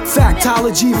breathing.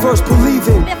 Factology versus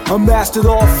believing. I mastered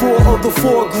all 4 of the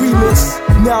 4 agreements.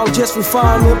 Now I'm just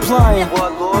refining and applying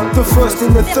the first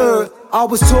and the third. I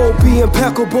was told be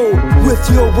impeccable with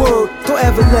your word. Don't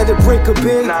ever let it break a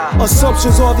bend.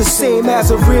 Assumptions are the same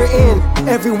as a rear end.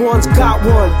 Everyone's got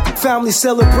one. Family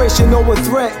celebration, no one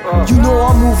threat. You know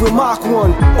I'm moving Mach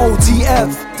 1.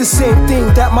 OTF, the same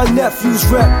thing that my nephews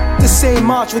rep. The same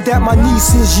mantra that my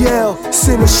nieces yell.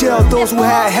 Sin and shell those who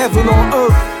had heaven on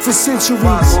earth for centuries,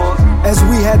 as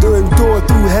we had to endure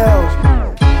through hell.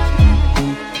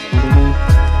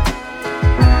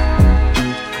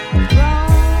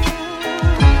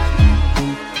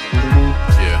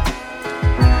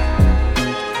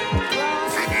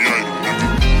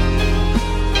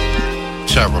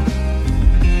 Terror.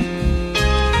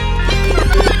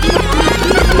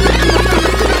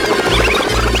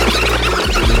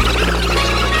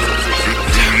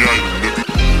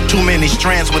 Too many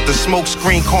strands with the smoke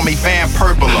screen, call me Van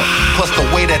Pergola. Plus the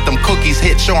way that them cookies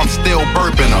hit, show I'm still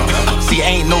burping her. See,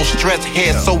 ain't no stress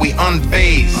here, so we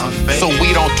unfazed. So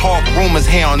we don't talk rumors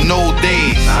here on no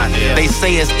days. They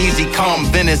say it's easy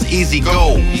come, then it's easy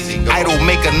go. I don't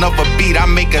make another beat, I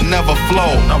make another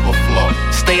flow.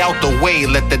 Stay out the way,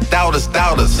 let the doubters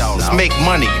doubt us. Let's make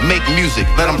money, make music,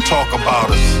 let them talk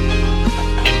about us.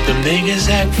 If the niggas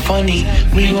act funny,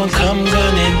 we gon' come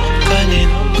gunning, gunning,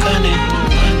 gunning.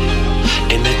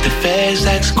 In the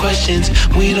ask questions,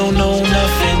 we don't know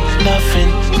nothing.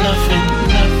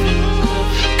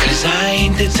 Cause I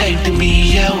ain't the type to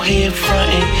be out here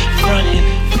frontin'.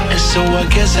 And so I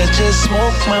guess I just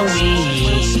smoke my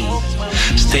weed.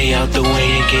 Stay out the way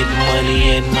and get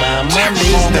money and my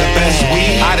money's the best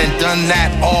weed. I done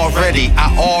that already. I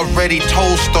already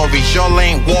told stories. Y'all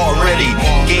ain't war ready.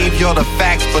 Gave y'all the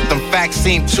facts, but them facts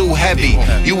seemed too heavy.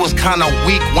 You was kinda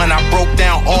weak when I broke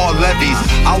down all levies.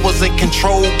 I was in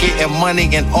control, getting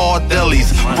money in all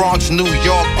delis. Bronx, New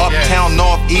York, uptown,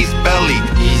 northeast belly.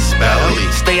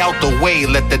 Stay out the way,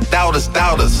 let the doubters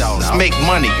doubt us. Let's make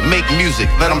money, make music,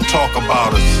 let them talk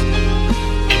about us.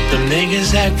 Them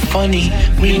niggas act funny,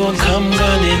 we gon' come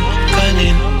gunning.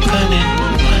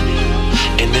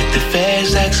 And if the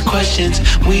feds ask questions,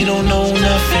 we don't know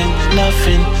nothing.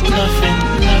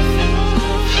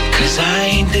 Cause I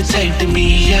ain't the type to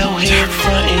be out here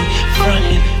frontin'.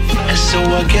 And so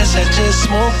I guess I just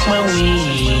smoke my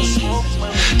weed.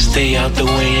 Stay out the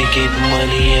way and get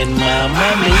money and my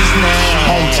money's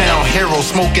now. Hometown hero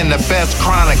smoking the best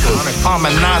chronicles,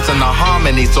 harmonizing the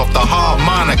harmonies off the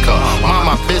harmonica. Mind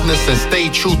my business and stay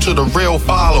true to the real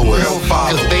followers.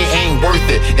 Cause they ain't worth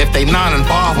it if they not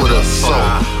involved with us. So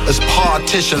it's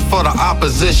partition for the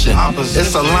opposition.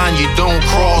 It's a line you don't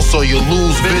cross or you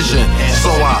lose vision.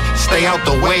 So I stay out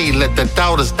the way, let the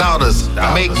doubters doubt us.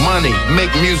 Make money,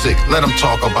 make music, let them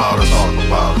talk about us.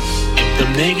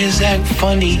 Them niggas act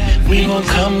funny, we gon'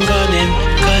 come gunning.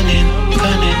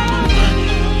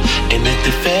 And if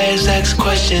the feds ask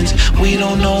questions, we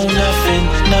don't know nothing.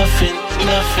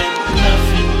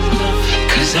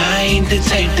 Cause I ain't the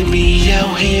type to be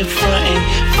out here frontin'.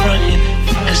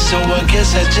 And so I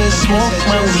guess I just smoke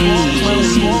my weed.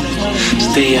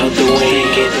 Stay out the way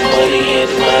and get money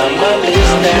and my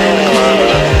money's now.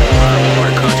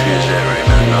 Where the country is at right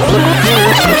now?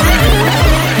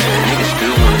 Niggas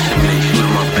still wanna send me they shoot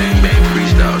 'em up, bang bang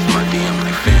freestyles in my DM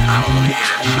like fan. I don't wanna hear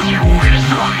that shit. I don't wanna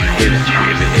hear that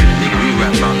shit. If nigga we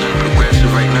rap about nothing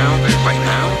progressive right now.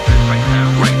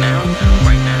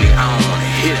 Nigga, I don't wanna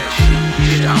hear that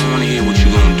shit. I don't wanna hear what you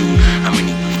gonna do. I don't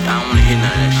wanna hear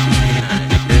none of that shit.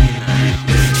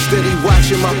 Steady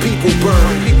watching my people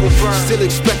burn. Still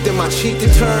expecting my cheek to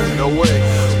turn. No way.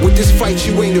 With this fight,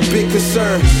 you ain't a big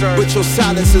concern. But your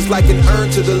silence is like an urn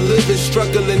to the living.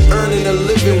 Struggling, earning a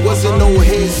living. Wasn't no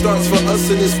head starts for us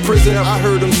in this prison. I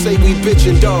heard them say we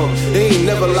bitchin' dog. They ain't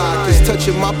never lied. Cause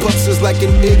touching my pups is like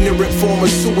an ignorant form of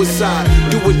suicide.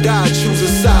 Do or die, choose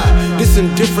a side. This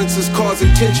indifference is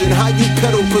causing tension. How you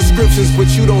peddle prescriptions but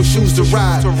you don't choose to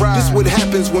ride. This what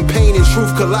happens when pain and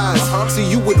truth collides. See,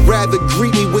 you would rather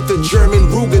greet me with a German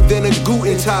Ruger than a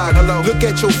Guten Tag. Look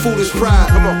at your foolish pride.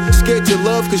 Scared to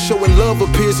love cause showing love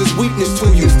appears as weakness to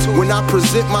you. When I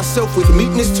present myself with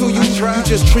meekness to you, you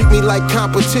just treat me like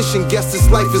competition. Guess this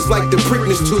life is like the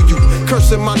Preakness to you.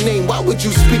 Cursing my name, why would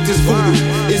you speak this voodoo?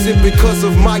 Is it because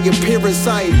of my appearance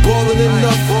I ain't ballin'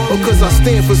 enough? Or cause I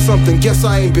stand for something, guess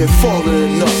I ain't been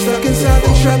falling enough. Stuck inside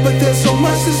the trap but there's so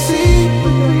much to see.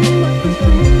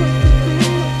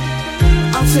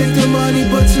 I'll take the money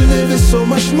but to live is so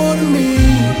much more to me.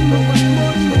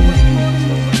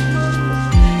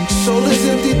 Soul is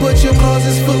empty but your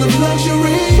closet's full of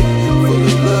luxury.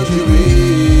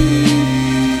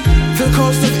 The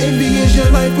cost of envy is your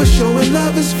life but showing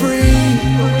love is free.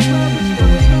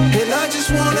 And I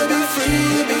just wanna be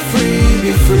free, be free,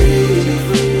 be free.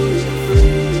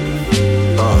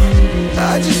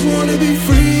 I just wanna be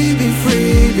free, be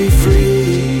free, be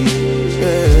free.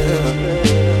 Yeah.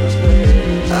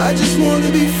 I just wanna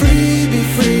be free, be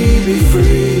free, be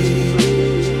free.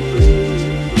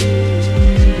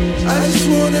 I just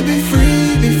wanna be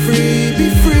free, be free, be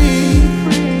free.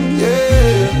 Yeah.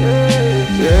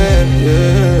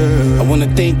 I wanna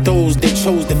thank those that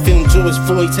chose to film George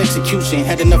Floyd's execution.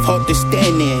 Had enough heart to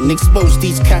stand there and expose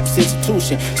these cops'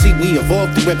 institution. See, we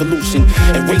evolved the revolution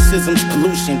and racism's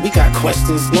pollution. We got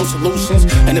questions, no solutions,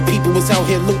 and the people was out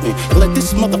here looting. And let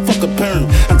this motherfucker burn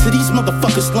until these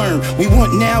motherfuckers learn. We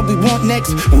want now, we want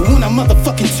next, we want our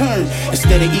motherfucking turn.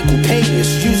 Instead of equal pay,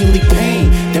 it's usually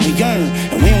pain that we earn.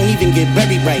 And we don't even get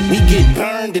buried right, we get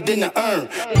burned and then the urn.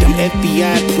 Them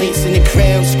FBI plants in the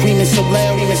crowd screaming so loud.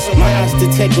 My eyes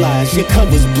detect lies, your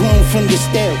cover's blown from your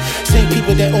style. Same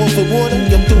people that offer water,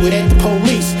 you'll do it at the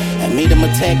police. And made them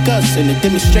attack us, and the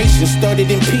demonstration started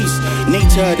in peace.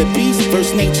 Nature of the beast,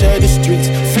 first nature of the streets.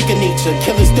 Freaking nature,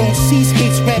 killers don't cease,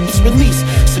 hates rappers release.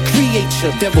 So create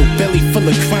your devil belly full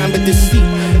of crime and deceit.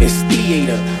 It's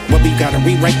theater, well we gotta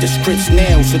rewrite the scripts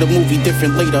now, so the movie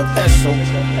different later. So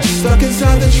stuck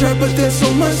inside the trap, but there's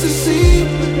so much to see.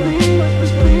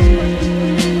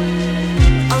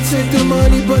 I'll take the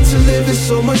money, but to live is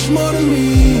so much more to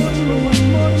me.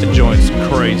 The joint's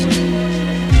crazy.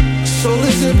 Soul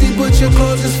is empty, but your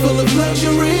closet is full of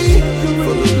luxury.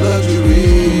 Full of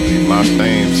luxury. My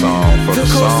theme song for the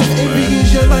song, cost of envy man.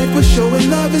 is your life, but showing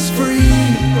love is free.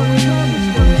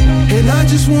 And I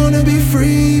just wanna be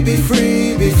free, be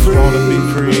free, be free. Wanna be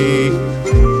free,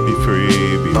 be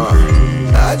free, be free.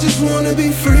 I just wanna be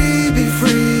free, be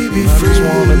free, be free. I just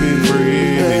wanna be free,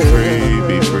 be free,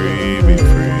 be free, be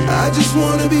free. I just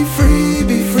wanna be free,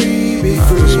 be free, be free.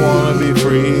 I just wanna be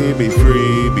free, be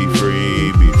free, be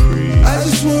free, be free. I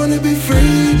just wanna be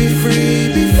free, be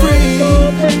free, be free.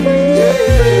 Yeah,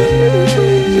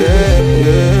 yeah,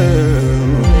 yeah.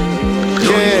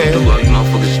 You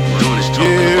motherfuckers doing this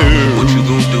talking about what you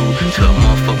gonna do to a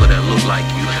motherfucker that look like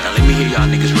you. Now let me hear y'all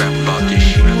niggas rap about this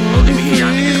shit. Let me hear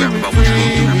y'all niggas rap about what you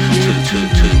gonna do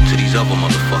to these other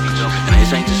motherfuckers. And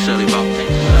this ain't necessarily about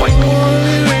white people.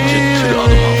 To the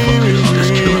other motherfuckers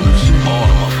that's killing us. All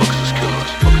the motherfuckers that's killing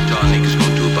us. What y'all niggas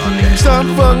gonna do about that? Stop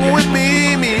fucking with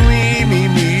me, me.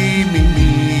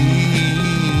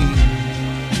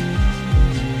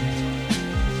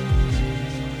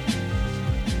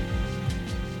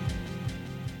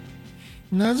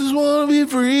 And I just wanna be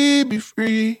free, be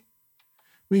free,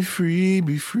 be free,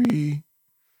 be free.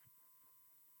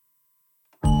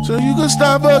 So you can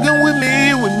stop fucking with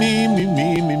me,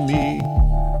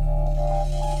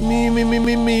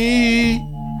 me,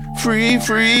 free,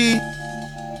 free.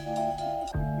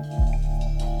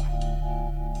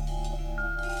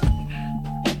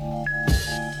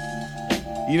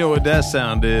 You know what that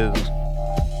sound is?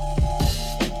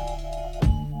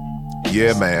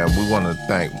 Yeah, man. We want to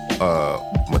thank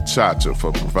Machacha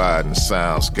for providing the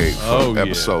soundscape for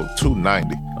episode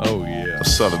 290. Oh, yeah. Of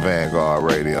Southern Vanguard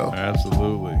Radio.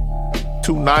 Absolutely.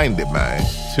 290, man.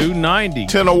 290.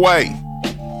 10 away.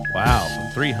 Wow,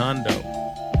 from 300.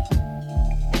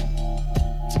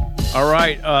 All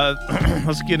right,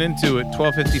 let's get into it.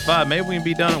 12:55. Maybe we can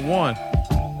be done at 1.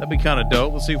 That'd be kind of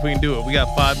dope. Let's see if we can do it. We got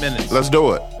 5 minutes. Let's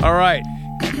do it. All right.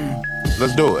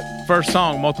 Let's do it. First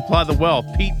song, Multiply the Wealth.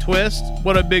 Pete Twist.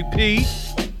 What up, Big Pete?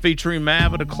 Featuring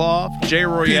Mav of the Cloth. J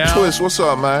Royale. Pete Twist, what's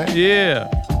up, man? Yeah.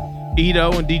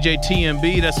 Edo and DJ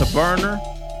TMB. That's a burner.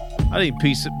 I think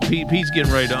Pete's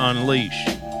getting ready to unleash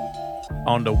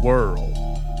on the world.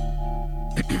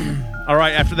 All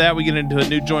right, after that, we get into a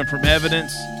new joint from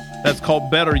Evidence. That's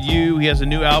called Better You. He has a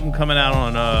new album coming out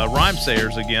on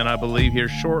Rhymesayers again, I believe, here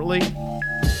shortly.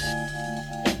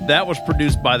 That was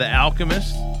produced by The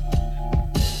Alchemist.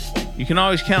 You can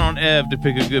always count on Ev to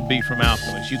pick a good beat from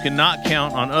Alchemist. You cannot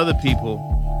count on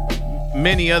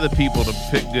many other people to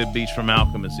pick good beats from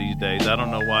Alchemist these days. I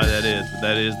don't know why that is, but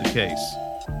that is the case,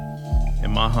 in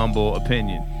my humble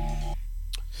opinion.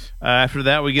 After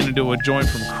that, we get into a joint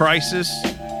from Crisis.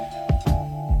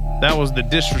 That was The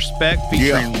Disrespect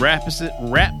featuring Rhapsody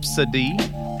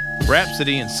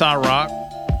and Cyrock.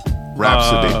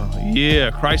 Rhapsody. Yeah,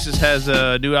 Crisis has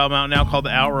a new album out now called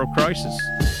The Hour of Crisis.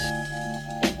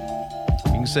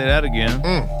 You can say that again.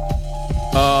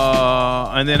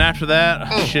 And then after that,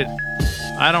 shit,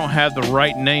 I don't have the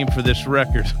right name for this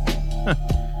record.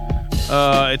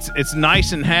 It's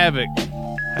Nice and Havoc.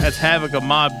 That's Havoc of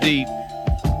Mobb Deep.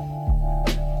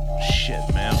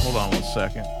 Shit, man, hold on 1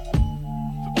 second.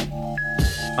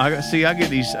 I get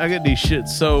these shit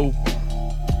so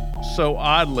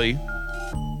oddly.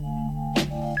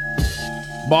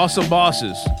 Boss of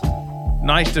Bosses,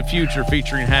 Nice to Future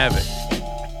featuring Havoc.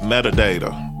 Metadata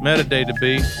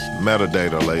B.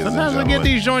 Metadata, ladies and Sometimes gentlemen. I get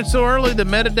these joints so early, the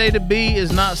Metadata B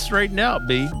is not straightened out,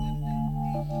 B.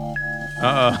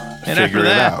 And Figure after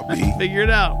that, it out, B. Figure it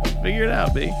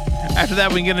out, B. After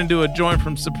that, we can get into a joint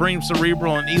from Supreme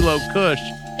Cerebral and Elo Kush,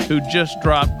 who just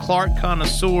dropped Clark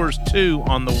Connoisseurs 2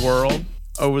 on the world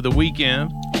over the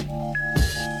weekend.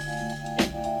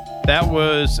 That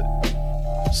was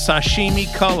Sashimi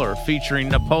Color featuring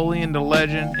Napoleon the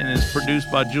Legend and is produced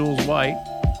by Jules White.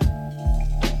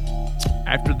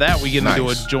 After that, we get into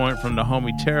a joint from the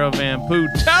homie Terra Van Poo.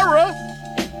 Terra!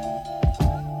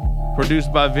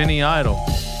 Produced by Vinny Idol.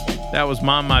 That was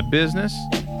Mind My Business.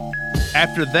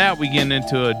 After that, we get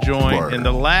into a joint in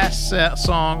the last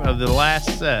song of the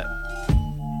last set.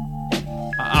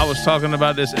 I was talking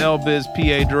about this L-Biz,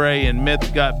 P.A. Dre, and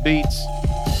Myth Got Beats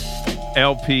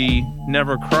LP,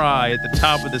 Never Cry, at the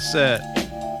top of the set,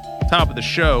 top of the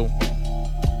show.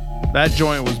 That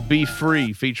joint was Be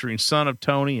Free, featuring Son of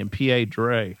Tony and P.A.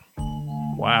 Dre.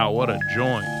 Wow, what a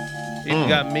joint. Even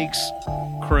got Meeks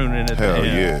crooning at Hell the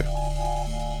end. yeah.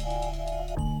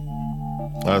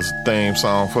 That's a theme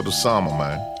song for the summer,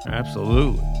 man.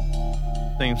 Absolutely.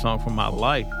 Theme song for my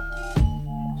life.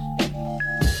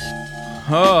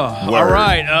 All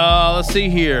right. Let's see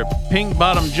here. Pink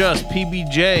Bottom Just,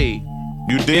 PBJ.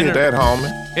 You did that,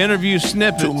 homie. Interview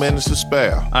snippets. 2 minutes to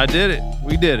spare. I did it.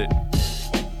 We did it.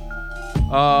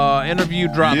 Interview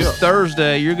drops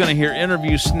Thursday. You're going to hear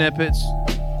interview snippets.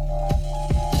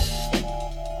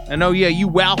 And oh, yeah, you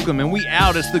welcome. And we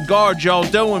out. It's the Guard, y'all.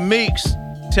 Doe and Meeks.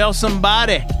 Tell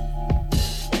somebody.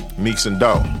 Meeks and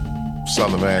Doe.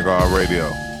 Southern Vanguard Radio.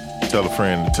 Tell a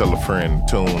friend,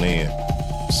 tune in.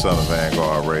 Southern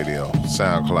Vanguard Radio.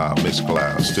 SoundCloud,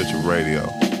 Mixcloud, Stitcher Radio,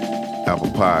 Apple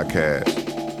Podcast.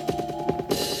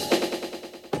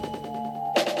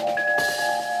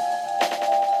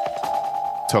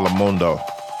 Telemundo.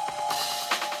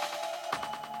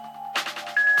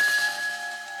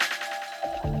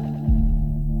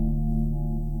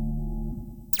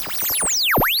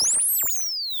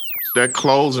 That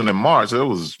closing in March, it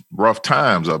was rough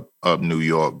times up New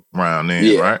York around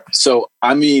then, right? So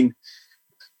I mean,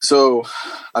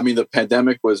 the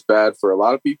pandemic was bad for a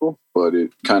lot of people, but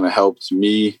it kind of helped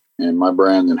me and my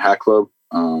brand and Hat Club.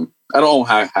 I don't own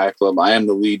Hat Club. I am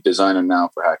the lead designer now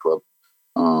for Hat Club.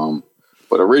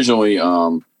 But originally,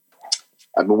 I've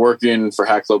been working for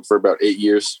Hat Club for about 8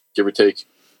 years, give or take.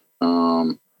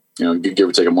 Give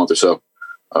or take a month or so.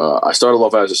 I started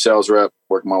off as a sales rep,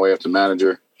 working my way up to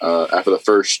manager. After the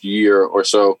first year or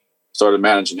so, started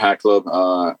managing Hat Club.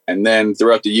 And then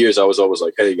throughout the years, I was always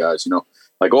like, hey guys,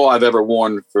 all I've ever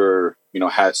worn for,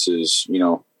 hats is,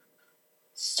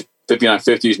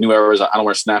 5950s, New Eras. I don't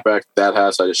wear snapback dad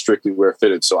hats. I just strictly wear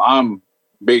fitted. So I'm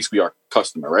basically our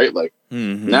customer, right? Like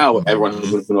now everyone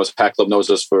who knows Hat Club knows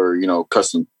us for,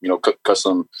 custom,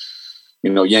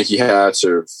 Yankee hats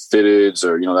or fitteds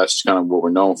or, that's just kind of what we're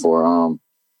known for.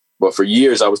 But for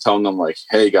years I was telling them like,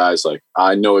 hey guys, like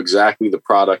I know exactly the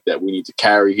product that we need to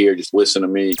carry here. Just listen to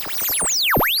me.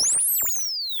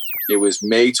 It was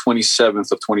May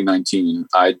 27th of 2019.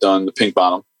 I'd done the Pink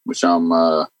Bottom, which I'm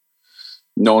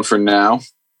known for now.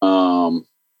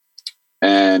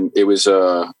 And it was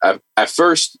at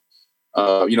first,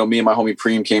 me and my homie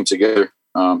Preem came together.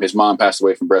 His mom passed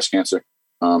away from breast cancer.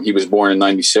 He was born in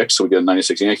 96, so we did a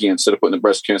 96 Yankee. Instead of putting the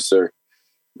breast cancer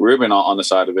ribbon on the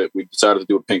side of it, we decided to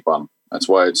do a Pink Bottom. That's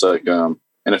why it's like, and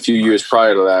a few years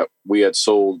prior to that, we had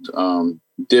sold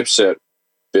Dipset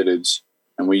fitteds,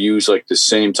 and we used like the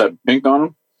same type of pink on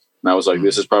them. And I was like,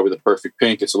 this is probably the perfect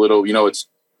pink. It's a little,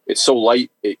 it's so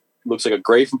light. It looks like a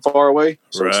gray from far away.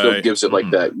 So it still gives it like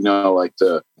that, like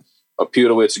the appeal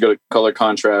to it. It's a good color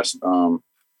contrast. We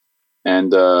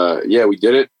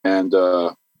did it. And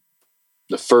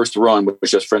the first run, which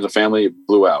was just friends and family, it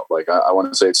blew out. Like I want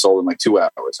to say it sold in like 2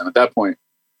 hours. And at that point,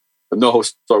 the NoHo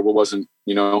store wasn't,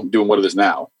 doing what it is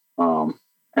now.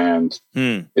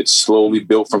 It slowly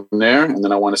built from there. And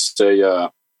then I want to say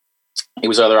it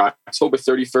was either October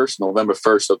 31st, November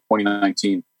 1st of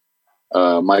 2019.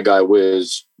 My guy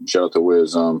Wiz, shout out to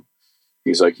Wiz.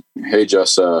 He's like, hey,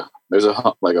 Just, there's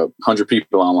 100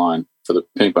 people online for the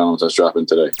Pink Bottoms that's dropping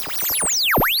today.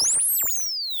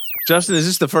 Justin, is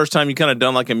this the first time you kind of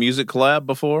done like a music collab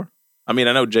before? I mean,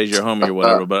 I know Jay's your homie or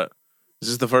whatever, but is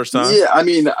this the first time?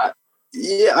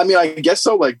 Yeah, I guess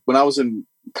so. Like when I was in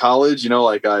college,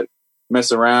 I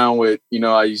mess around with,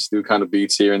 I used to do kind of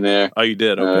beats here and there. Oh, you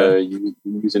did? Okay.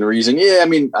 Using Reason. Yeah, I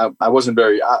mean, I wasn't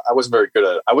very good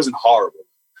at it. I wasn't horrible.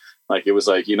 Like it was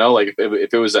like,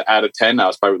 if it was an out of 10, I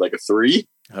was probably like a 3.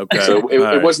 Okay. So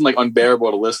it wasn't like unbearable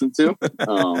to listen to.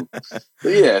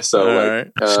 That's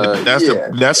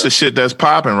the shit that's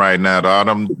popping right now, dog.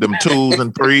 Them 2s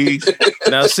and 3s.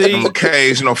 Now see, them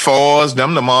occasional 4s.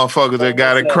 Them the motherfuckers that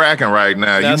got it cracking right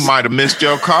now. You might have missed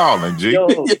your calling, G.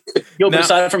 But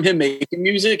aside from him making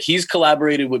music, he's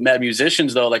collaborated with mad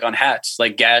musicians though, like on hats,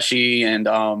 like Gashi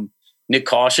and Nick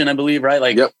Caution, I believe, right?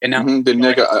 Like, yep. And now Did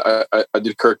Nick? I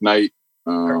did Kirk Knight.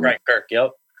 Kirk.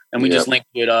 Yep. And we just linked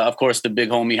with, of course, the big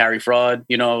homie Harry Fraud.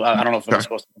 I don't know if I'm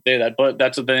supposed to say that, but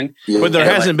that's a thing. But there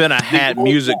hasn't been a hat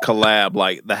music collab,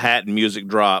 like the hat and music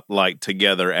drop, like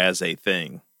together as a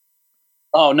thing.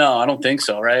 Oh no, I don't think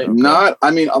so. Right? Not.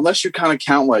 I mean, unless you kind of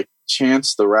count like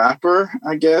Chance the Rapper,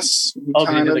 I guess he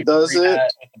kind of does it.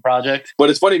 The project. But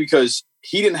it's funny because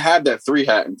he didn't have that 3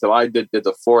 hat until I did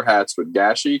the 4 hats with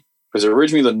Gashi. Because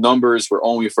originally the numbers were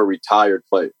only for retired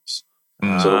players.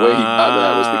 So the way he got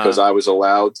that was because I was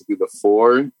allowed to do the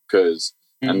 4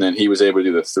 and then he was able to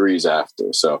do the 3s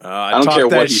after. So I don't care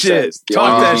what he says.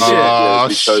 Talk that shit. Oh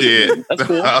shit. That's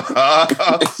cool.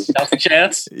 That's a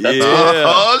chance. That's cool.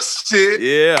 Oh shit.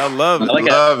 Yeah, I love it. I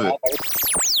love it.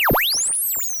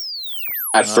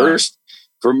 At first,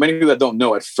 for many people that don't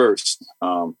know, at first,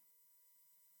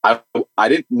 I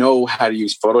didn't know how to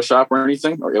use Photoshop or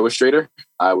anything or Illustrator.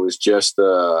 I was just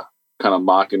kind of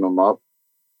mocking them up.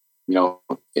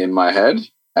 in my head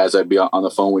as I'd be on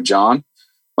the phone with John,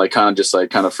 like kind of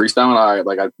freestyling. All right,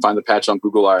 like I find the patch on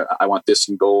Google. All right, I want this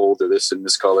in gold or this in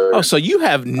this color. Oh, so you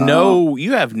have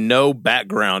no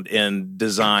background in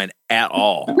design at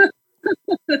all.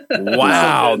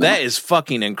 Wow, that is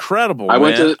fucking incredible. I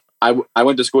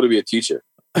went to school to be a teacher.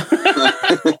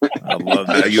 I love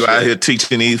that. You out here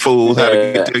teaching these fools how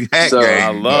to get their hat game.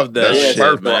 I love that shit,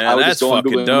 man. I was That's just going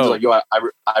fucking Google and dope. was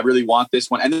like, I really want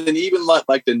this one. And then even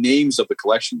like the names of the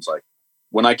collections, like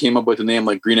when I came up with the name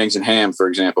like Green Eggs and Ham, for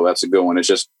example, that's a good one. It's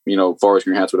just, forest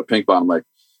green hats with a pink bottom. Like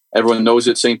everyone knows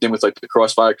it. Same thing with like the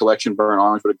Crossfire collection, burnt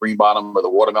orange with a green bottom, or the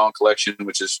Watermelon collection,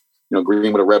 which is,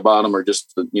 green with a red bottom, or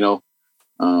just,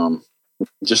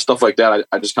 just stuff like that.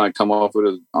 I just kind of come off with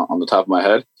it on the top of my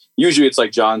head. Usually it's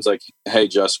like John's like, hey,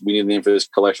 Just, we need a name for this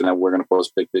collection that we're going to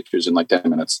post big pictures in like 10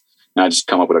 minutes. And I just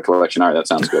come up with a collection. All right, that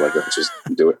sounds good. Like, let's just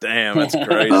do it. Damn, that's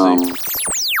crazy.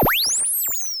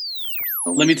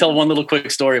 Let me tell one little quick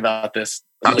story about this.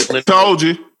 I told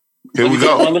you. Here we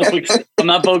go. One little quick, I'm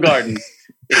not Bogarden.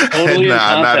 It's totally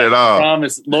not at all. I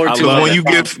promise. Lord,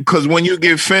 because when you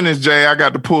get finished, Jay, I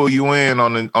got to pull you in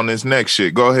on this next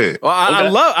shit. Go ahead. Well,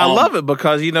 I love it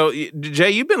because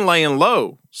Jay, you've been laying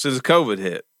low since COVID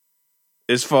hit.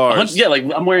 As far as like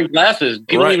I'm wearing glasses.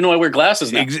 People don't even know I wear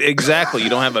glasses now. Exactly. You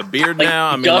don't have a beard now.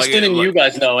 I mean, Dustin and you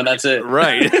guys know, and that's it.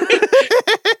 Right.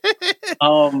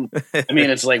 I mean,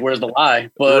 it's like, where's the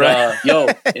lie? But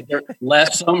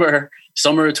last summer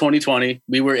of 2020,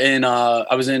 we were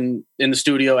I was in the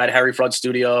studio at Harry Flood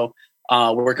Studio.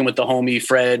 We're working with the homie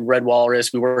Fred Red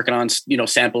Walrus. We were working on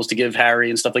samples to give Harry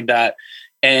and stuff like that.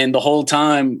 And the whole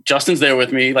time, Justin's there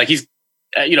with me. Like he's,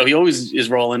 he always is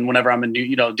rolling whenever I'm in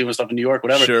doing stuff in New York,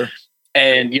 whatever. Sure.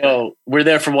 And we're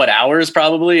there for hours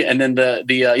probably. And then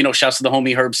the shouts to the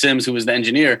homie Herb Sims, who was the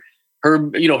engineer.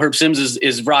 Herb Sims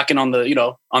is rocking on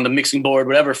the mixing board,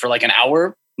 whatever, for like an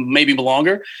hour, maybe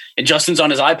longer. And Justin's on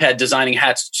his iPad designing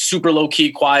hats, super low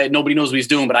key, quiet. Nobody knows what he's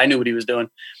doing, but I knew what he was doing.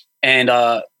 And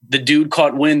the dude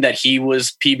caught wind that he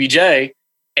was PBJ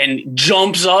and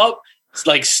jumps up,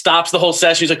 like stops the whole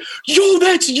session. He's like, yo,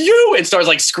 that's you. And starts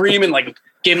like screaming, like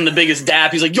gave him the biggest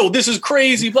dap. He's like, yo, this is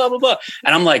crazy, blah, blah, blah.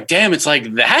 And I'm like, damn, it's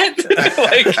like that?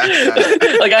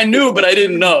 like I knew, but I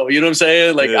didn't know. You know what I'm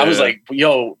saying? Like, I was like,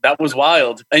 yo, that was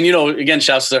wild. And, again,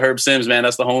 shouts to Herb Sims, man.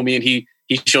 That's the homie. And he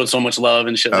showed so much love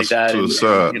and shit like that. And,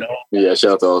 yeah,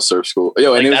 shout out to all Surf School.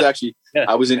 Yo, and it was actually,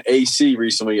 I was in AC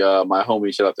recently. My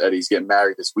homie, shout out to Eddie, he's getting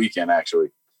married this weekend,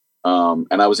 actually.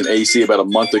 And I was in AC about a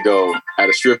month ago at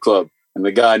a strip club. And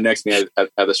the guy next to me at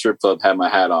the strip club had my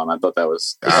hat on. I thought that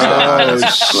was...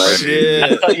 shit.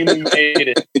 I thought you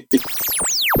made it.